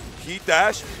go. Heat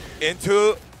dash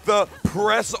into the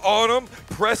press on him.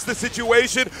 Press the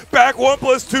situation. Back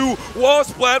 1+2. Wall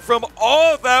splat from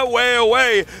all that way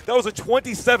away. That was a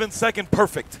 27-second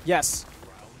perfect. Yes.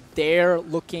 They're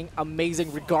looking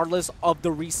amazing regardless of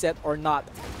the reset or not.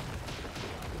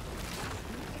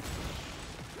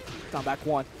 Down back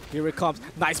one. Here it comes.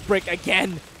 Nice break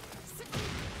again.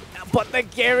 But the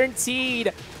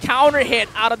guaranteed counter hit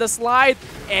out of the slide.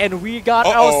 And we got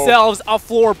ourselves a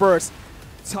floor burst.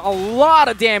 It's a lot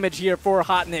of damage here for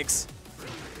HotNix.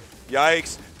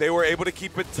 Yikes. They were able to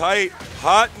keep it tight.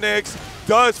 HotNix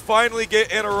does finally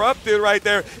get interrupted right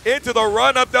there into the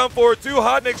run up down forward 2.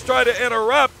 HotNix tried to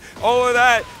interrupt all of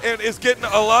that and is getting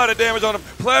a lot of damage on him.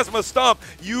 Plasma Stomp,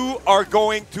 you are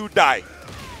going to die.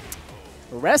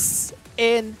 Rest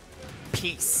in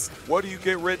peace. What do you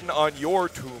get written on your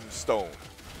tombstone?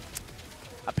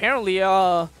 Apparently,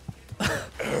 Yo,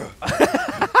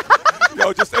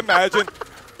 just imagine,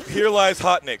 here lies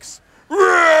HotNix.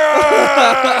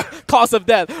 Cause of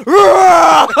death.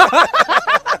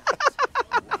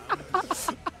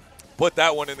 Put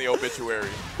that one in the obituary.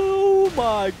 Oh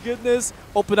my goodness.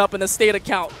 Open up in a state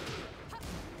account.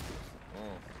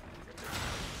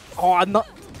 Oh, I'm not.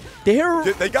 They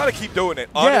got to keep doing it,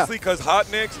 honestly, because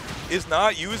HotNix is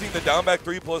not using the down back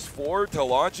 3+4 to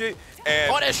launch it.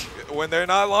 And punish. When they're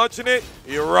not launching it,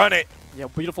 you run it. Yeah,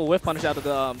 beautiful whiff punish out of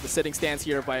the sitting stance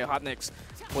here by HotNix.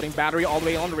 Putting Battery all the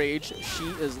way on Rage. She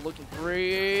is looking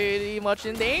pretty much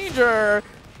in danger.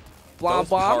 Those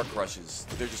power crushes,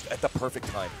 they're just at the perfect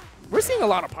time. We're seeing a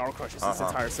lot of power crushes this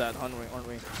entire set, aren't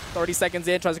we? 30 seconds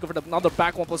in, tries to go for another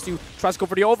back 1+2. Tries to go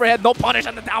for the overhead. No punish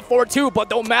on the down forward 2, but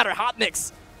don't matter.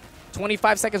 HotNix.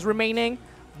 25 seconds remaining.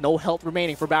 No health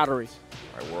remaining for Battery.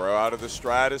 All right, we're out of the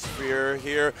stratosphere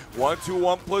here. 1-2,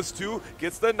 1+2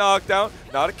 gets the knockdown.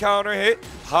 Not a counter hit.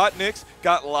 HotNix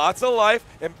got lots of life,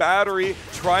 and Battery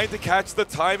trying to catch the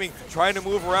timing, trying to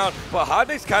move around. But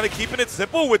HotNix kind of keeping it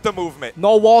simple with the movement.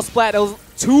 No wall splat. It was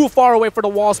too far away for the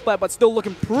wall splat, but still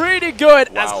looking pretty good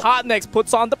as HotNix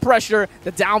puts on the pressure.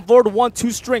 The down forward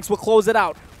 1-2 strings will close it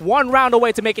out. One round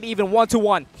away to make it even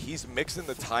 1-1. He's mixing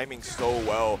the timing so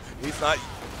well. He's not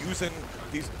using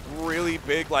these really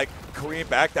big, like, Korean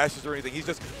backdashes or anything. He's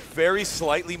just very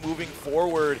slightly moving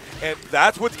forward, and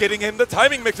that's what's getting him the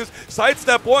timing mixes.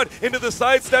 Sidestep 1 into the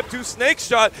sidestep 2 snake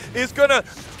shot is going to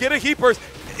get a heat burst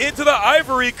into the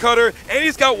ivory cutter, and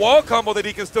he's got wall combo that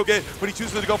he can still get, but he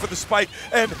chooses to go for the spike,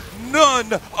 and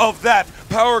none of that.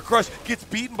 Power crush gets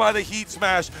beaten by the heat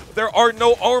smash. There are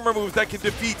no armor moves that can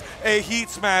defeat a heat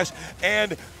smash,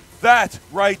 and that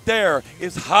right there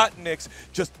is HotNix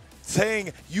just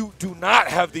saying you do not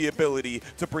have the ability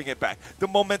to bring it back. The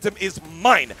momentum is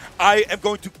mine. I am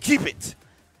going to keep it.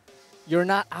 You're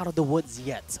not out of the woods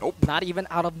yet. Nope. Not even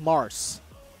out of Mars.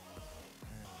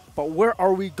 But where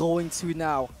are we going to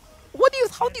now? What do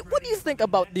you think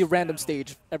about the random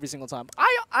stage every single time?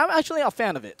 I'm actually a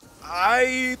fan of it.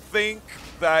 I think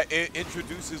that it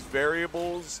introduces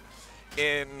variables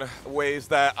in ways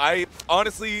that I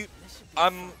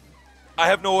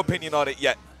have no opinion on it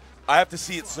yet. I have to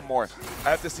see it some more.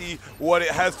 I have to see what it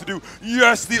has to do.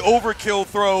 Yes, the overkill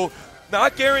throw.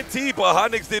 Not guaranteed, but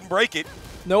HotNix didn't break it.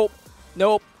 Nope.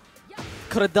 Nope.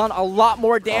 Could have done a lot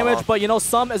more damage, but you know,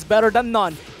 some is better than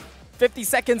none. 50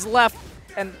 seconds left,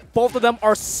 and both of them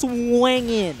are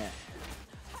swinging.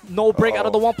 No break out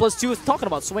of the 1+2. Talking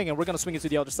about swinging, we're going to swing it to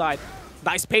the other side.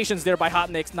 Nice patience there by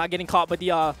HotNix, not getting caught by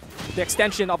the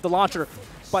extension of the launcher.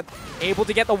 But able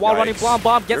to get the wall running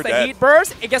bomb, gets the heat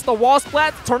burst, it gets the wall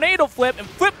splat, tornado flip, and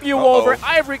flip you over,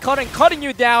 ivory cutting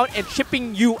you down and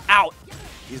chipping you out.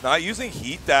 He's not using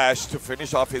heat dash to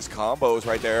finish off his combos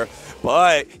right there,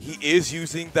 but he is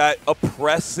using that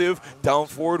oppressive down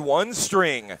forward 1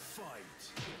 string.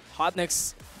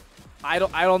 HotNix, I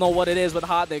don't know what it is with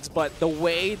HotNix, but the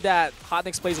way that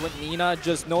HotNix plays with Nina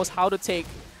just knows how to take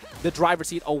the driver's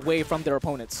seat away from their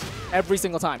opponents every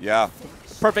single time. Yeah.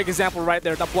 Perfect example right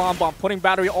there. The Blonde Bomb putting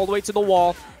Battery all the way to the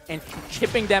wall and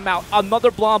chipping them out. Another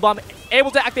Blonde Bomb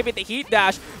able to activate the heat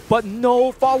dash, but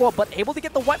no follow-up, but able to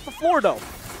get the wipe the floor though.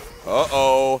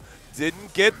 Uh-oh.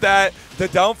 Didn't get that. The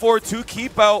down forward 2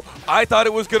 keep out. I thought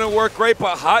it was going to work great,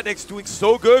 but HotNix doing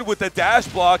so good with the dash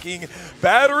blocking.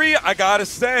 Battery, I got to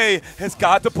say, has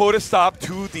got to put a stop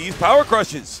to these power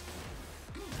crushes.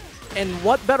 And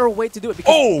what better way to do it?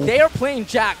 Because they are playing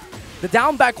Jack. The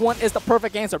down back 1 is the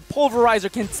perfect answer.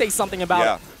 Pulverizer can say something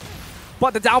about it.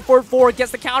 But the down forward 4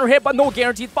 gets the counter hit, but no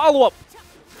guaranteed follow-up.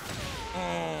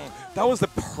 That was the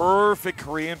perfect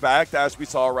Korean backdash we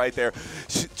saw right there.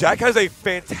 Jack has a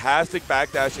fantastic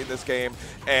backdash in this game,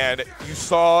 and you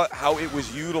saw how it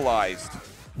was utilized.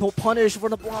 No punish for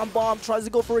the Blonde Bomb. Tries to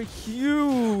go for a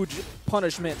huge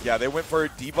punishment. Yeah, they went for a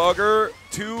debugger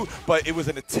too, but it was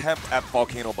an attempt at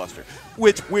Volcano Buster,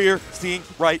 which we're seeing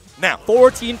right now.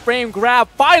 14-frame grab.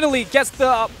 Finally gets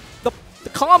the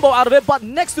combo out of it, but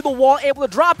next to the wall, able to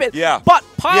drop it. Yeah. But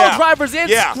pile drivers in,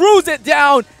 screws it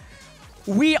down.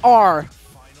 We are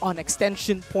on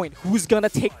extension point. Who's going to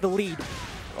take the lead?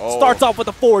 Starts off with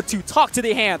a forward 2. Talk to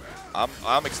the hand.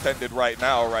 I'm extended right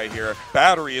now, right here.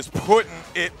 Battery is putting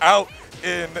it out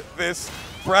in this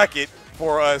bracket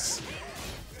for us.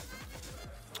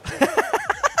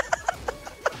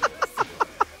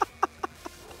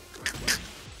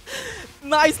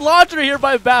 Nice launcher here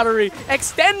by Battery,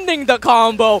 extending the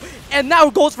combo, and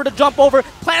now goes for the jump over,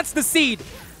 plants the seed.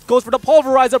 Goes for the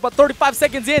Pulverizer, but 35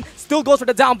 seconds in, still goes for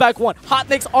the down back 1.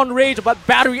 HotNix on rage, but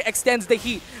Battery extends the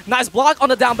heat. Nice block on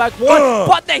the down back 1,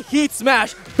 but the heat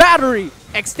smash. Battery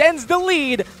extends the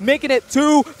lead, making it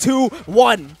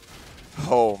 2-2-1.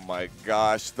 Oh my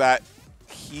gosh, that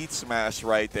heat smash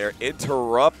right there,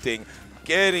 interrupting,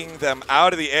 getting them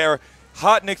out of the air.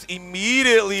 HotNix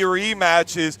immediately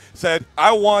rematches, said,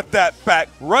 I want that back,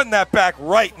 run that back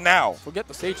right now. Forget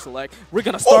the stage select. We're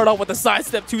going to start off with the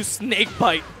sidestep 2 snake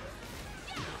bite.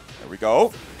 There we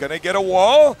go. Gonna get a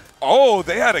wall. Oh,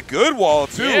 they had a good wall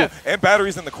too. And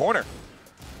Battery's in the corner.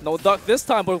 No duck this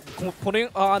time, but putting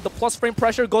the plus frame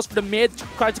pressure, goes for the mid,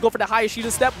 tries to go for the high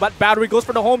Ishida step, but Battery goes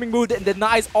for the homing move and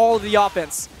denies all of the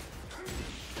offense.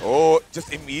 Oh,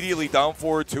 just immediately down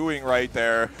forward 2-ing right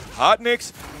there.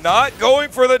 HotNix not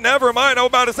going for the, never mind. I was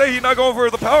about to say he's not going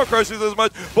for the power crushes as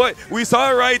much, but we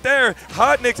saw it right there.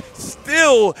 HotNix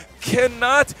still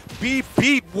cannot be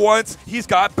beat once he's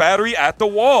got Battery at the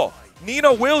wall.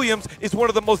 Nina Williams is one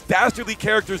of the most dastardly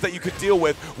characters that you could deal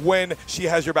with when she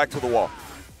has your back to the wall.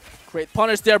 Great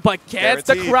punish there, but gets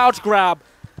the crouch grab.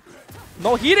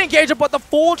 No heat engager, but the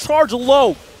full charge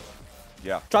low.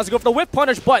 Yeah. Tries to go for the whip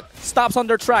punish, but stops on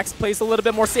their tracks. Plays a little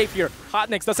bit more safe here.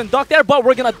 HotNix doesn't duck there, but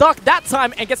we're going to duck that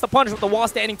time and gets the punish with the wall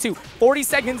standing 2. 40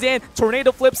 seconds in,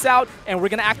 Tornado flips out, and we're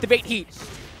going to activate heat.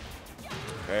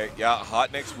 Okay, yeah,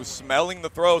 HotNix was smelling the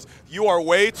throws. You are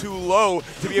way too low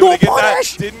to be able to get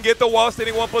that. Didn't get the wall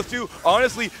standing 1+2.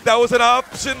 Honestly, that was an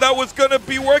option that was going to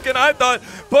be working, I thought.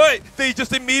 But they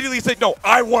just immediately said, no,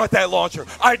 I want that launcher.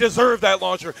 I deserve that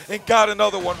launcher. And got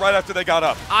another one right after they got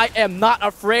up. I am not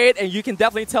afraid, and you can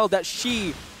definitely tell that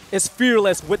she is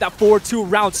fearless with that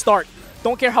 4-2 round start.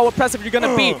 Don't care how oppressive you're going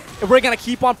to be. And we're going to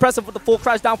keep on pressing with the full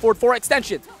crash down forward 4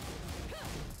 extension.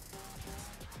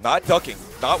 Not ducking.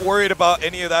 Not worried about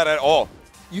any of that at all.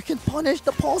 You can punish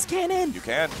the pulse cannon. You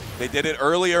can. They did it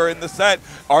earlier in the set.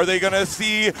 Are they going to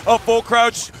see a full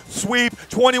crouch sweep?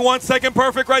 21-second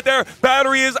perfect right there.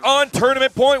 Battery is on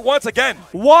tournament point once again.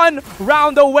 1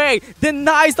 round away.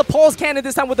 Denies the pulse cannon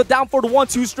this time with the down forward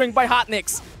 1-2 string by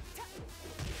HotNix.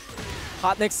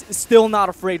 HotNix is still not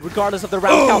afraid, regardless of the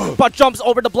round count, but jumps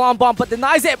over the Blonde Bomb, but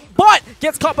denies it, but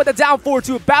gets caught by the down forward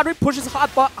 2. Battery pushes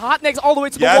HotNix all the way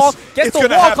to the wall, gets the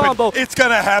wall combo. It's going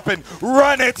to happen.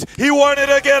 Run it. He wanted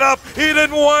to get up. He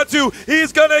didn't want to.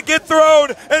 He's going to get thrown,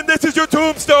 and this is your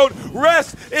tombstone.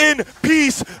 Rest in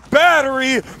peace.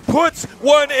 Battery puts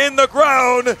one in the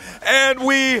ground, and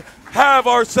we have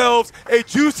ourselves a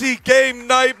Juicy Game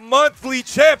Night monthly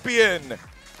champion.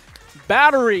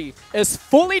 Battery is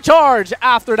fully charged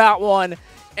after that one,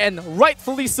 and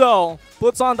rightfully so.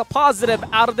 Puts on the positive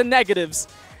out of the negatives.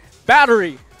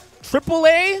 Battery,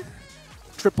 AAA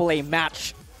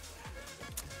match.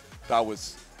 That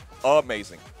was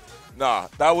amazing. Nah,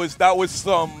 that was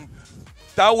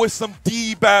some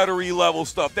D Battery level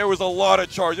stuff. There was a lot of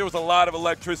charge. There was a lot of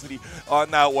electricity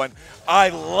on that one. I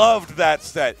loved that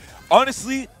set.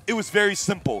 Honestly, it was very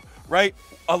simple, right?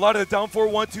 A lot of the down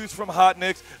 4-1-2s from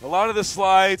HotNix, a lot of the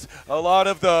slides, a lot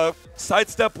of the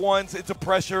sidestep ones into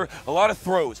pressure, a lot of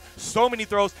throws, so many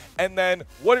throws. And then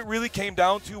what it really came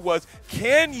down to was,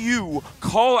 can you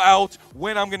call out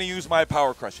when I'm going to use my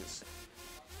power crushes?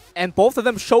 And both of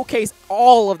them showcase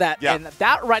all of that. Yeah. And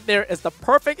that right there is the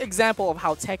perfect example of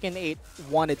how Tekken 8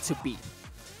 wanted to be.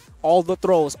 All the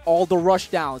throws, all the rush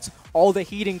downs, all the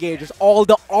heat engagers, all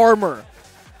the armor.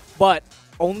 But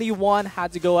only one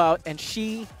had to go out, and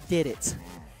she did it.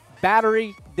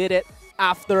 Battery did it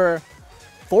after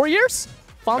 4 years?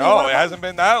 Finally No, won it hasn't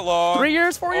been that long. 3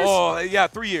 years, 4 years? Oh, yeah,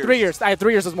 3 years. 3 years.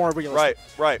 3 years is more realistic.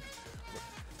 Right.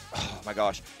 Oh, my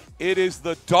gosh. It is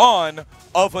the dawn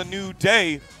of a new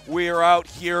day. We are out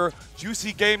here.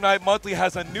 Juicy Game Night Monthly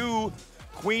has a new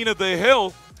Queen of the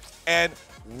Hill, and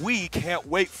we can't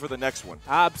wait for the next one.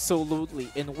 Absolutely,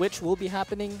 in which will be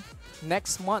happening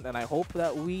next month, and I hope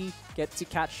that we get to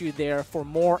catch you there for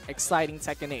more exciting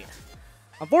Tekken 8.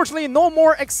 Unfortunately, no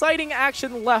more exciting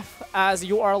action left, as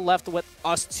you are left with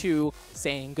us two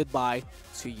saying goodbye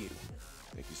to you.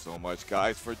 Thank you so much,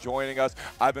 guys, for joining us.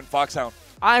 I've been Foxhound.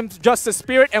 I'm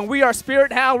JustASpirit, and we are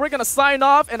Spirit Hound. We're going to sign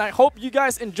off, and I hope you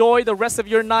guys enjoy the rest of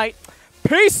your night.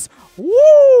 Peace! Woo!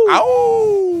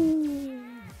 Ow!